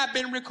had he not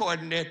been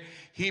recording it,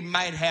 he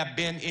might have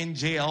been in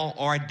jail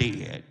or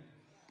dead.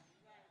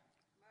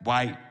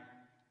 White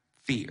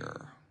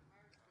fear.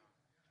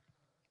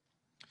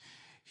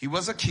 He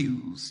was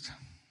accused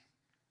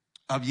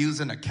of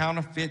using a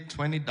counterfeit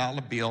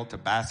 $20 bill to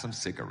buy some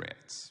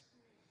cigarettes.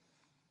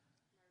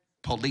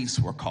 Police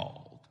were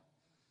called.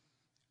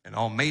 And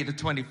on May the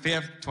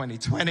 25th,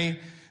 2020,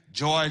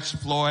 George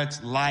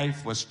Floyd's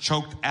life was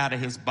choked out of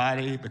his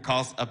body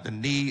because of the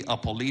knee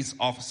of police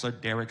officer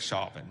Derek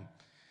Chauvin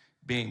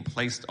being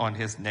placed on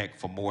his neck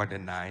for more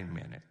than 9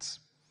 minutes.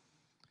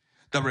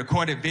 The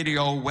recorded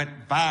video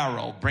went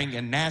viral,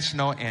 bringing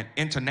national and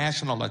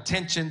international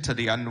attention to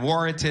the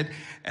unwarranted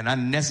and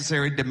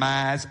unnecessary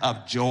demise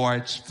of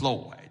George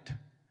Floyd.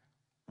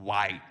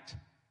 White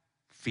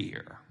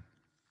fear.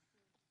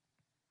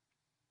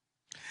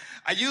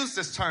 I use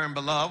this term,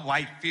 beloved,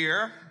 white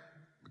fear,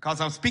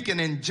 because I'm speaking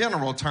in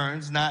general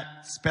terms, not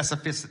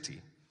specificity.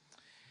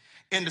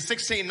 In the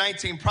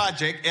 1619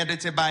 Project,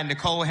 edited by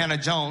Nicole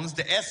Hannah-Jones,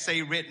 the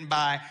essay written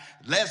by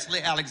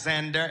Leslie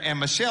Alexander and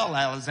Michelle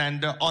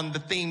Alexander on the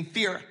theme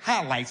fear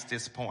highlights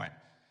this point.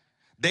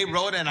 They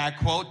wrote, and I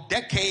quote,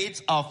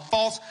 "Decades of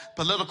false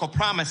political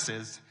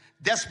promises,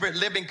 desperate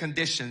living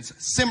conditions,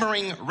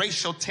 simmering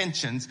racial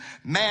tensions,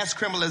 mass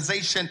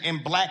criminalization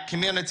in black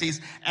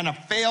communities, and a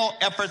failed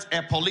efforts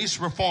at police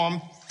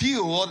reform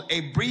fueled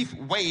a brief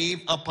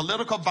wave of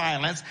political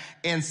violence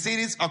in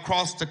cities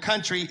across the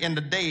country in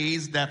the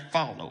days that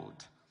followed.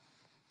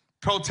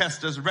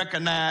 Protesters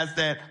recognized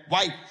that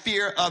white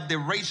fear of the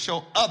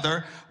racial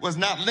other was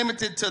not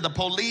limited to the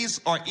police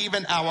or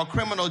even our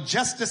criminal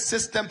justice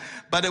system,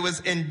 but it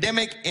was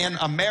endemic in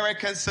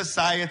American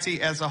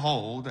society as a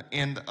whole."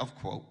 End of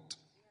quote.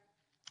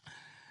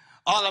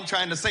 All I'm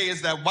trying to say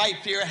is that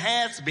white fear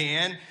has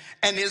been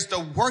and is the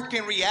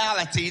working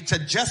reality to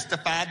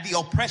justify the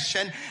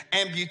oppression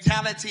and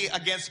brutality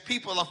against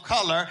people of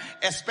color,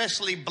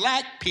 especially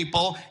black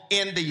people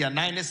in the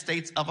United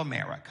States of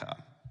America.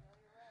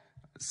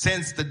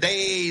 Since the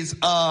days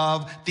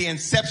of the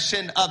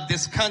inception of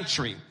this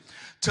country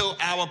to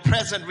our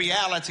present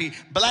reality,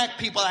 black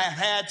people have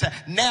had to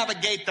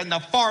navigate the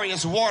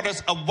nefarious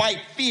waters of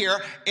white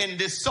fear in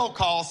this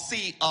so-called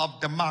sea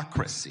of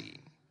democracy.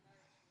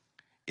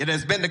 It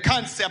has been the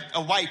concept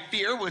of white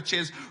fear, which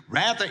is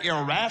rather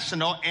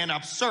irrational and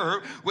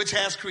absurd, which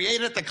has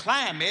created the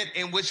climate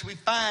in which we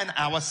find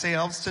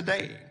ourselves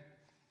today.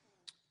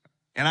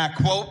 And I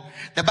quote,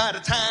 that by the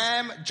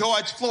time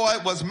George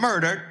Floyd was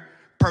murdered,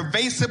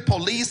 pervasive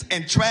police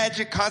and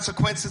tragic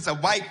consequences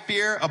of white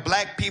fear of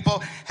black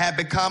people have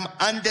become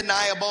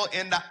undeniable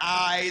in the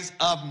eyes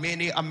of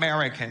many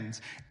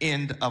Americans.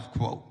 End of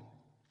quote.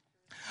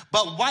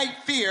 But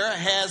white fear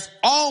has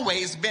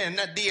always been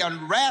the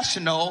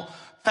irrational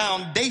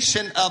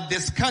foundation of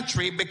this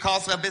country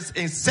because of its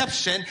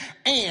inception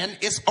and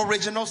its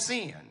original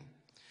sin.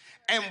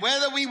 And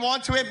whether we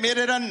want to admit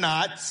it or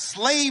not,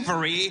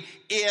 slavery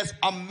is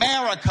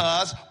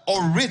America's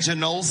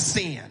original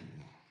sin.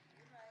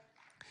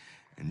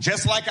 And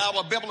just like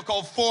our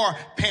biblical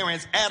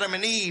foreparents, Adam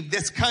and Eve,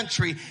 this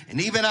country and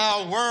even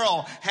our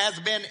world has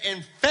been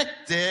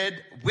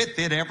infected with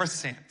it ever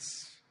since.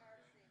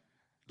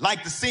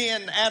 Like the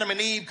sin Adam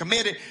and Eve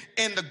committed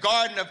in the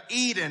Garden of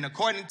Eden,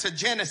 according to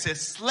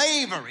Genesis,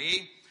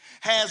 slavery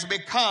has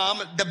become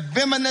the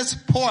venomous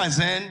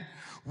poison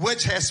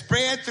which has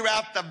spread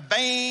throughout the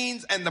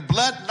veins and the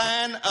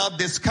bloodline of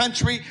this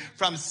country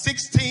from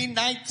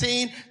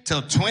 1619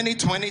 till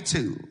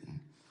 2022.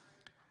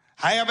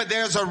 However,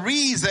 there's a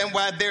reason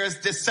why there's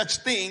this such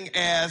thing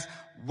as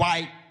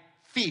white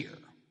fear.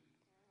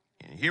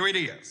 And here it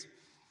is.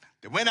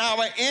 When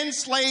our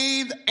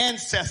enslaved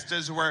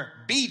ancestors were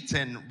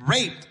beaten,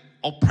 raped,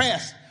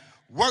 oppressed,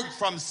 worked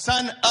from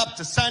sun up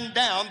to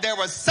sundown, there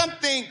was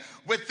something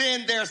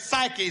within their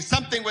psyche,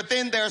 something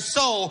within their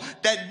soul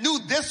that knew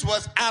this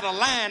was out of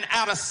line,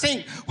 out of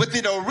sync with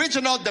the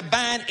original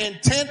divine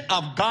intent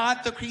of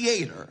God the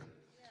Creator.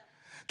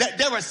 That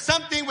there was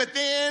something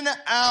within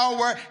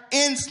our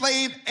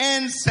enslaved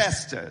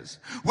ancestors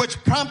which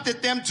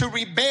prompted them to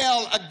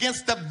rebel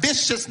against the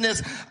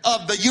viciousness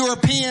of the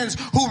Europeans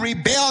who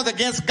rebelled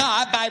against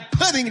God by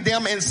putting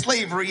them in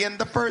slavery in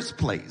the first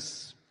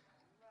place.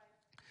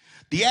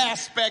 The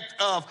aspect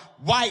of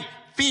white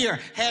fear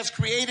has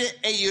created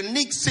a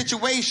unique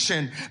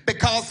situation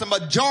because the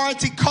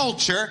majority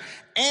culture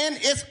and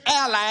its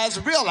allies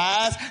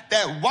realize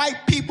that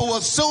white people will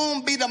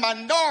soon be the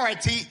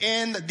minority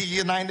in the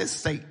United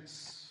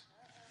States.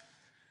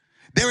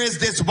 There is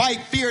this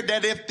white fear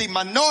that if the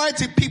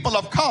minority people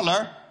of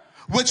color,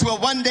 which will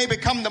one day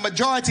become the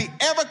majority,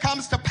 ever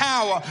comes to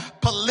power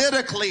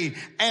politically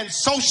and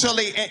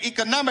socially and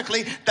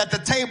economically, that the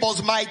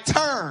tables might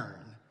turn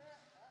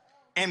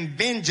and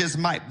vengeance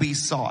might be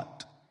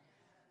sought.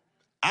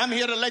 I'm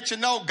here to let you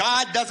know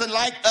God doesn't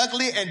like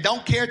ugly and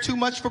don't care too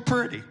much for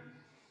pretty.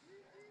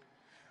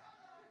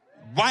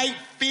 White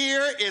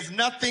fear is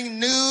nothing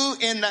new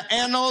in the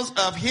annals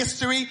of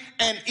history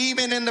and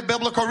even in the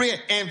biblical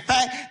record. In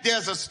fact,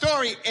 there's a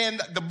story in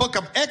the book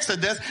of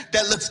Exodus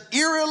that looks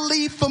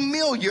eerily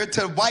familiar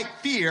to white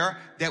fear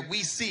that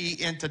we see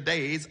in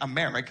today's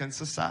American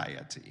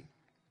society.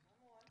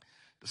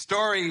 The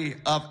story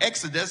of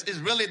Exodus is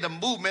really the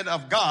movement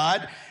of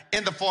God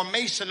in the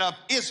formation of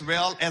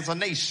Israel as a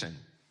nation.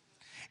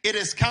 It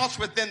is couched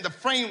within the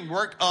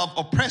framework of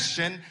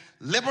oppression,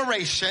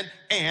 liberation,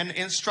 and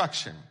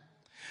instruction.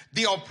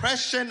 The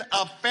oppression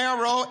of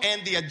Pharaoh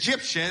and the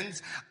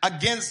Egyptians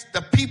against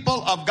the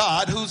people of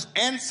God, whose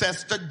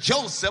ancestor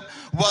Joseph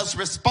was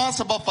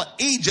responsible for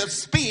Egypt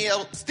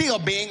still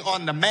being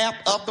on the map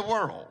of the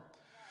world.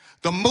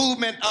 The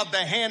movement of the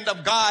hand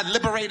of God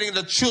liberating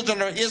the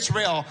children of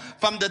Israel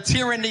from the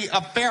tyranny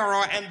of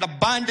Pharaoh and the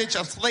bondage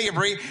of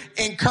slavery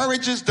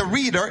encourages the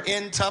reader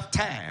in tough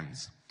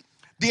times.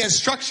 The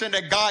instruction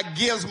that God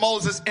gives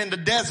Moses in the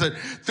desert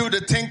through the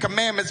 10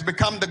 Commandments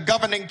become the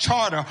governing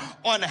charter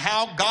on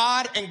how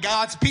God and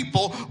God's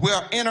people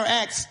will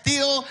interact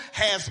still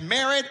has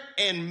merit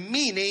and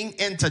meaning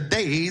in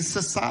today's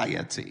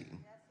society.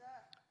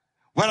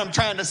 What I'm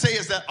trying to say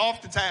is that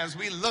oftentimes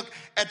we look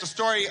at the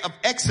story of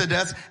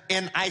Exodus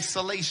in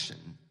isolation.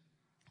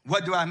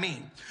 What do I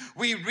mean?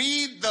 We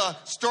read the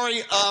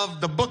story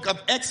of the book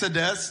of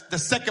Exodus, the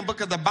second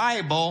book of the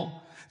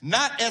Bible,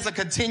 not as a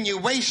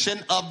continuation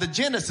of the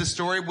Genesis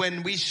story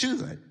when we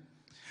should.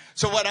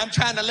 So what I'm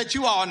trying to let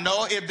you all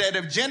know is that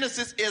if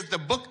Genesis is the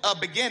book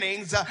of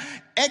beginnings,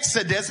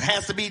 Exodus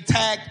has to be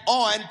tagged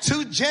on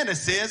to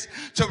Genesis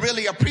to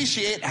really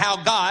appreciate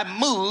how God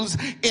moves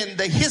in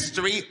the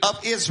history of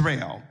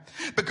Israel.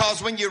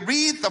 Because when you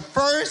read the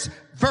first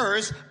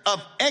verse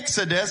of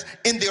Exodus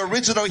in the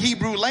original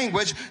Hebrew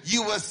language,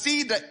 you will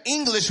see the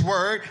English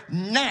word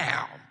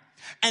now.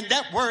 And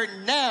that word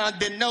now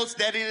denotes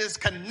that it is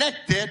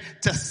connected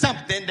to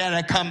something that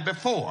had come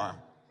before.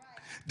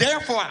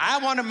 Therefore, I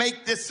want to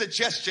make this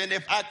suggestion,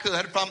 if I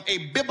could, from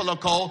a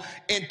biblical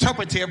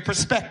interpretive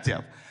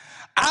perspective.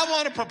 I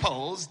want to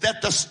propose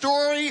that the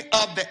story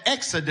of the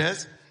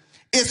Exodus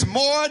is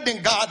more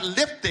than God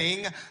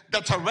lifting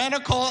the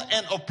tyrannical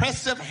and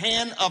oppressive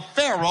hand of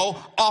Pharaoh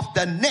off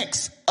the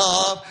necks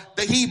of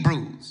the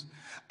Hebrews.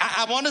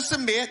 I want to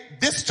submit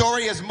this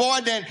story is more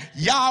than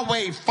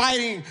Yahweh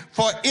fighting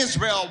for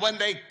Israel when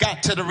they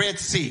got to the Red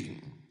Sea.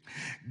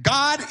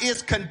 God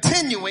is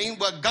continuing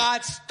what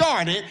God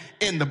started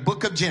in the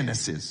book of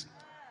Genesis.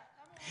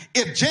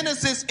 If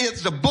Genesis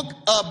is the book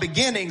of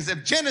beginnings,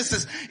 if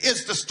Genesis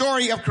is the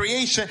story of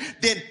creation,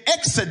 then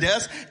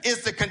Exodus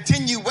is the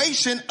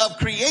continuation of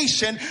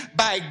creation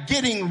by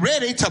getting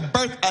ready to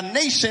birth a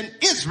nation,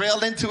 Israel,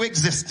 into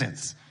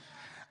existence.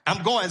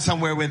 I'm going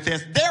somewhere with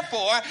this.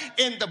 Therefore,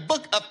 in the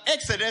book of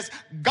Exodus,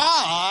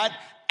 God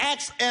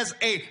acts as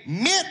a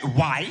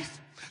midwife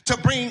to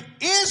bring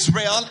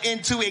Israel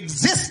into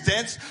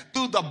existence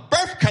through the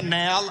birth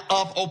canal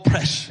of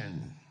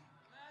oppression.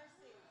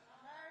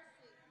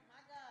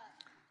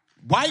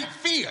 White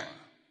fear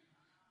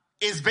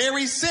is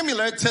very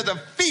similar to the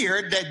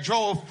fear that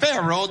drove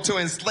Pharaoh to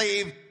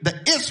enslave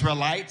the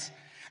Israelites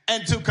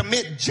and to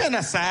commit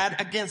genocide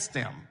against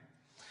them.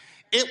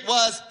 It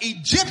was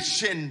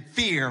Egyptian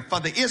fear for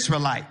the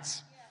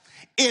Israelites.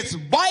 It's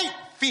white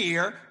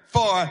fear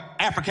for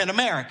African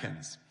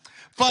Americans.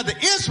 For the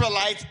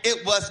Israelites,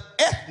 it was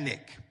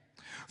ethnic.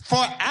 For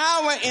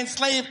our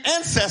enslaved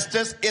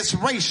ancestors, it's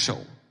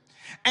racial.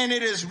 And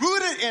it is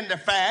rooted in the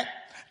fact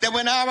that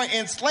when our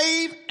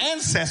enslaved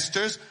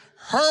ancestors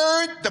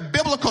heard the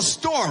biblical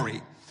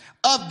story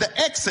of the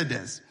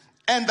Exodus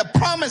and the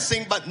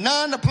promising but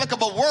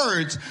non-applicable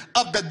words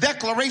of the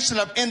Declaration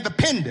of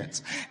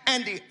Independence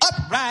and the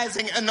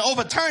uprising and the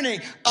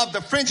overturning of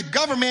the French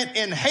government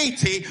in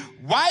Haiti,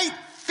 white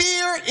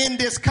fear in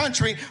this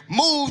country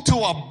moved to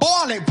a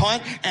boiling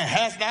point and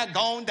has not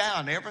gone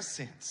down ever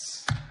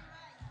since.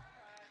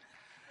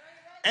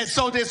 And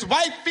so this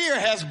white fear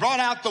has brought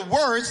out the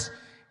worst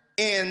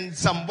in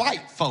some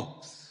white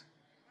folks.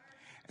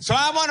 So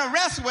I want to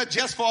wrestle with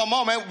just for a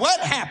moment what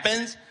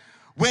happens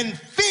when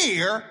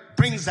fear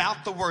brings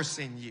out the worst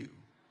in you.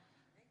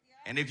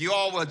 And if you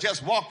all will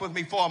just walk with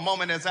me for a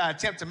moment as I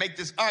attempt to make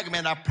this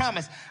argument, I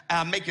promise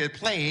I'll make it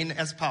plain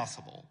as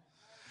possible.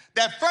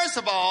 That first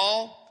of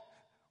all,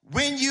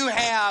 when you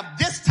have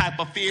this type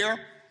of fear,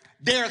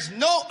 there's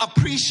no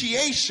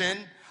appreciation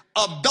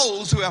of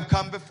those who have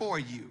come before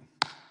you.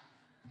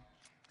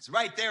 It's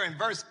right there in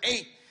verse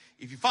 8.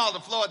 If you follow the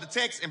flow of the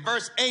text in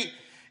verse 8,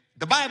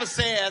 the Bible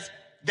says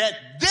that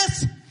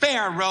this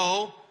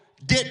Pharaoh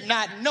did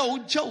not know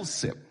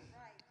Joseph.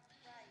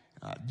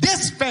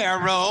 This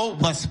Pharaoh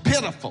was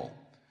pitiful.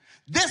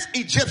 This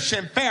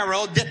Egyptian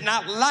Pharaoh did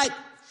not like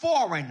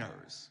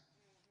foreigners.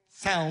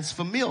 Sounds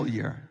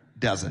familiar,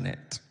 doesn't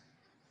it?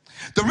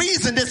 The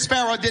reason this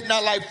Pharaoh did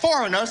not like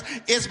foreigners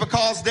is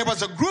because there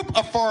was a group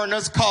of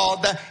foreigners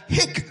called the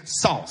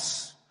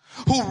Hyksos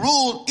who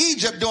ruled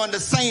Egypt during the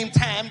same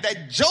time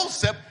that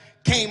Joseph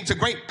came to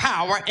great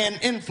power and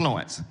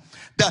influence.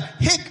 The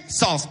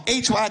Hyksos,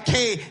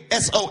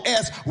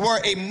 H-Y-K-S-O-S, were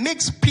a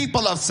mixed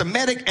people of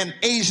Semitic and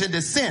Asian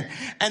descent,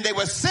 and they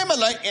were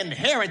similar in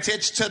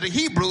heritage to the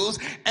Hebrews,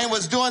 and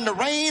was during the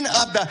reign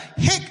of the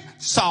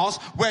Hyksos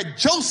where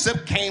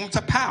Joseph came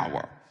to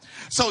power.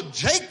 So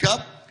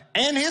Jacob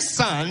and his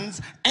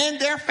sons and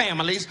their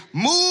families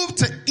moved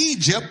to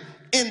Egypt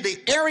in the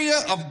area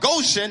of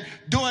Goshen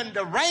during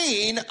the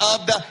reign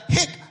of the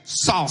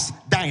Hyksos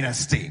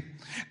dynasty.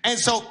 And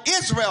so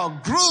Israel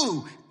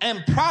grew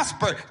and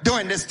prospered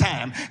during this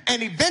time.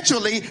 And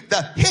eventually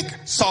the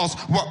Hyksos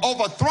were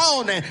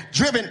overthrown and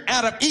driven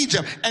out of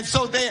Egypt. And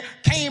so there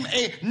came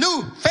a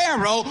new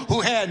Pharaoh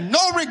who had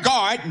no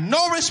regard,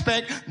 no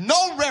respect,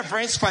 no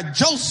reverence for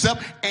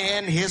Joseph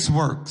and his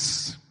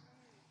works.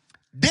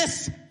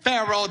 This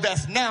Pharaoh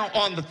that's now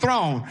on the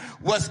throne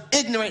was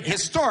ignorant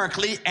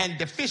historically and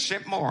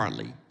deficient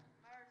morally.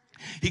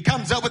 He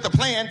comes up with a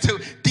plan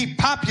to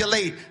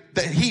depopulate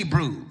the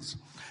Hebrews.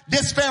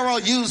 This Pharaoh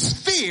used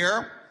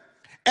fear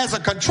as a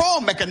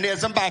control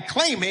mechanism by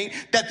claiming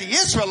that the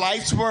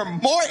Israelites were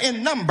more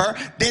in number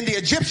than the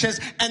Egyptians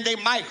and they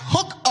might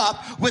hook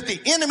up with the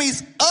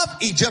enemies of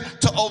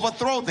Egypt to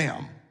overthrow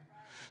them.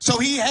 So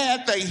he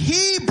had the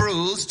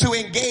Hebrews to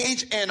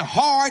engage in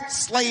hard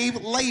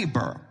slave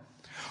labor,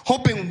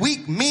 hoping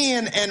weak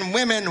men and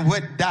women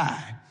would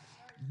die.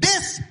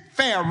 This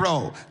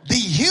Pharaoh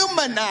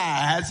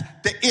dehumanized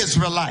the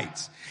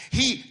Israelites.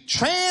 He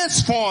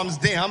transforms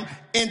them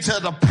into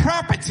the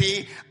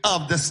property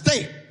of the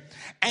state.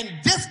 And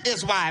this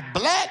is why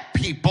black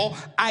people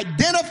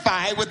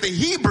identify with the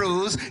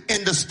Hebrews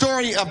in the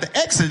story of the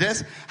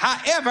Exodus.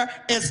 However,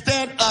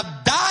 instead of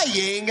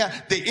dying,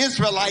 the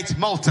Israelites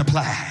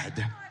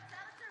multiplied.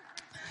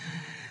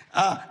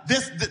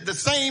 The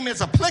same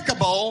is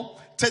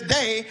applicable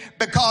today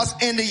because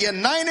in the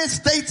United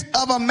States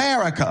of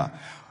America,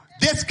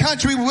 this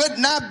country would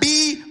not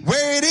be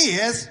where it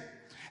is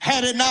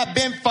had it not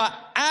been for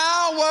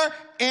our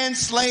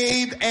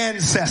enslaved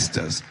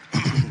ancestors.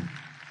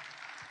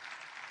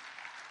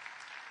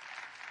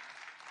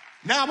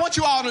 Now, I want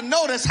you all to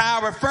notice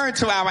how I refer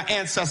to our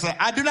ancestors.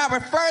 I do not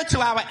refer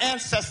to our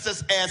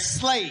ancestors as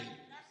slaves.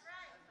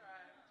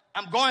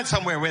 I'm going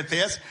somewhere with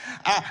this.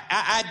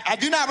 I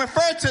do not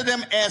refer to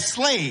them as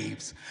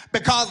slaves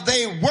because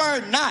they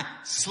were not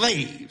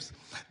slaves.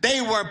 They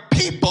were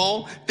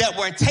people that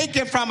were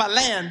taken from a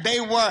land. They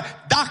were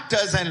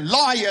doctors and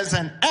lawyers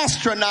and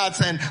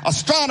astronauts and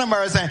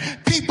astronomers and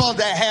people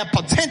that had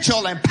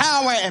potential and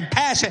power and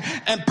passion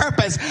and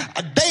purpose.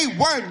 They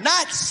were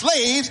not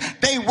slaves.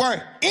 They were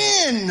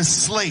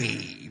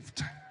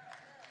enslaved.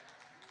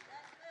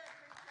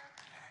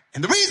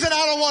 And the reason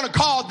I don't want to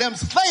call them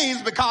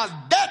slaves because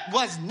that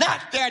was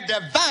not their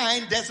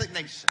divine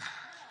designation.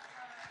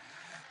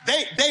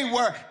 They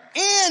were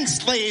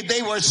enslaved.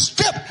 They were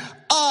stripped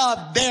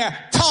of their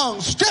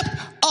tongue, stripped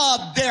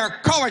of their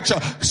culture,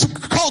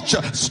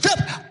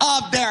 stripped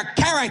of their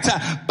character.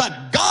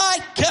 But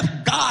God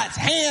kept God's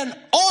hand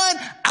on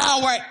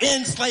our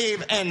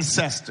enslaved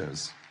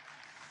ancestors.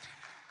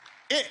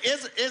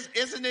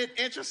 Isn't it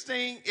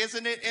interesting?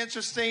 Isn't it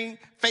interesting?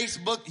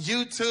 Facebook,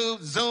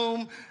 YouTube,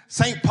 Zoom,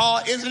 St.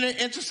 Paul. Isn't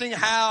it interesting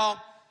how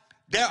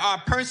there are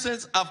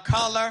persons of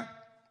color,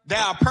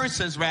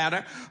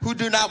 who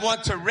do not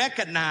want to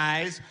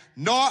recognize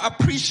nor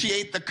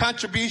appreciate the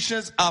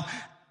contributions of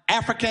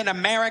African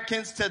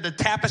Americans to the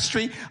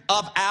tapestry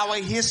of our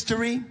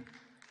history?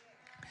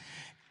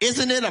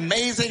 Isn't it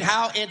amazing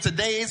how in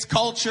today's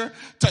culture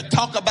to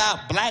talk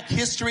about black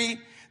history,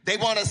 they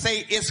want to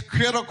say it's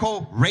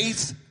critical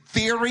race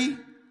theory?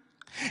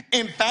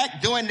 In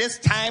fact, during this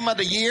time of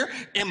the year,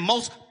 in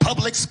most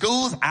public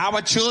schools,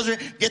 our children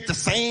get the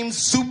same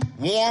soup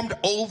warmed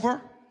over.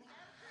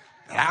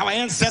 Our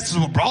ancestors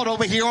were brought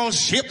over here on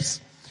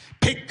ships,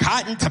 picked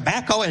cotton,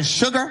 tobacco, and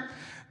sugar.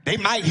 They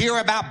might hear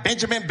about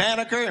Benjamin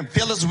Banneker and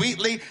Phyllis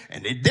Wheatley,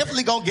 and they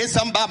definitely gonna get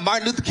something about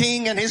Martin Luther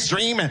King and his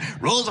dream and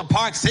Rosa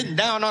Parks sitting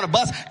down on a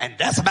bus, and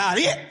that's about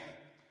it.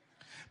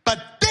 But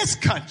this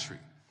country,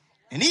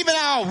 and even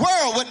our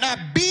world, would not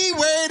be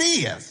where it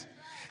is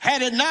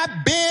had it not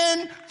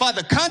been for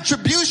the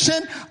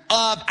contribution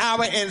of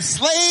our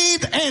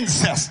enslaved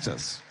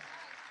ancestors.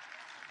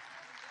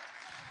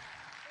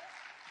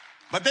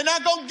 But they're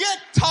not going to get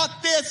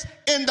taught this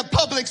in the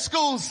public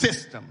school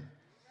system.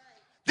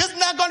 This is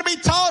not going to be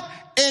taught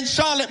in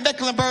Charlotte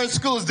Mecklenburg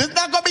schools. This is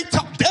not going to be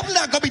taught, definitely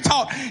not going to be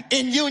taught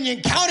in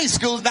Union County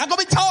schools, not going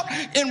to be taught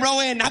in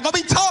Rowan, not going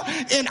to be taught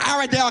in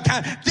Iredell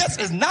County. This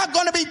is not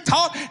going to be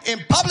taught in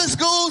public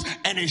schools,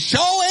 and it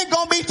sure ain't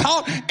going to be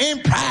taught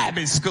in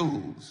private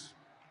schools.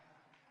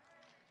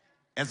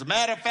 As a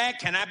matter of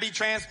fact, can I be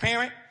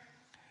transparent?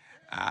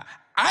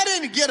 I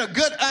didn't get a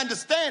good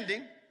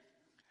understanding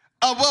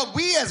of what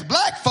we as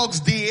black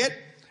folks did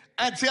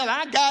until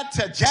I got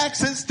to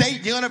Jackson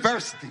State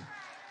University.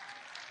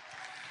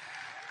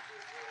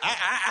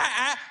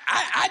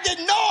 I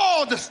didn't know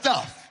all the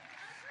stuff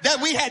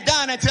that we had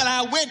done until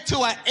I went to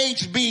a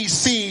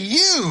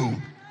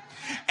HBCU.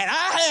 And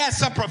I had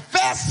some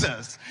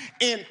professors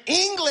in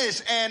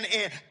English and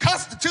in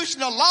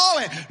constitutional law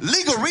and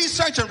legal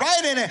research and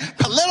writing and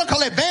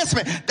political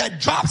advancement that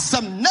dropped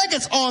some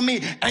nuggets on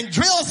me and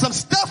drilled some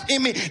stuff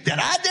in me that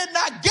I did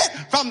not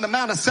get from the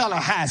Monticello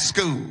High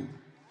School.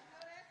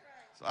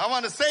 So I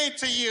want to say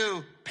to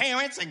you,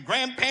 parents and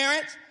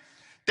grandparents,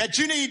 that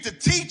you need to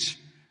teach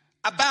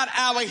about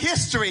our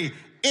history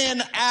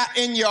in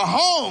your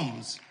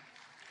homes.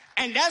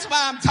 And that's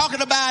why I'm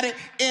talking about it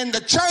in the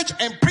church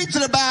and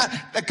preaching about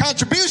the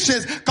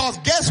contributions, because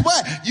guess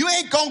what? You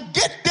ain't going to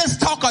get this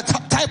type of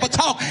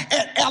talk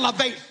at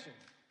Elevation.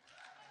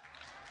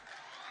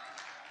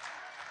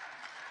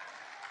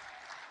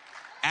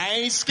 I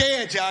ain't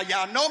scared, y'all.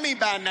 Y'all know me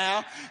by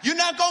now. You're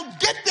not going to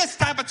get this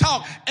type of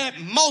talk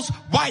at most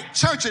white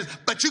churches,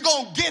 but you're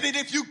going to get it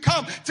if you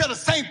come to the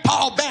St.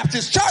 Paul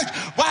Baptist Church.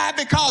 Why?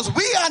 Because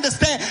we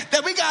understand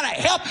that we got to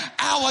help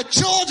our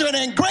children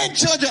and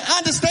grandchildren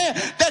understand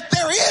that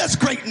there is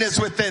greatness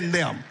within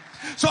them.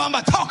 So I'm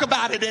going to talk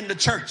about it in the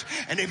church.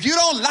 And if you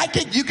don't like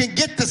it, you can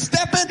get to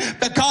stepping,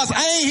 because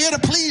I ain't here to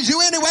please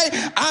you anyway.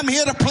 I'm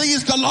here to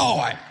please the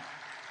Lord.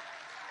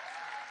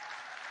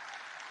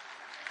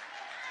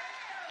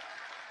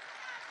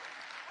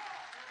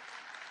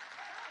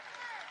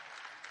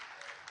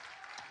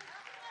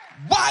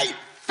 White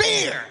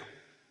fear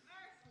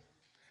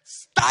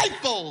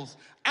stifles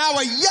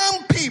our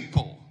young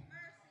people,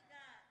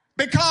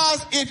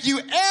 because if you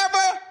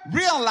ever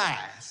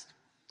realized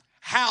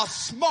how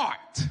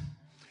smart,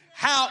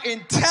 how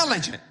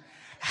intelligent,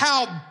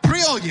 how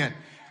brilliant,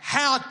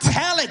 how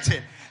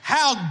talented,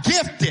 how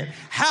gifted,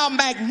 how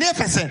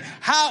magnificent,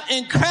 how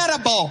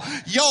incredible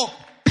your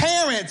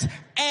parents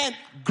and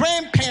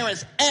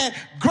grandparents and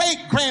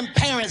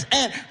great-grandparents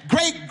and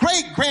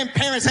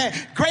great-great-grandparents and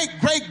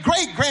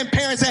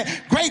great-great-great-grandparents and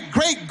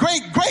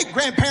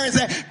great-great-great-great-grandparents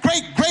and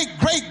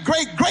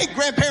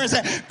great-great-great-great-great-grandparents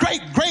and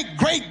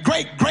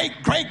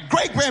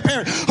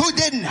great-great-great-great-great-great-grandparents who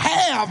didn't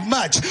have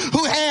much,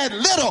 who had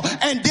little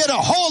and did a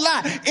whole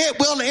lot. It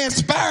will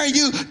inspire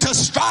you to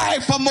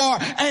strive for more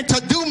and to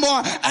do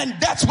more. And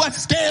that's what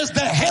scares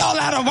the hell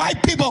out of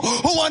white people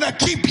who want to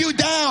keep you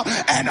down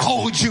and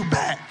hold you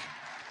back.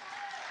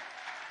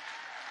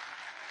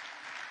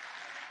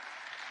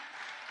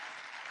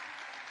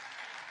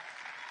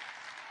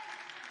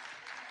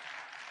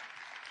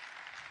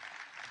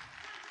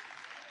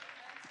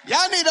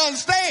 Y'all need to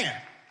understand,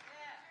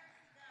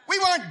 we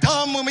weren't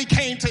dumb when we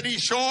came to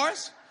these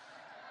shores.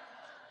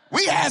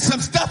 We had some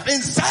stuff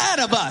inside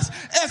of us.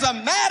 As a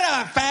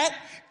matter of fact,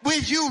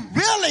 when you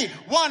really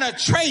want to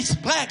trace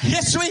black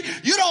history,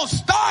 you don't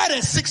start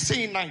at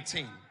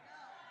 1619.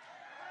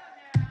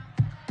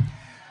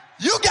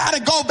 You got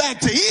to go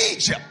back to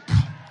Egypt.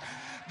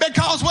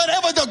 Because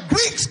whatever the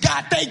Greeks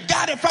got, they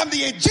got it from the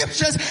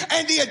Egyptians,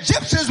 and the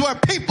Egyptians were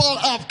people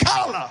of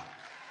color.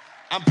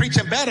 I'm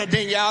preaching better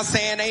than y'all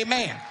saying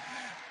amen.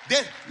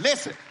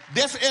 Listen,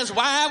 this is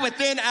why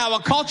within our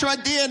cultural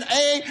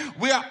DNA,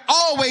 we are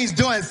always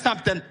doing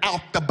something out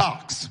the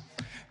box.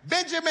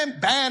 Benjamin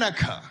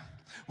Banneker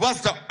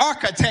was the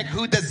architect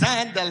who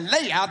designed the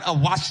layout of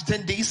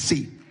Washington,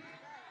 D.C.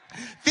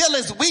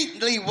 Phyllis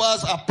Wheatley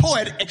was a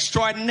poet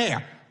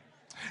extraordinaire.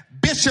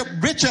 Bishop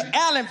Richard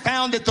Allen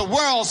founded the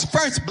world's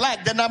first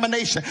black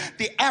denomination,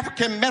 the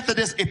African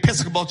Methodist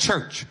Episcopal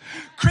Church.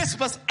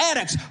 Crispus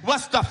Attucks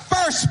was the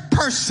first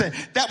person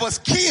that was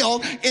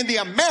killed in the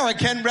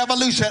American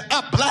Revolution,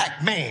 a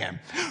black man.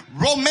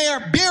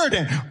 Romare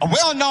Bearden, a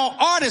well-known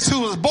artist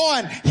who was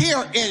born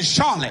here in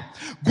Charlotte.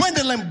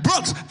 Gwendolyn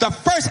Brooks, the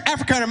first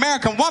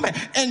African-American woman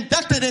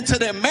inducted into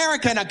the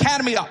American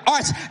Academy of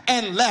Arts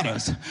and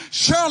Letters.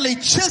 Shirley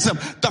Chisholm,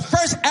 the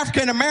first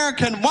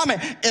African-American woman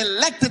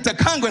elected to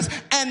Congress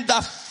and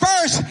the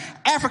first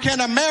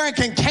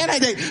African-American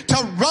candidate to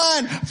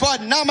run for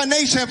a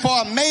nomination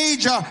for a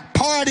major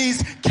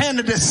party's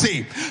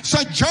candidacy.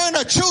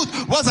 Sojourner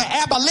Truth was an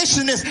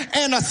abolitionist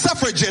and a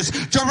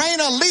suffragist.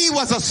 Joanna Lee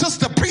was a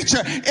sister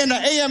preacher in the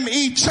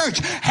AME Church.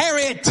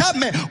 Harriet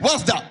Tubman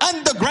was the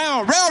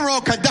Underground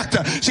Railroad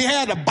conductor. She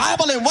had a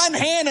Bible in one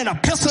hand and a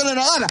pistol in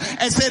the other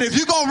and said, if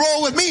you're going to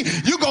roll with me,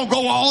 you're going to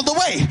go all the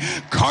way.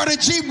 Carter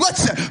G.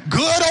 Woodson,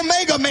 good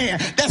Omega man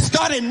that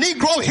started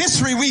Negro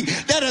History Week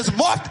that has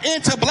morphed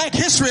into Black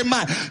History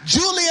Month.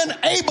 Julian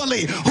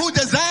Aberle, who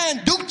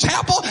designed Duke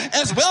Chapel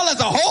as well as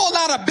a whole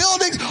lot of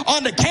buildings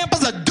on the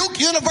campus of Duke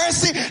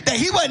University that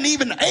he wasn't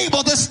even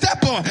able to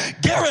step on.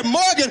 Garrett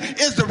Morgan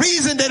is the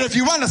reason that if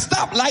you run a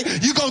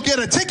stoplight, you're going to get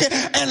a ticket.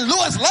 And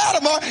Lewis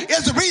Latimer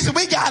is the reason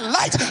we got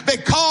lights,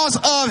 because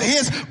of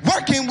his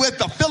working with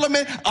the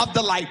filament of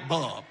the light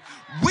bulb.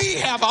 We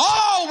have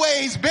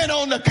always been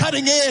on the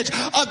cutting edge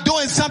of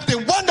doing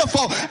something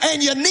wonderful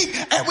and unique,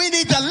 and we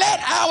need to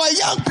let our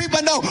young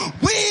people know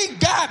we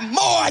got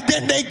more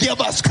than they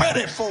give us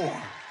credit for.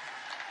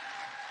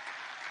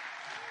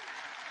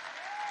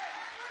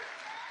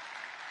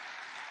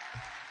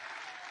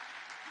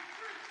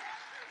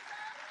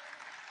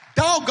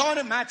 Doggone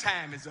it, my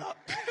time is up.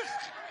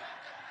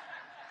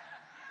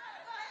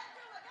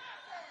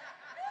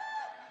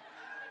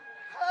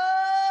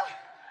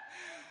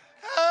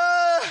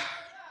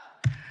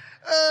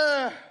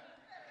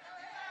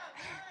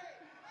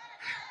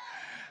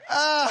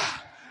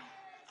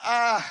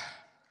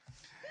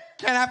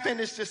 Can I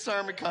finish this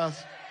sermon?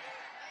 Because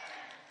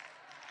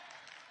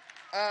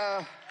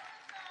all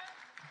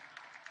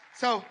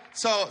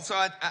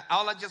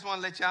I just want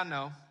to let y'all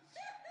know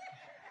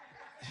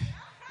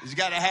is you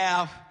got to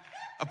have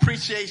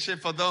appreciation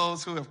for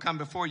those who have come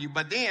before you.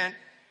 But then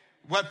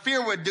what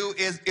fear would do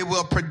is it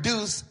will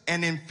produce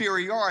an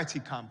inferiority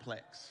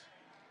complex.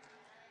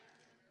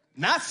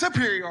 Not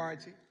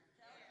superiority,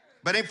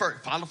 but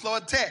follow the flow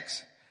of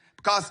text.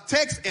 Because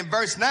text in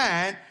verse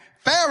 9,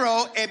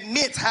 Pharaoh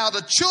admits how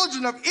the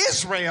children of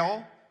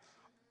Israel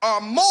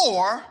are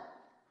more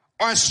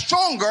or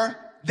stronger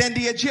than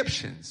the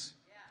Egyptians.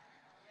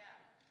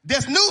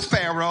 This new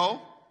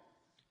Pharaoh,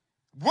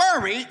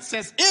 worried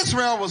since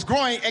Israel was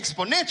growing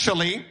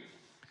exponentially,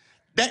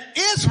 that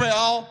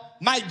Israel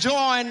might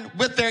join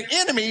with their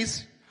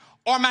enemies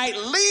or might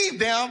leave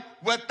them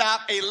without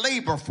a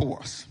labor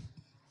force.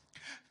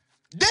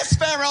 This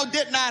Pharaoh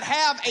did not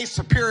have a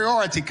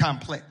superiority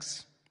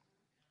complex.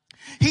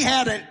 He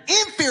had an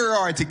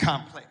inferiority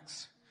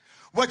complex,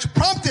 which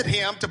prompted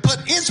him to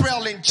put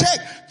Israel in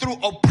check through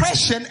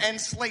oppression and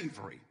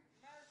slavery.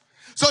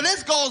 So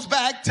this goes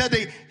back to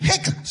the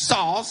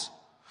Hyksos,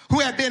 who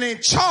have been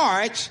in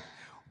charge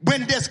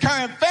when this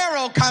current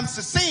Pharaoh comes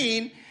to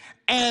scene,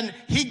 and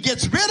he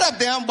gets rid of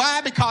them.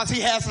 Why? Because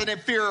he has an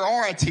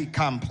inferiority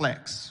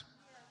complex.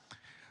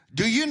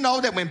 Do you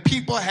know that when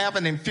people have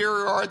an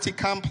inferiority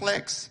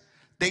complex,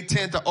 they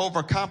tend to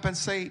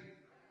overcompensate?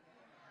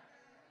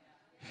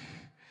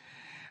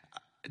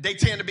 They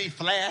tend to be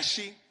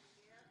flashy,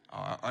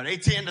 or they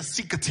tend to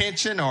seek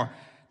attention, or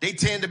they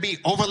tend to be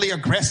overly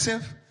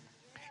aggressive.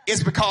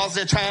 It's because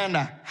they're trying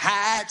to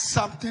hide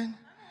something.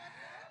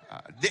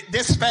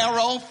 This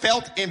Pharaoh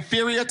felt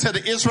inferior to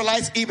the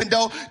Israelites, even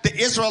though the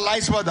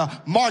Israelites were the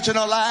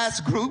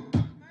marginalized group.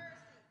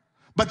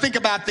 But think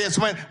about this.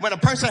 When a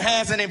person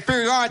has an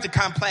inferiority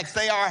complex,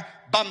 they are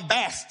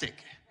bombastic.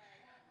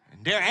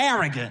 They're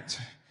arrogant.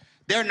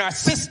 They're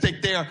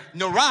narcissistic. They're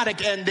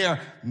neurotic. And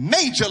they're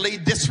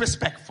majorly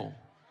disrespectful.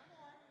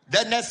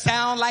 Doesn't that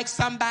sound like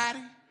somebody?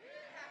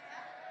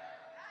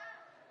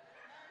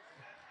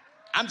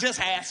 I'm just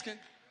asking.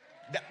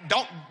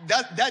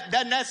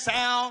 Doesn't that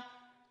sound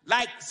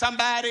like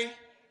somebody?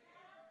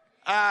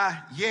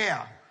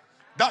 Yeah.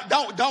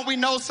 Don't we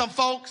know some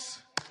folks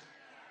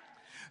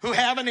who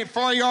have an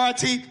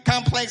inferiority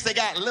complex? They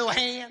got little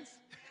hands.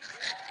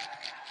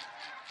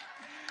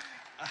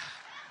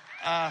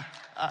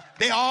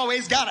 They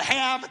always got to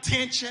have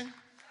attention.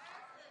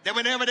 That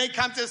whenever they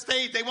come to the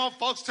stage, they want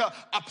folks to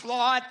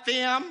applaud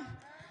them.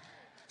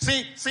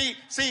 See,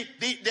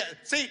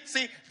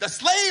 the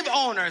slave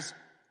owners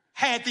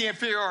had the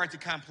inferiority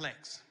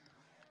complex.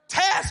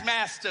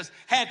 Taskmasters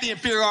had the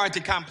inferiority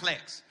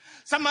complex.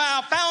 Some of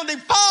our founding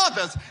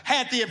fathers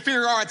had the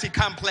inferiority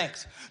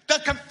complex.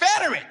 The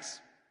Confederates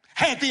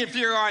had the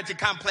inferiority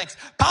complex.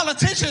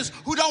 Politicians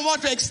who don't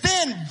want to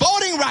extend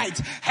voting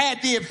rights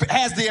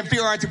has the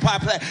inferiority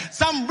complex.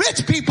 Some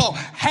rich people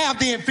have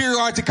the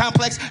inferiority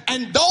complex,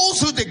 and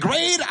those who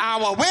degrade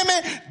our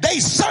women, they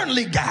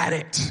certainly got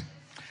it.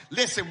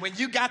 Listen, when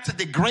you got to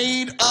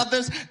degrade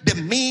others,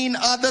 demean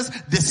others,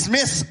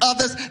 dismiss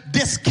others,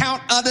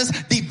 discount others,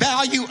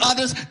 devalue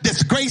others,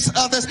 disgrace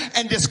others,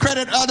 and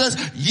discredit others,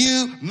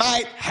 you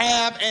might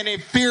have an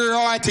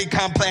inferiority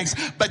complex.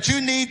 But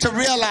you need to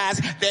realize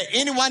that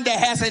anyone that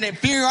has an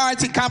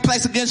inferiority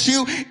complex against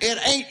you,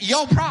 it ain't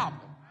your problem.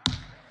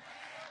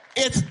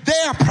 It's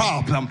their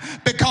problem,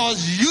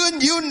 because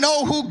you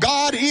know who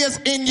God is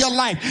in your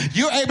life.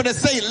 You're able to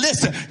say,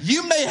 listen,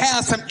 you may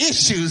have some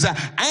issues.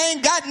 I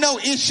ain't got no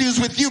issues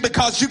with you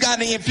because you got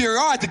an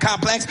inferiority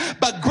complex,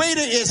 but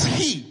greater is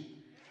He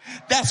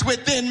that's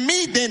within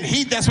me than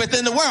he that's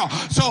within the world.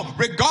 So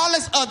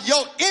regardless of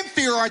your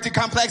inferiority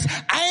complex,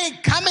 I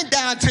ain't coming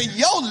down to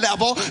your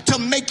level to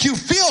make you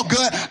feel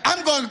good.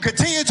 I'm going to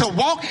continue to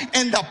walk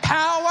in the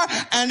power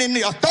and in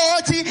the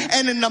authority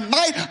and in the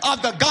might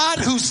of the God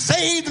who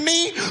saved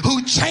me,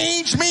 who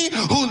changed me,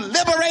 who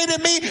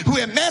liberated me, who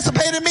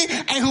emancipated me,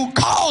 and who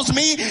calls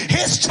me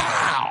His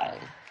child.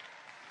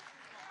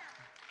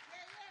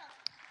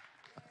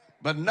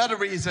 But another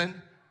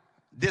reason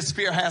this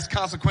fear has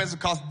consequences,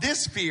 because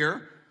this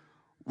fear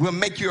will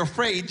make you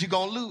afraid you're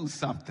going to lose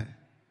something.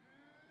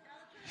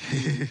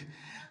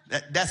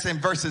 That's in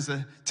verses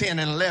 10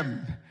 and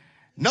 11.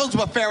 Notice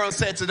what Pharaoh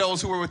said to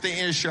those who were within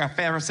earshot.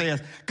 Pharaoh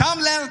says, come,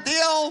 let us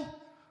deal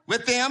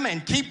with them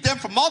and keep them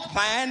from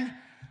multiplying,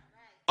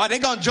 or they're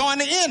going to join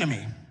the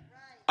enemy,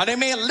 or they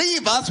may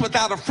leave us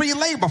without a free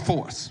labor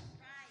force.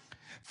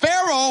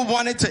 Pharaoh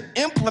wanted to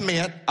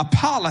implement a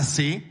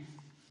policy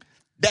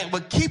that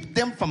would keep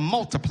them from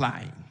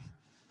multiplying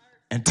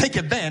and take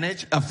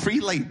advantage of free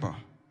labor.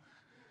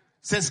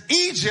 Since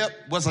Egypt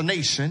was a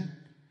nation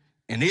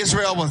and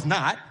Israel was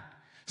not,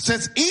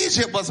 since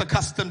Egypt was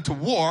accustomed to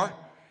war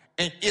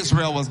and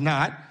Israel was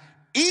not,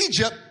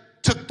 Egypt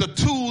took the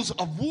tools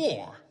of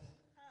war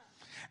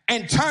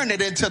and turned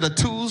it into the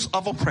tools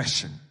of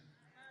oppression.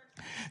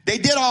 They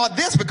did all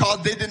this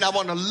because they did not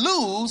want to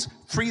lose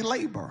free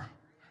labor.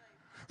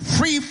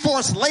 Free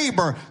forced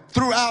labor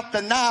throughout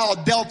the Nile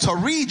Delta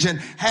region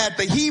had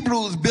the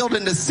Hebrews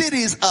building the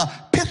cities of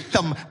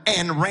Pithom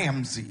and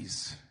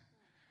Ramses.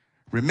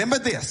 Remember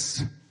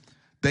this,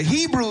 the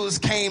Hebrews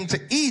came to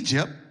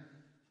Egypt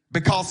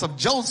because of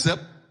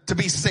Joseph to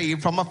be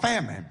saved from a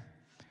famine.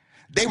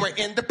 They were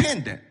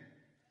independent.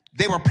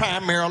 They were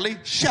primarily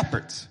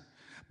shepherds.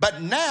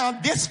 But now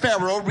this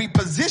Pharaoh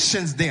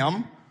repositions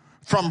them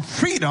from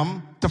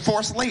freedom to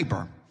forced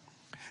labor.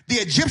 The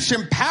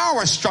Egyptian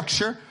power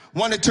structure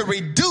wanted to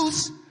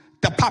reduce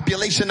the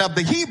population of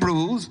the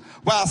Hebrews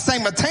while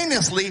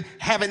simultaneously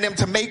having them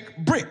to make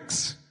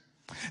bricks.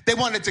 They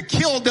wanted to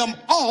kill them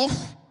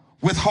off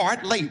with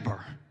hard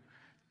labor.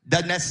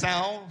 Doesn't that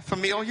sound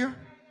familiar?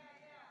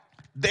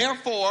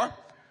 Therefore,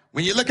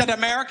 when you look at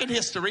American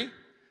history,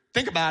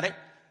 think about it.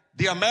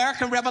 The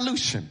American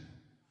Revolution,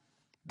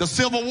 the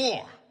Civil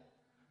War,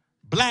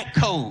 black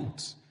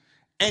codes,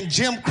 and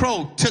Jim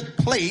Crow took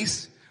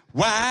place.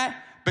 Why?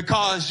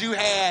 Because you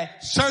had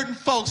certain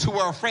folks who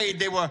were afraid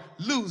they were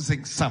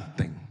losing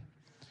something.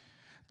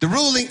 The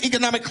ruling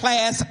economic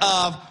class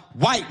of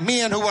white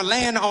men who were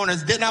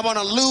landowners did not want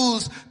to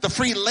lose the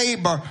free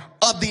labor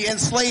of the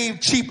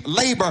enslaved cheap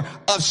labor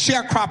of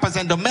sharecroppers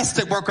and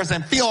domestic workers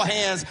and field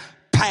hands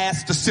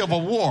past the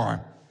Civil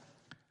War.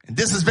 And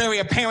this is very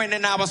apparent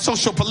in our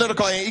social,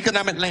 political, and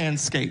economic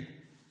landscape.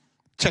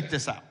 Check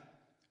this out.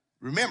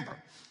 Remember,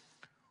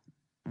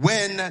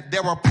 when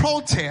there were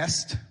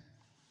protests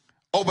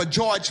over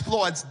George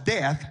Floyd's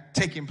death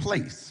taking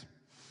place,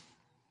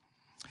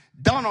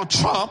 Donald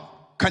Trump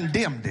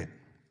condemned it.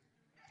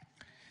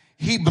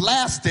 He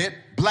blasted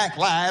Black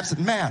Lives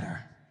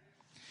Matter.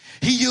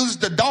 He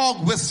used the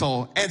dog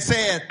whistle and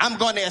said, I'm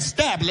going to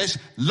establish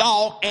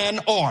law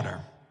and order.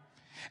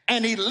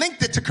 And he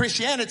linked it to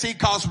Christianity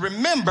because,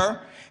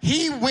 remember,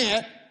 he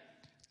went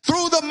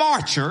through the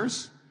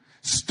marchers,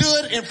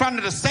 stood in front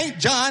of the St.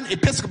 John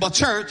Episcopal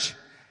Church,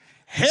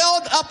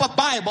 held up a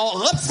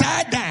Bible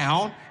upside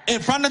down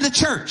in front of the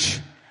church.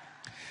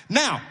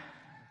 Now,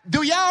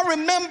 do y'all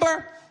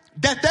remember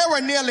that there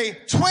were nearly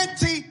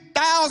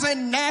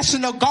 20,000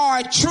 National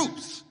Guard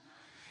troops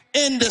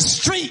in the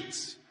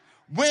streets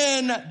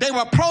when they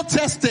were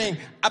protesting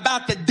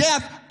about the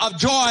death of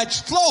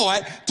George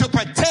Floyd to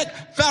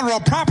protect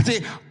federal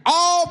property,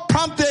 all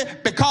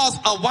prompted because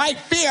of white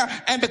fear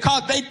and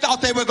because they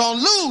thought they were going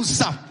to lose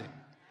something.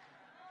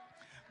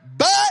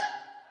 But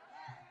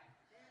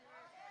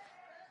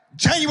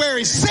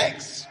January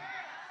 6,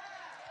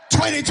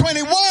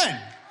 2021,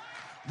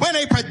 when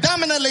a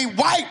predominantly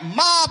white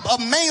mob of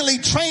mainly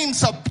trained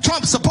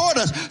Trump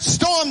supporters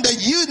stormed the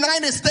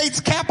United States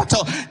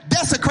Capitol,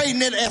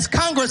 desecrating it as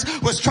Congress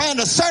was trying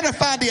to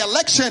certify the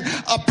election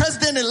of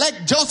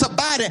President-elect Joseph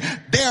Biden,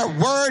 there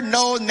were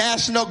no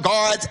National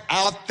Guards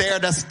out there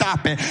to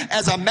stop it.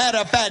 As a matter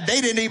of fact, they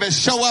didn't even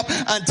show up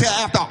until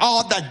after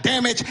all the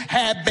damage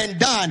had been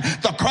done.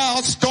 The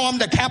crowd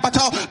stormed the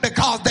Capitol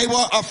because they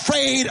were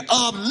afraid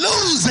of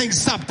losing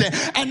something.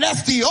 And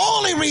that's the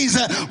only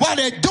reason why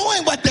they're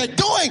doing what they're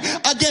doing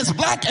against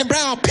black and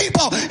brown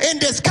people in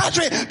this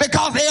country,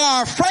 because they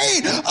are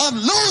afraid of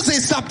losing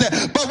something.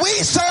 But we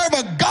serve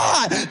a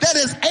God that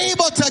is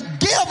able to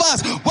give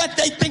us what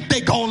they think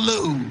they're going to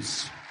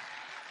lose.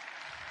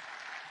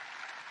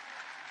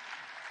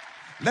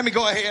 Let me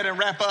go ahead and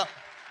wrap up.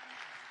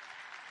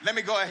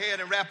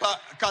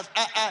 Because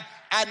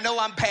I know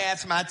I'm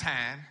past my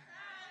time.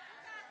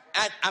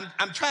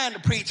 I'm trying to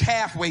preach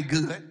halfway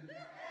good.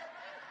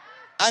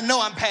 I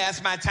know I'm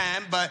past my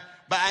time, but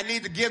I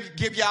need to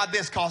give y'all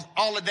this, because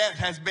all of that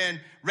has been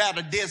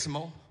rather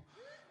dismal.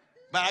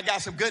 But I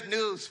got some good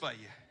news for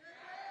you.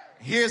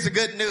 Here's the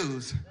good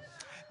news.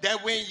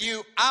 That when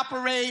you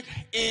operate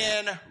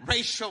in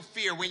racial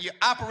fear, when you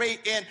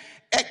operate in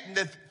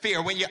ethnic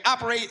fear, when you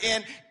operate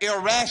in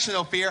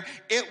irrational fear,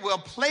 it will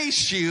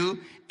place you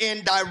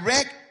in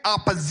direct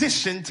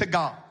opposition to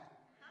God.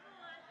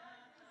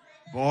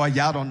 Boy,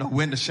 y'all don't know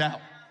when to shout.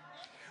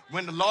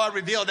 When the Lord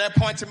revealed that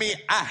point to me,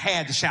 I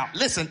had to shout.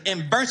 Listen,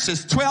 in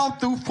verses 12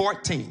 through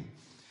 14,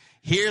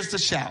 here's the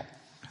shout.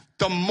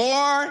 The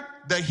more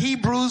the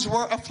Hebrews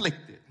were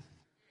afflicted,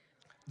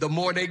 the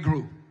more they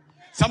grew.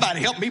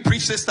 Somebody help me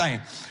preach this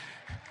thing.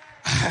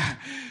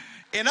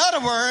 In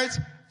other words,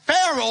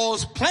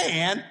 Pharaoh's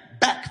plan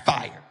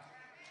backfired.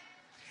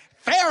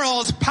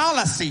 Pharaoh's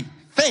policy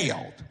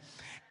failed.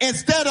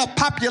 Instead of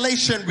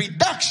population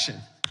reduction,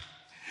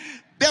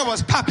 there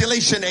was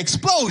population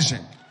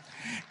explosion.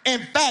 In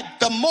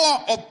fact, the more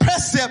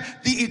oppressive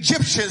the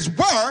Egyptians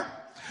were,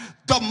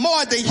 the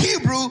more the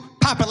Hebrew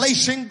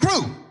population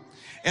grew.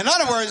 In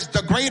other words,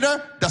 the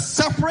greater the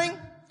suffering,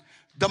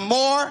 the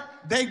more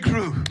they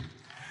grew.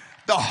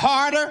 The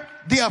harder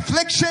the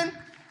affliction,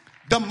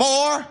 the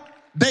more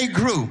they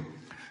grew.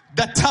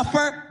 The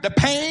tougher the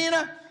pain,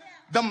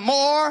 the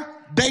more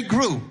they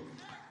grew.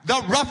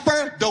 The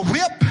rougher the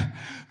whip,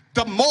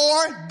 the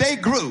more they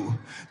grew.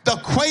 The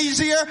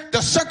crazier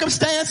the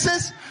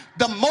circumstances,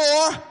 the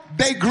more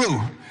they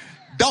grew.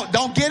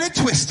 Don't get it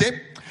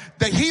twisted.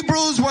 The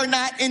Hebrews were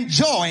not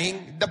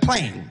enjoying the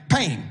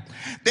pain.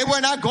 They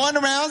were not going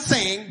around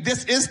saying,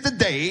 this is the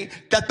day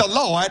that the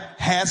Lord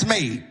has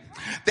made.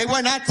 They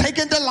were not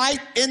taking delight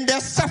in their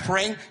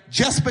suffering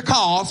just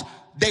because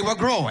they were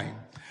growing.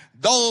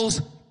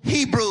 Those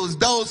Hebrews,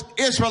 those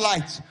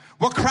Israelites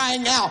were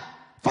crying out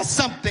for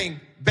something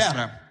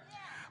better.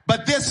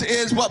 But this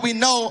is what we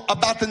know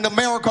about the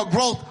numerical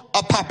growth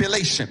of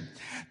population.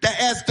 that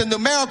as the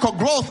numerical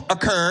growth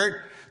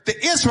occurred, the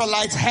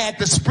Israelites had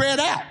to spread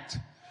out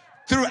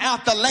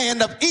throughout the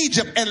land of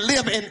Egypt and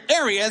live in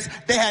areas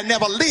they had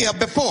never lived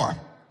before.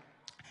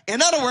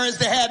 In other words,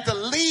 they had to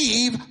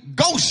leave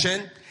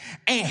Goshen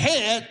and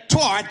head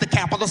toward the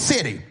capital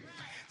city.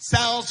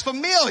 Sounds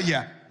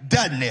familiar,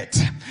 doesn't it?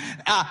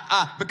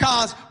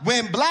 Because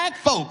when black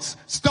folks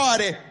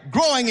started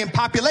growing in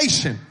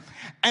population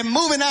and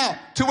moving out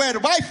to where the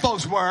white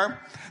folks were,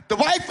 the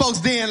white folks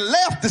then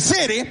left the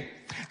city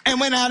and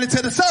went out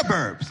into the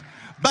suburbs.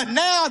 But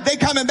now they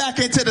coming back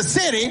into the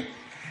city,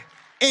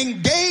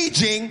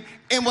 engaging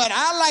in what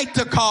I like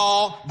to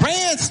call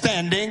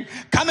grandstanding,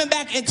 coming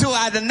back into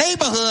the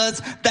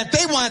neighborhoods that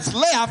they once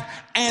left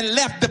and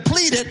left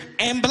depleted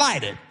and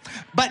blighted.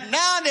 But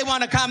now they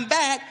want to come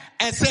back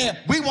and say,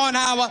 we want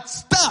our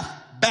stuff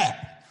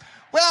back.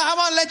 Well, I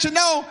want to let you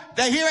know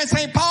that here in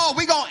St. Paul,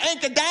 we're going to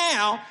anchor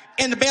down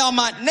in the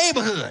Belmont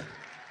neighborhood.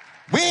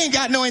 We ain't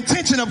got no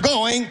intention of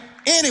going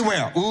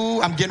anywhere.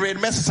 Ooh, I'm getting ready to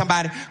mess with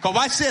somebody. Because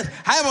watch this.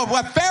 However,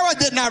 what Pharaoh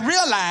did not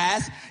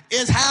realize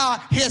is how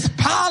his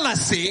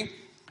policy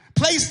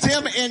placed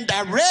him in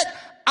direct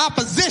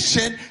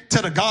opposition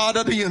to the God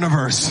of the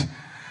universe.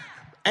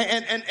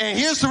 And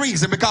here's the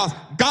reason. Because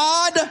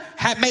God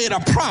had made a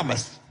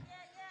promise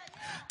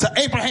to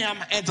Abraham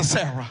and to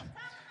Sarah.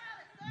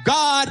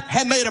 God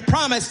had made a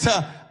promise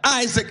to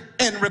Isaac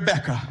and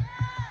Rebekah.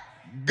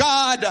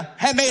 God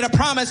had made a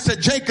promise to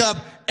Jacob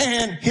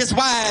and his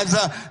wives,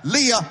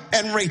 Leah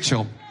and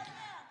Rachel.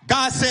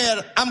 God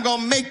said, I'm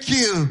going to make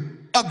you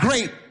a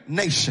great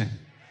nation.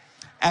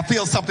 I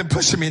feel something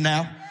pushing me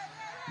now.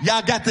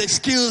 Y'all got to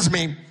excuse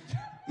me.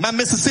 My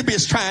Mississippi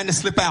is trying to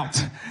slip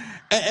out.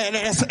 And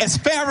as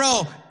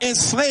Pharaoh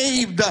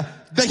enslaved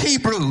the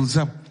Hebrews,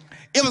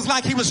 it was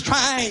like he was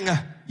trying,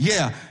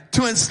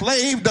 to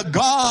enslave the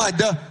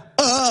God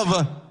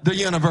of the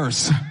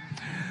universe.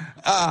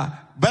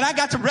 But I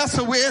got to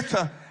wrestle with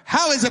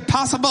how is it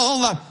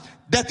possible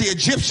that the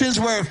Egyptians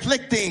were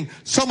inflicting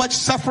so much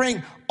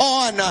suffering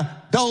on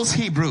those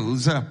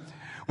Hebrews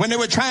when they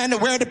were trying to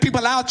wear the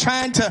people out,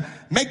 trying to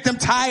make them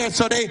tired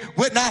so they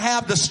would not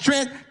have the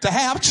strength to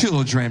have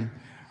children.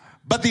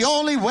 But the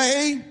only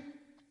way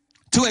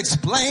to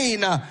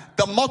explain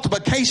the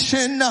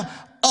multiplication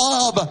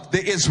of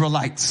the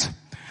Israelites,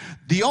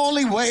 the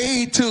only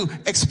way to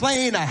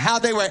explain how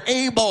they were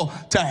able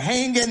to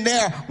hang in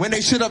there when they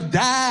should have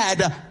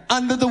died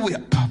under the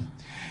whip,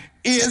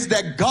 is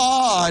that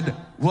God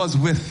was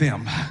with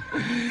them.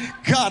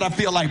 God, I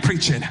feel like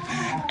preaching.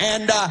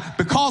 And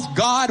because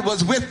God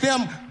was with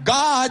them,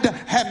 God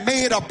had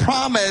made a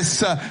promise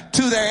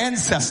to their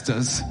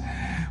ancestors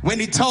when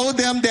he told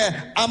them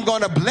that I'm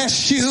going to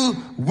bless you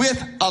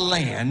with a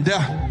land.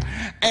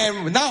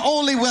 And not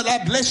only will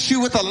I bless you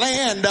with a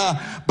land,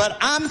 but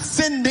I'm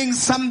sending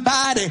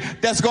somebody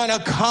that's going to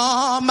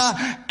come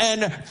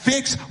and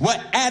fix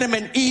what Adam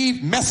and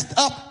Eve messed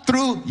up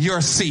through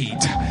your seed.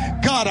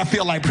 God, I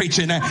feel like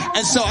preaching.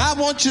 And so I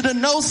want you to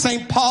know,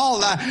 St.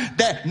 Paul,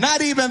 that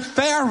not even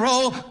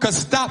Pharaoh could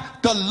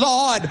stop the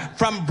Lord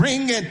from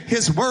bringing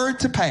his word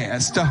to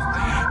pass.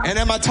 And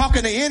am I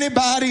talking to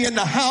anybody in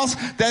the house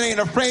that ain't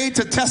afraid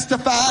to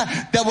testify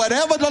that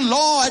whatever the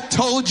Lord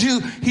told you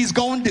he's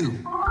going to do,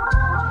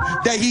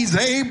 that he's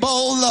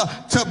able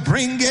to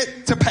bring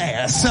it to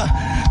pass?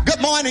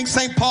 Good morning,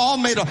 St. Paul.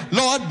 May the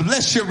Lord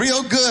bless you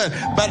real good.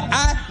 But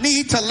I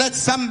need to let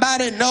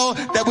somebody know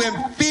that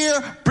when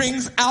fear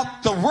brings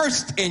out the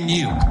worst in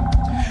you,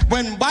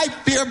 when white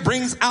fear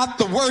brings out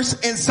the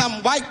worst in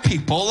some white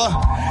people,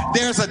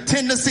 there's a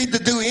tendency to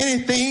do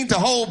anything to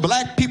hold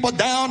black people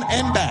down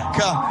and back.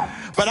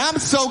 But I'm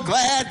so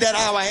glad that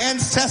our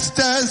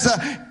ancestors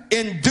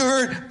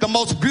endured the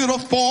most brutal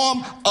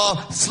form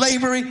of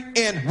slavery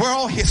in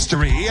world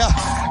history.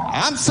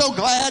 I'm so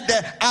glad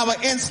that our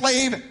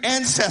enslaved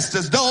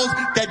ancestors, those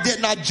that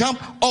did not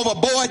jump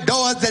overboard,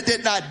 those that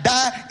did not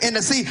die in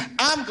the sea,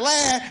 I'm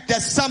glad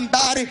that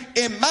somebody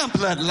in my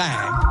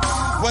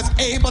bloodline was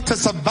able to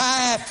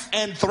survive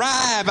and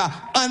thrive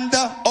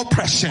under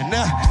oppression.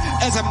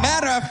 As a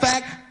matter of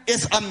fact,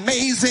 it's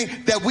amazing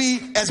that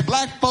we as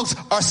black folks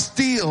are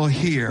still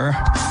here,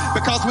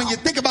 because when you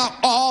think about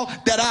all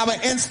that our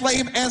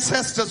enslaved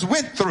ancestors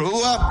went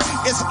through,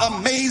 it's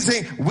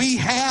amazing we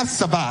have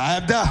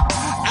survived.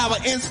 Our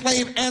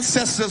enslaved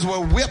ancestors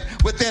were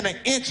whipped within an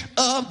inch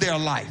of their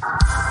life.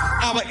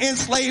 Our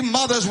enslaved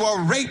mothers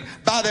were raped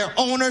by their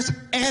owners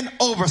and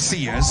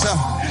overseers.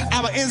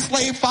 Our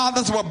enslaved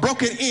fathers were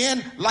broken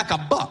in like a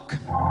buck.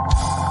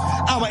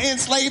 Our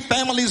enslaved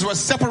families were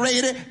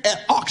separated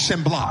at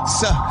auction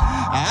blocks.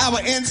 Our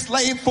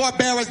enslaved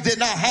forebears did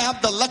not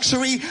have the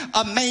luxury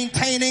of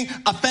maintaining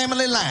a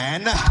family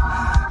line.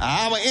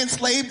 Our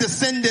enslaved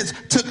descendants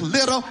took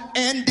little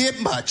and did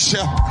much.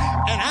 And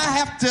I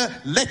have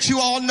to let you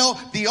all know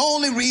the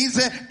only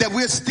reason that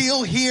we're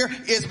still here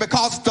is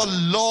because the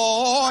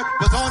Lord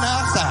was on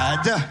our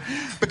side.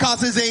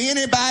 Because is there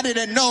anybody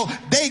that know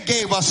they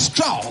gave us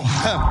straw?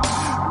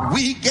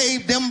 We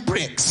gave them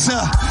bricks.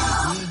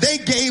 They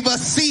gave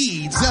us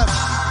seeds.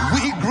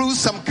 We grew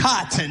some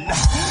cotton.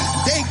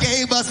 They gave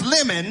gave us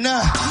lemon.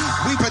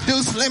 We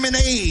produced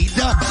lemonade.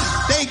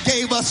 They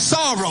gave us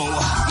sorrow.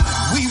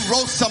 We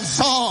wrote some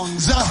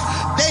songs.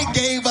 They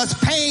gave us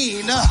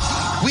pain.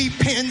 We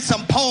penned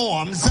some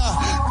poems.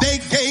 They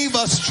gave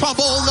us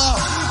trouble,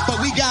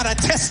 but we got a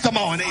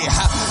testimony.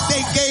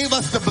 They gave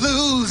us the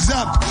blues.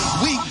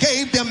 We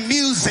gave them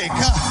music.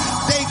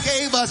 They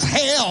gave us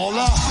hell.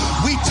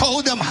 We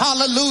told them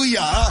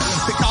hallelujah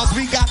because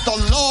we got the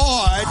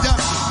Lord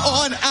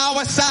on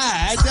our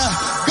side.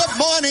 Good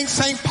morning,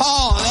 St.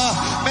 Paul.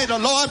 May the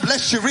Lord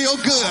bless you real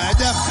good.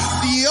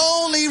 The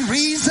only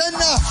reason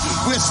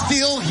we're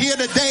still here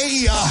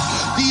today,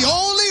 the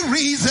only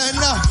reason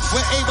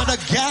we're able to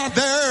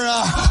gather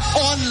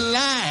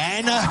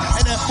online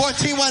and at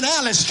 1401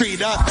 Allen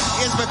Street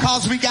is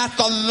because we got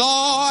the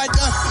Lord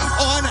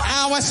on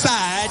our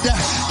side.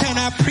 Can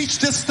I preach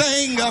this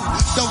thing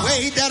the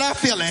way that I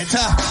feel it?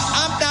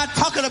 I'm not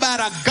talking about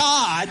a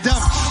God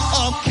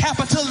of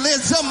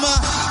capitalism.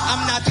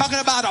 I'm not talking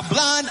about a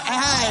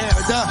blonde-eyed,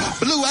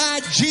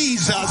 blue-eyed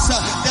Jesus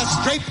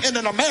that's draped in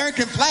an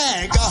American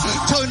flag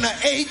toting an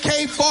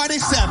AK-47.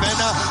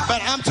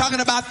 But I'm talking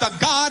about the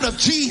God of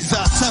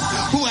Jesus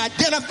who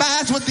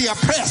identifies with the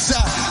oppressed.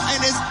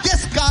 And it's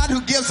this God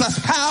who gives us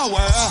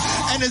power.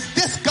 And it's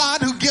this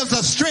God who gives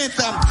us strength.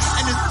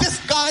 And it's this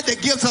God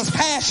that gives us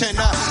passion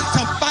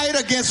to fight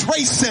against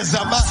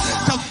racism,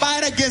 to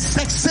fight against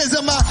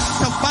sexism,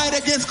 to fight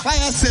against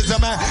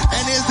classism.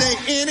 And is there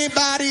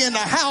anybody in the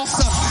house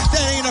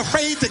that ain't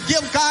afraid to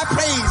give God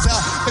praise?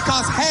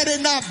 Because had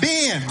it not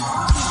been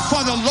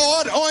for the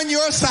Lord on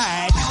your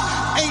side,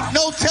 ain't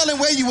no telling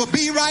where you will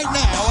be right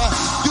now.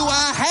 Do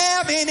I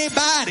have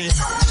anybody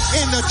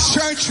in the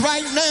church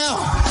right now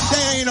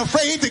that ain't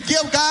afraid to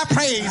give God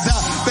praise?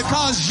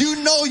 Because you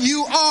know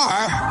you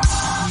are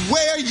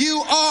where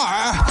you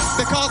are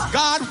because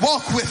God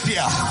walked with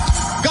you.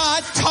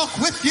 God talked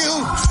with you.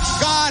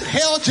 God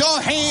held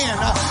your hand.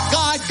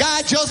 God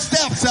guided your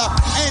steps.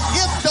 And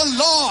if the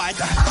Lord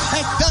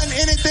has done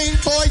anything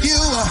for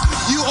you,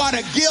 you ought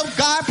to give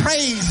God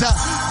praise.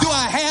 Do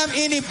I have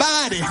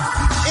anybody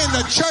in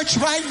the church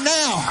right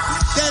now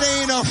that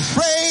ain't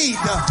afraid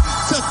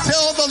to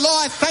tell the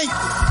Lord thank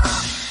you?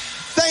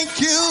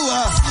 Thank you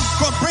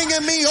for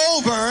bringing me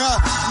over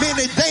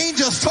many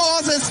dangers,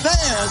 toils, and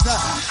snares.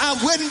 I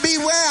wouldn't be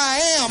where I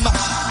am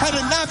had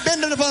it not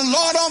been for the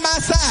Lord on my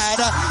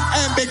side.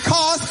 And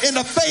because in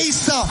the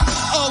face of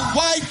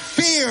white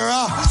fear,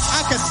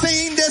 I could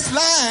sing this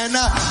line,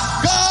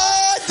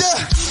 God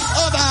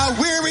of our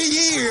weary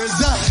years,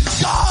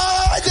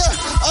 God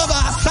of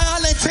our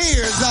silent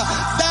tears,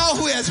 thou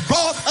who has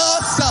brought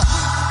us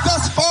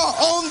thus far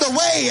on the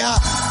way,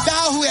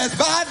 thou who has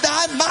by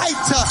thy might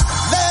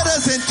led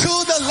us into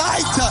the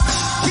light,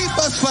 keep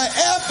us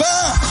forever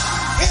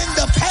in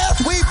the path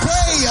we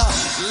pray,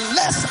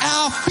 lest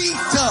our feet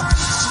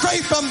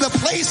stray from the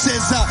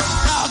places,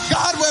 our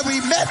God, where we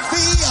met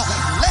thee,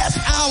 lest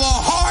our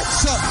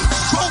hearts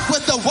drunk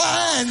with the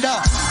wine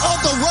of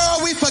the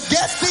world we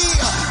forget thee,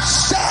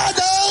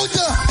 shadowed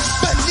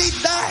beneath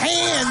thy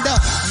hand,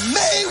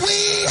 may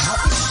we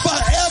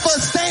forever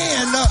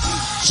stand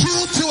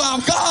true to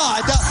our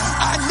God.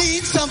 I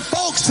need some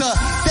folks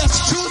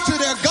that's true to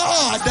their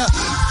God,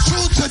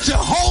 true to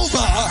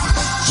Jehovah,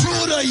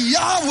 true to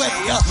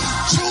Yahweh,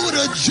 true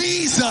to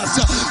Jesus,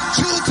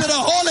 true to the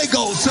Holy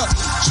Ghost,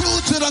 true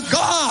to the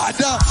God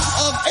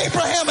of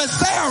Abraham and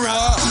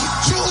Sarah,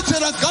 true to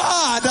the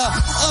God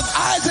of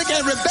Isaac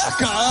and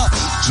Rebekah,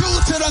 true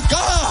to the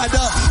God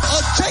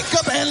of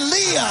Jacob and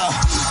Leah,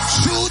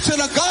 true to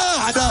the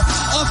God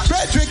of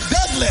Frederick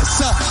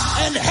Douglass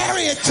and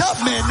Harriet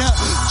Tubman,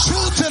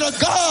 true to the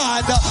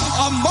God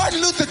of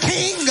Martin Luther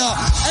King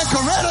and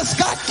Coretta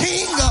Scott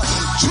King,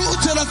 true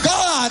to the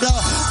God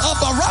of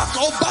Barack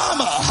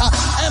Obama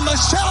and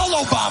Michelle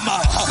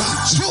Obama,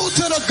 true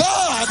to the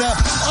God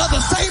of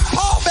the St.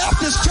 Paul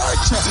Baptist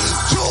Church,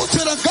 true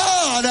to the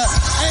God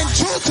and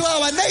true to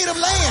our native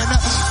land.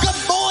 Good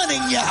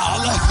morning,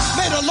 y'all.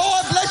 May the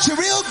Lord bless you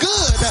real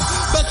good.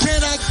 But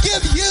can I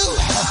give you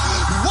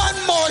one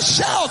more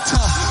shout?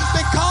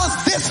 Because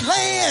this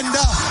land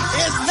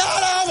is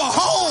not our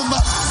home.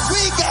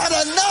 We got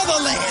another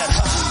land.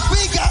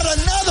 We got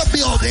another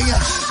building,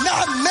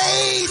 not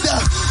made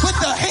with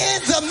the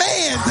hands of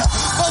man,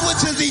 but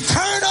which is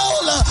eternal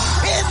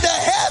in the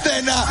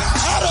heaven.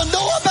 I don't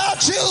know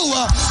about you,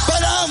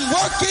 but I'm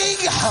working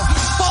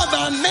for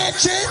my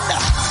mansion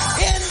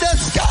in the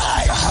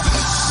sky.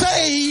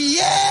 Say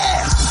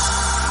yes.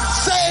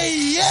 Say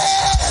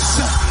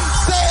yes.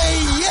 Say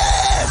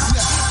yes.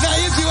 Now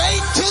if you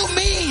ain't too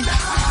mean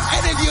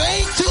and if you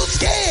ain't too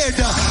scared,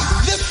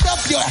 lift up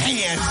your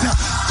hands.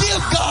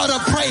 Give God a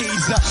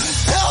praise.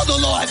 Tell the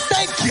Lord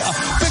thank you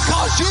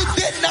because you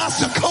did not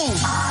succumb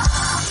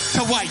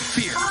to white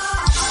fear.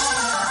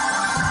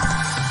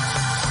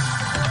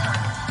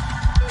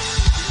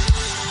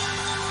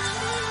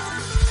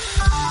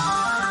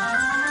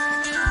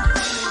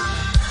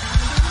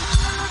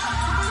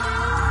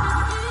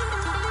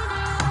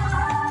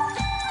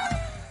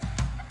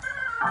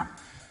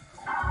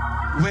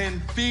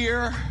 When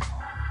fear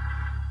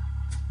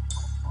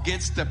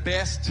gets the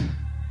best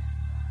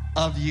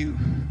of you,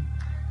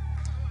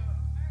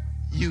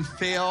 you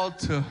fail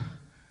to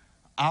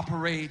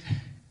operate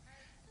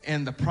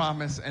in the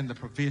promise and the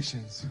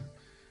provisions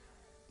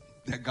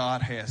that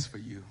God has for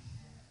you.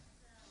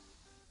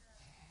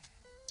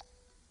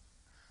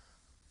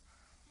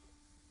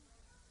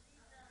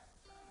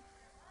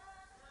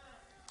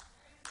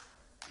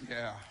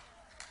 Yeah.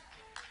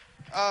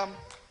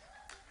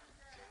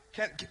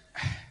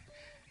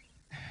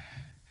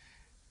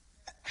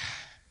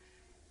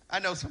 I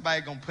know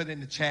somebody gonna put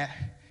in the chat,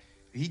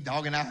 he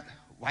dogging out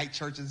white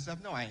churches and stuff.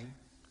 No, I ain't.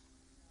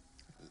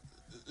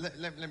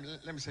 Let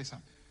me say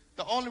something.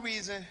 The only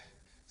reason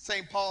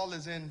St. Paul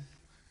is in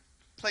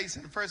place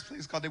in the first place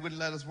is because they wouldn't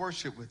let us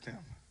worship with them.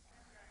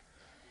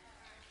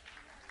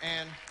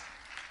 And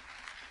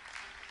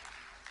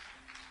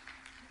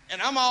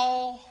I'm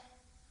all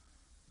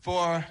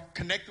for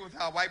connecting with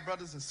our white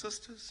brothers and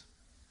sisters.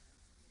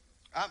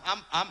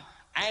 I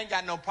ain't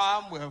got no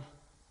problem with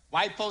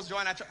white folks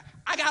joining our church.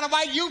 I got a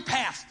white youth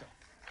pastor.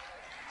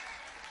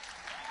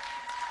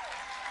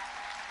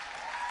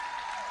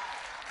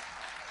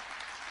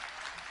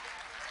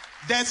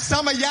 That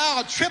some of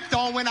y'all tripped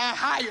on when I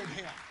hired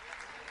him.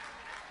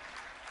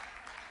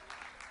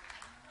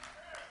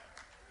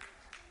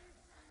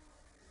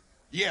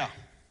 Yeah.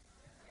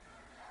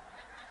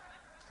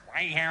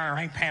 I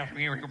ain't pastor.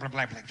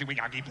 We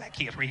got these black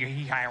kids.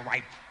 He hired a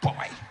white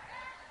boy.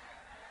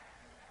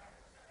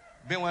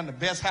 Been one of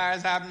the best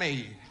hires I've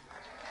made.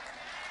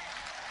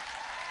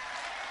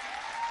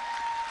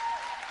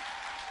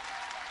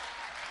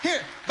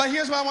 But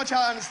here's what I want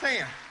y'all to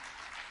understand.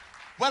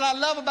 What I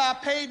love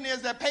about Peyton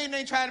is that Peyton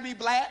ain't trying to be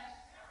black.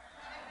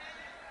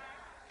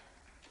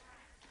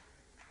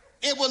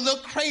 It would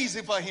look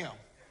crazy for him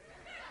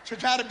to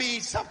try to be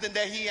something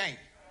that he ain't.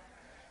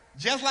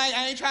 Just like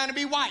I ain't trying to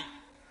be white.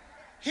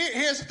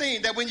 Here's the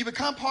thing, that when you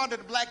become part of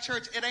the black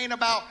church,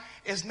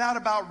 it's not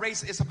about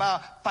race, it's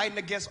about fighting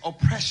against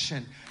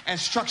oppression and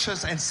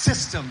structures and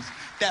systems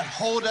that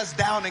hold us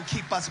down and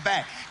keep us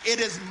back. It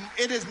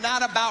is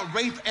not about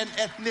race and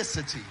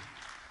ethnicity.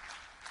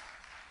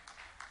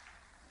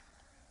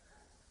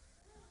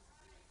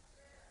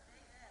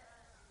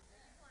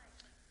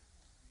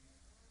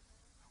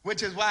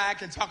 Which is why I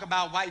can talk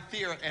about white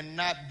fear and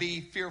not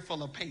be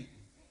fearful of Peyton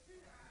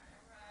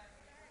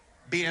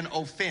being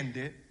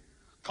offended,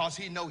 because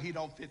he know he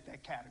don't fit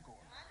that category.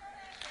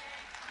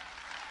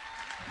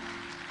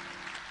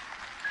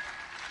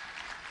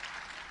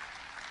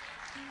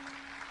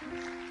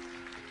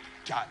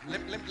 God,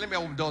 let me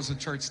overdose the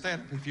church.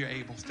 Stand up if you're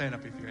able. Stand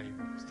up if you're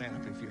able. Stand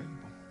up if you're able.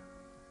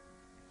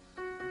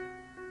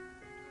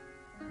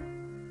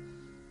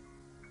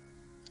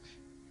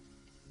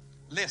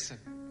 Listen.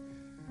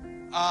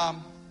 I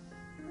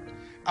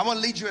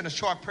want to lead you in a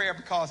short prayer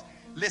because,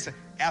 listen,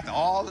 after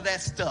all of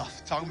that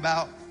stuff, talking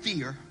about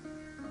fear,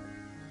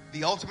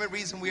 the ultimate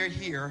reason we are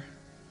here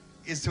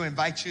is to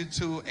invite you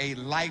to a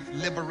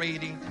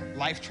life-liberating,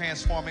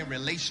 life-transforming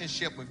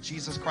relationship with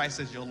Jesus Christ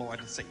as your Lord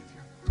and Savior.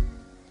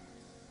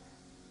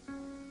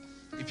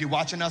 If you're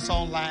watching us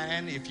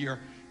online, if you're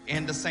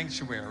in the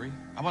sanctuary,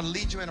 I want to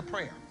lead you in a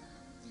prayer.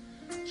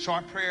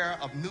 Short prayer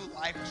of new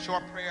life, a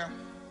short prayer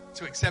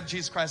to accept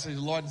Jesus Christ as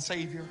your Lord and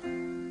Savior.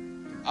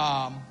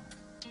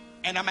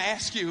 And I'm going to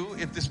ask you,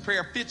 if this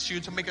prayer fits you,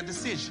 to make a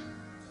decision.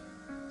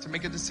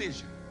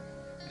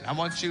 And I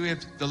want you,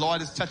 if the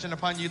Lord is touching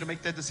upon you to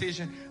make that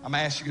decision, I'm going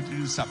to ask you to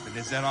do something.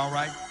 Is that all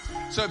right?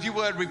 So if you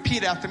would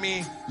repeat after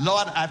me.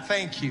 Lord, I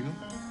thank you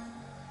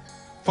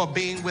for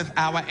being with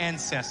our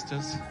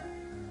ancestors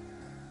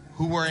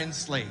who were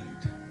enslaved.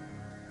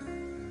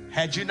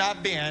 Had you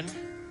not been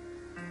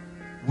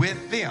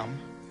with them,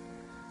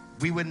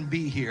 we wouldn't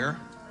be here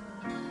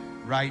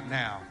right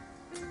now.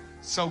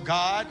 So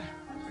God,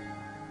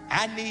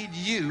 I need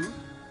you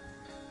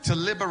to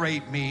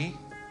liberate me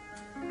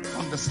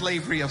from the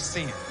slavery of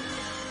sin.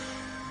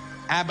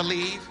 I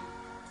believe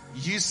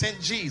you sent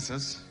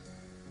Jesus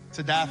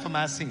to die for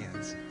my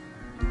sins.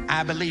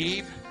 I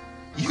believe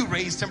you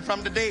raised him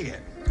from the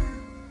dead.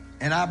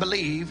 And I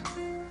believe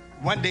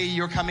one day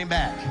you're coming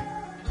back.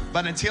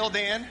 But until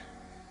then,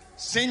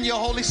 send your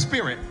Holy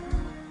Spirit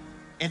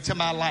into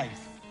my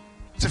life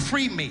to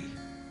free me,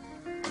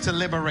 to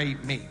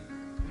liberate me.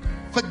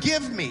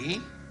 Forgive me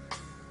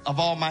of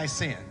all my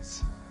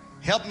sins.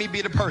 Help me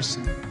be the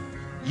person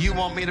you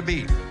want me to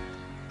be.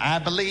 I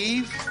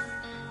believe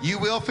you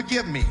will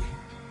forgive me.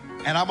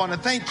 And I want to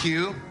thank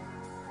you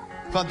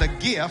for the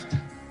gift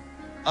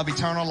of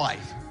eternal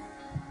life.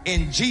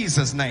 In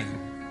Jesus' name,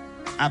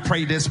 I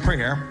pray this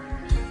prayer.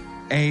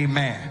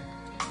 Amen.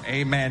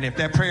 Amen. If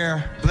that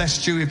prayer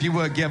blessed you, if you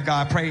would give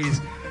God praise,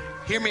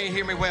 hear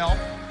me well.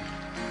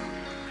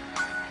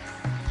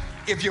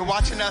 If you're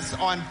watching us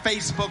on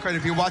Facebook or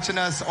if you're watching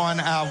us on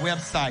our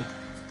website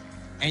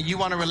and you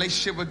want a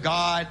relationship with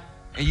God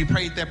and you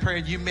prayed that prayer,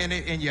 you meant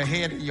it in your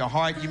head, in your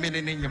heart, you meant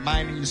it in your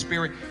mind, in your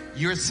spirit,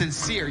 you're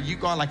sincere. You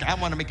go like, I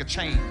want to make a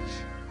change.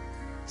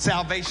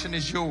 Salvation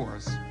is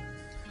yours.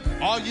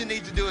 All you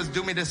need to do is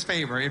do me this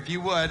favor. If you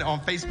would,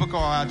 on Facebook or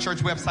our church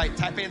website,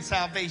 type in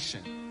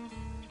salvation.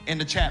 in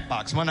the chat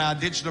box. One of our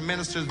digital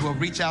ministers will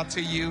reach out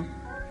to you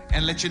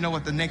and let you know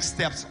what the next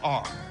steps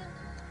are.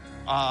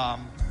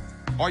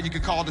 Or you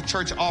can call the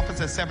church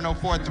office at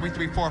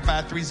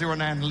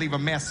 704-334-5309 and leave a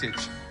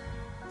message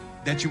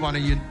that you want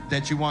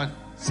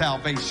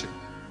salvation.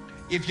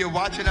 If you're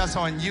watching us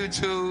on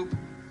YouTube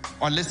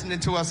or listening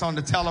to us on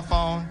the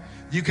telephone,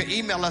 you can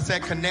email us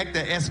at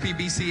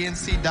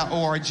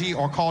connect@spbcnc.org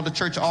or call the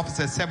church office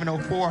at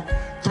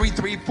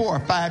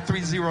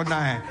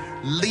 704-334-5309.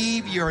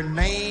 Leave your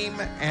name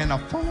and a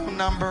phone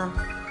number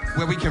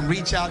where we can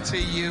reach out to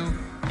you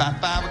by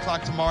 5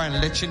 o'clock tomorrow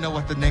and let you know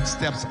what the next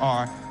steps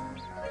are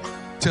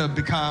to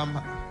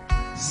become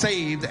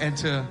saved and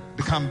to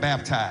become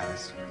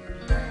baptized.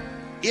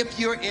 If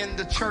you're in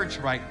the church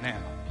right now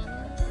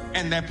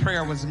and that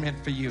prayer was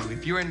meant for you,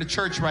 if you're in the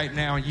church right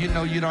now and you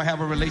know you don't have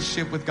a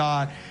relationship with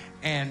God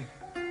and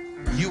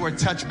you were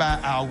touched by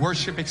our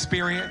worship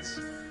experience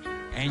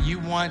and you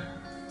want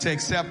to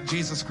accept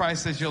Jesus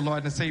Christ as your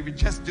Lord and Savior,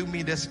 just do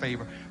me this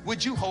favor.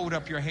 Would you hold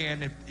up your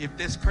hand? If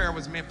this prayer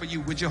was meant for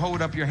you, would you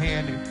hold up your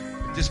hand?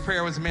 If this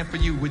prayer was meant for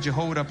you, would you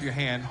hold up your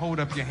hand? Hold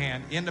up your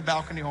hand in the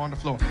balcony or on the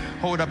floor.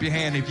 Hold up your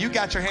hand. If you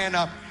got your hand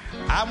up,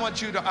 I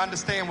want you to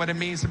understand what it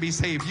means to be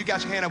saved. If you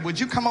got your hand up, would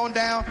you come on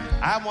down?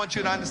 I want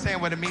you to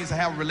understand what it means to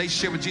have a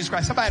relationship with Jesus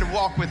Christ. Somebody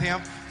walk with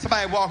him.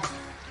 Somebody walk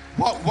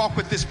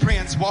with this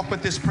prince. Walk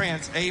with this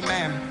prince.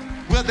 Amen.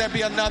 Will there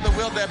be another?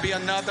 Will there be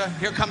another?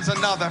 Here comes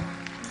another.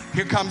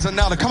 Here comes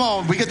another. Come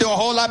on. We can do a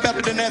whole lot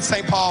better than that,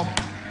 St. Paul.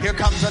 Here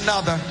comes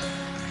another.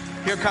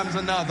 Here comes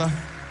another.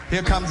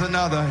 Here comes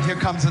another. Here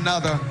comes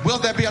another. Will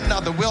there be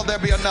another? Will there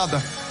be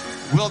another?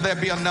 Will there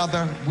be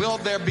another? Will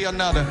there be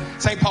another?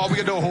 St. Paul, we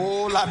can do a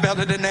whole lot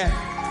better than that.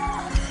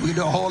 We can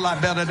do a whole lot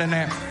better than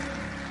that.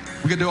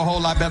 We can do a whole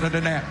lot better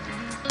than that.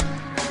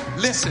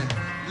 Listen.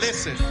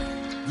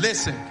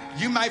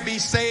 You might be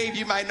saved.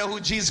 You might know who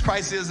Jesus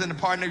Christ is and the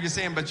pardon of your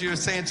sin, but you're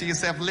saying to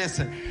yourself,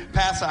 listen,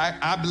 Pastor,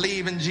 I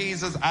believe in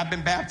Jesus. I've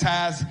been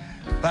baptized,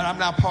 but I'm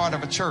not part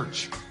of a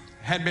church.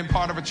 Hadn't been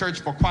part of a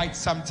church for quite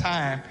some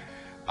time.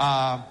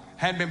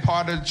 Hadn't been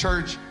part of the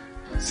church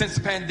since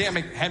the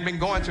pandemic. Hadn't been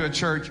going to a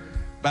church,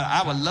 but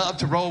I would love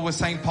to roll with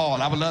St.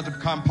 Paul. I would love to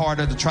become part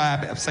of the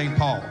tribe of St.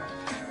 Paul.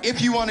 If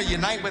you want to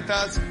unite with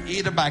us,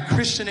 either by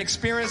Christian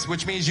experience,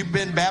 which means you've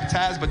been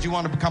baptized, but you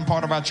want to become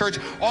part of our church,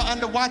 or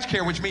under watch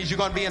care, which means you're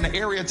going to be in the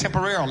area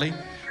temporarily,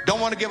 don't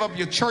want to give up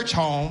your church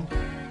home,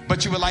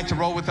 but you would like to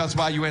roll with us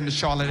while you're in the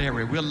Charlotte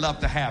area, we'd love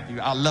to have you.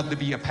 I'd love to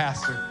be your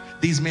pastor.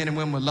 These men and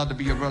women would love to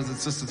be your brothers and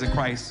sisters in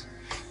Christ.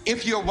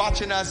 If you're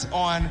watching us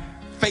on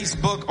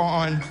Facebook or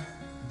on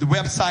the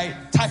website,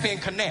 type in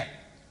Connect.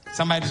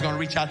 Somebody's going to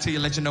reach out to you,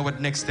 let you know what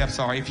the next steps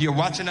are. If you're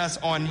watching us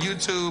on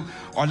YouTube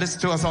or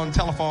listen to us on the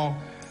telephone,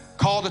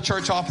 call the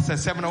church office at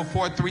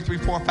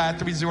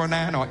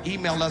 704-334-5309 or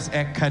email us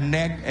at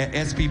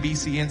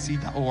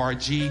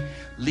connect@spbcnc.org.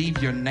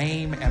 Leave your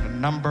name and a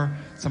number.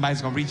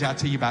 Somebody's going to reach out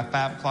to you by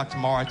 5 o'clock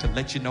tomorrow to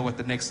let you know what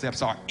the next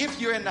steps are.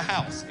 If you're in the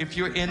house, if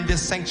you're in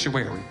this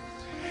sanctuary,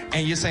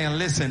 and you're saying,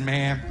 listen,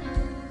 man,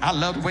 I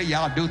love the way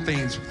y'all do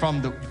things,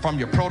 from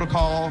your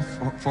protocol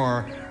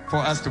for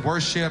us to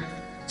worship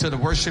to the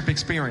worship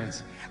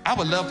experience. I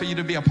would love for you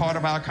to be a part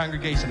of our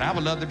congregation. I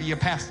would love to be your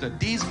pastor.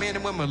 These men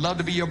and women would love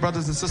to be your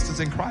brothers and sisters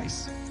in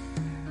Christ.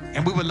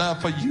 And we would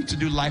love for you to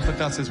do life with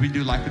us as we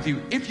do life with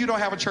you. If you don't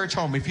have a church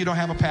home, if you don't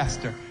have a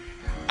pastor,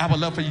 I would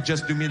love for you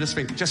just do me this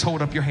favor. Just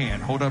hold up your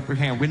hand. Hold up your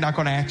hand. We're not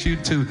going to ask you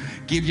to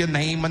give your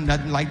name or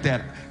nothing like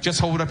that. Just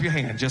hold up your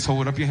hand. Just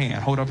hold up your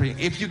hand. Hold up your hand.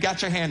 If you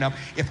got your hand up,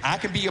 if I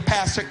can be your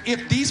pastor,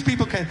 if these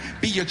people can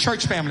be your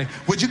church family,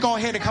 would you go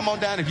ahead and come on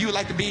down? If you would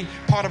like to be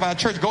part of our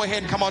church, go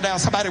ahead and come on down.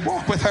 Somebody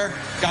walk with her.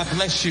 God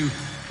bless you.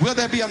 Will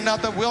there be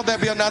another? Will there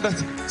be another?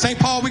 St.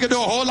 Paul, we can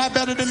do a whole lot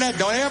better than that.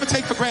 Don't ever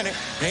take for granted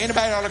that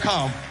anybody ought to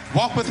come.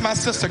 Walk with my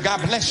sister.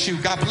 God bless you.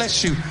 God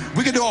bless you.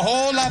 We can do a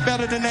whole lot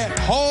better than that.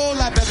 Whole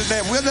lot better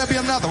than that. Will there be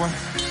another one?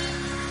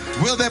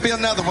 Will there be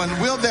another one?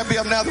 Will there be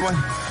another one?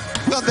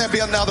 Will there be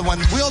another one?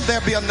 Will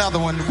there be another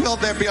one? Will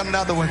there be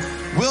another one?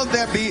 Will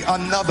there be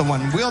another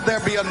one? Will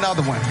there be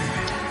another one?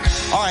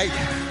 All right.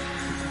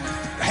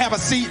 Have a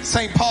seat,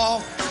 St.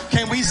 Paul.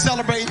 Can we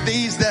celebrate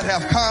these that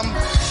have come?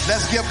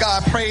 Let's give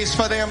God praise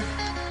for them.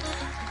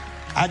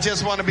 I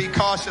just want to be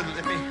cautious.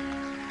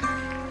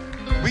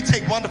 We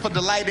take wonderful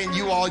delight in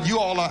you all. You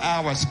all are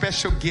our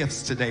special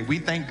gifts today. We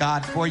thank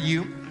God for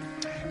you.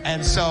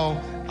 And so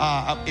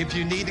if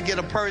you need to get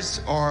a purse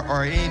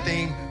or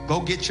anything, go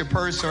get your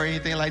purse or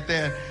anything like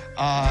that.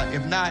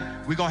 If not,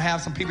 we're going to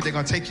have some people. They're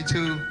going to take you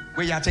to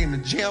where y'all taking the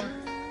gym.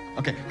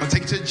 Okay, we'll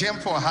take you to the gym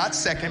for a hot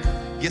second,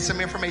 get some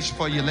information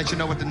for you, let you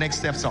know what the next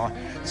steps are.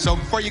 So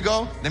before you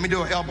go, let me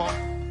do an elbow. All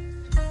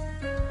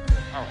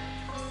right.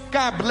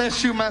 God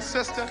bless you, my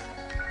sister.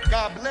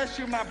 God bless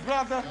you, my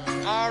brother.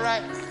 All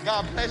right.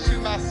 God bless you,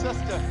 my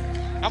sister.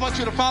 I want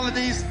you to follow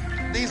these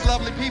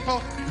lovely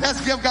people. Let's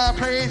give God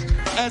praise.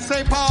 And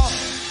St. Paul,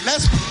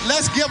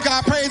 let's give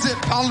God praise and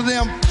follow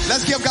them.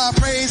 Let's give God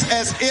praise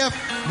as if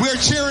we're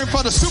cheering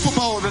for the Super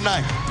Bowl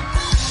tonight.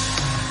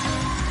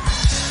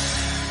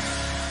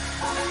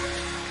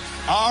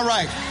 All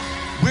right.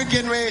 we're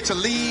getting ready to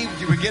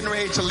leave. We're getting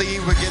ready to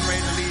leave. We're getting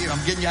ready to leave.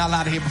 I'm getting y'all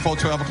out of here before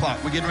 12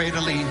 o'clock. We're getting ready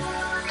to leave.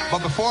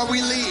 But before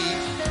we leave,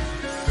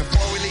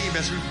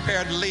 as we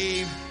prepare to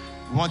leave,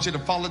 we want you to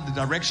follow the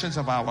directions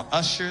of our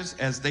ushers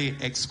as they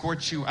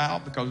escort you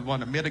out, because we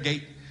want to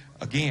mitigate,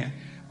 again,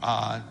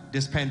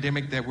 this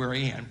pandemic that we're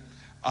in.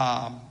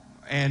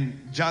 And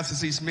Johnson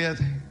C.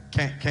 Smith,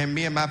 can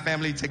me and my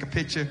family take a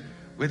picture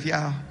with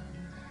y'all?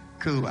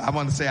 Cool. I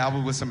want to say I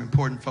was with some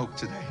important folk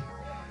today.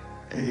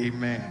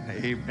 Amen.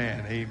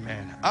 Amen.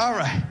 Amen. All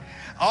right.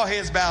 All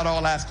heads bowed,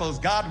 all eyes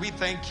closed. God, we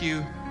thank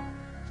you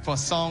for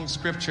song,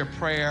 scripture,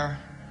 prayer.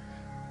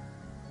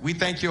 We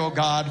thank you, oh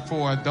God,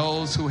 for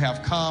those who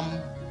have come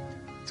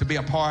to be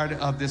a part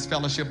of this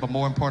fellowship, but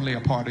more importantly, a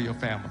part of your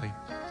family.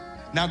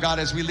 Now, God,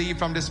 as we leave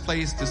from this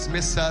place,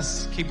 dismiss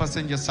us, keep us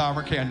in your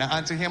sovereign care. Now,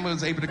 unto him who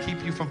is able to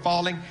keep you from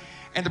falling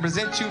and to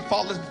present you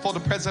faultless before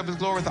the presence of his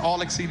glory with all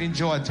exceeding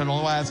joy, to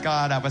know as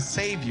God, our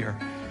Savior,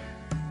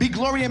 be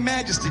glory and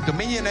majesty,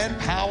 dominion and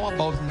power,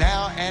 both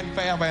now and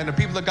forever. And the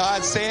people of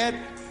God said,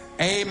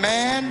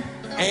 amen,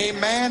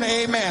 amen,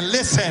 amen.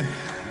 Listen,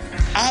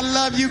 I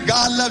love you.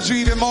 God loves you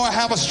even more.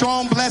 Have a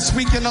strong, blessed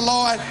week in the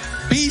Lord.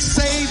 Be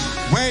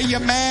safe. Wear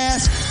your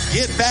mask.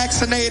 Get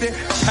vaccinated.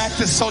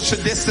 Practice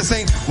social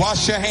distancing.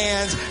 Wash your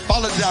hands.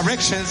 Follow the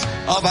directions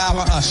of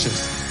our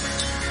ushers.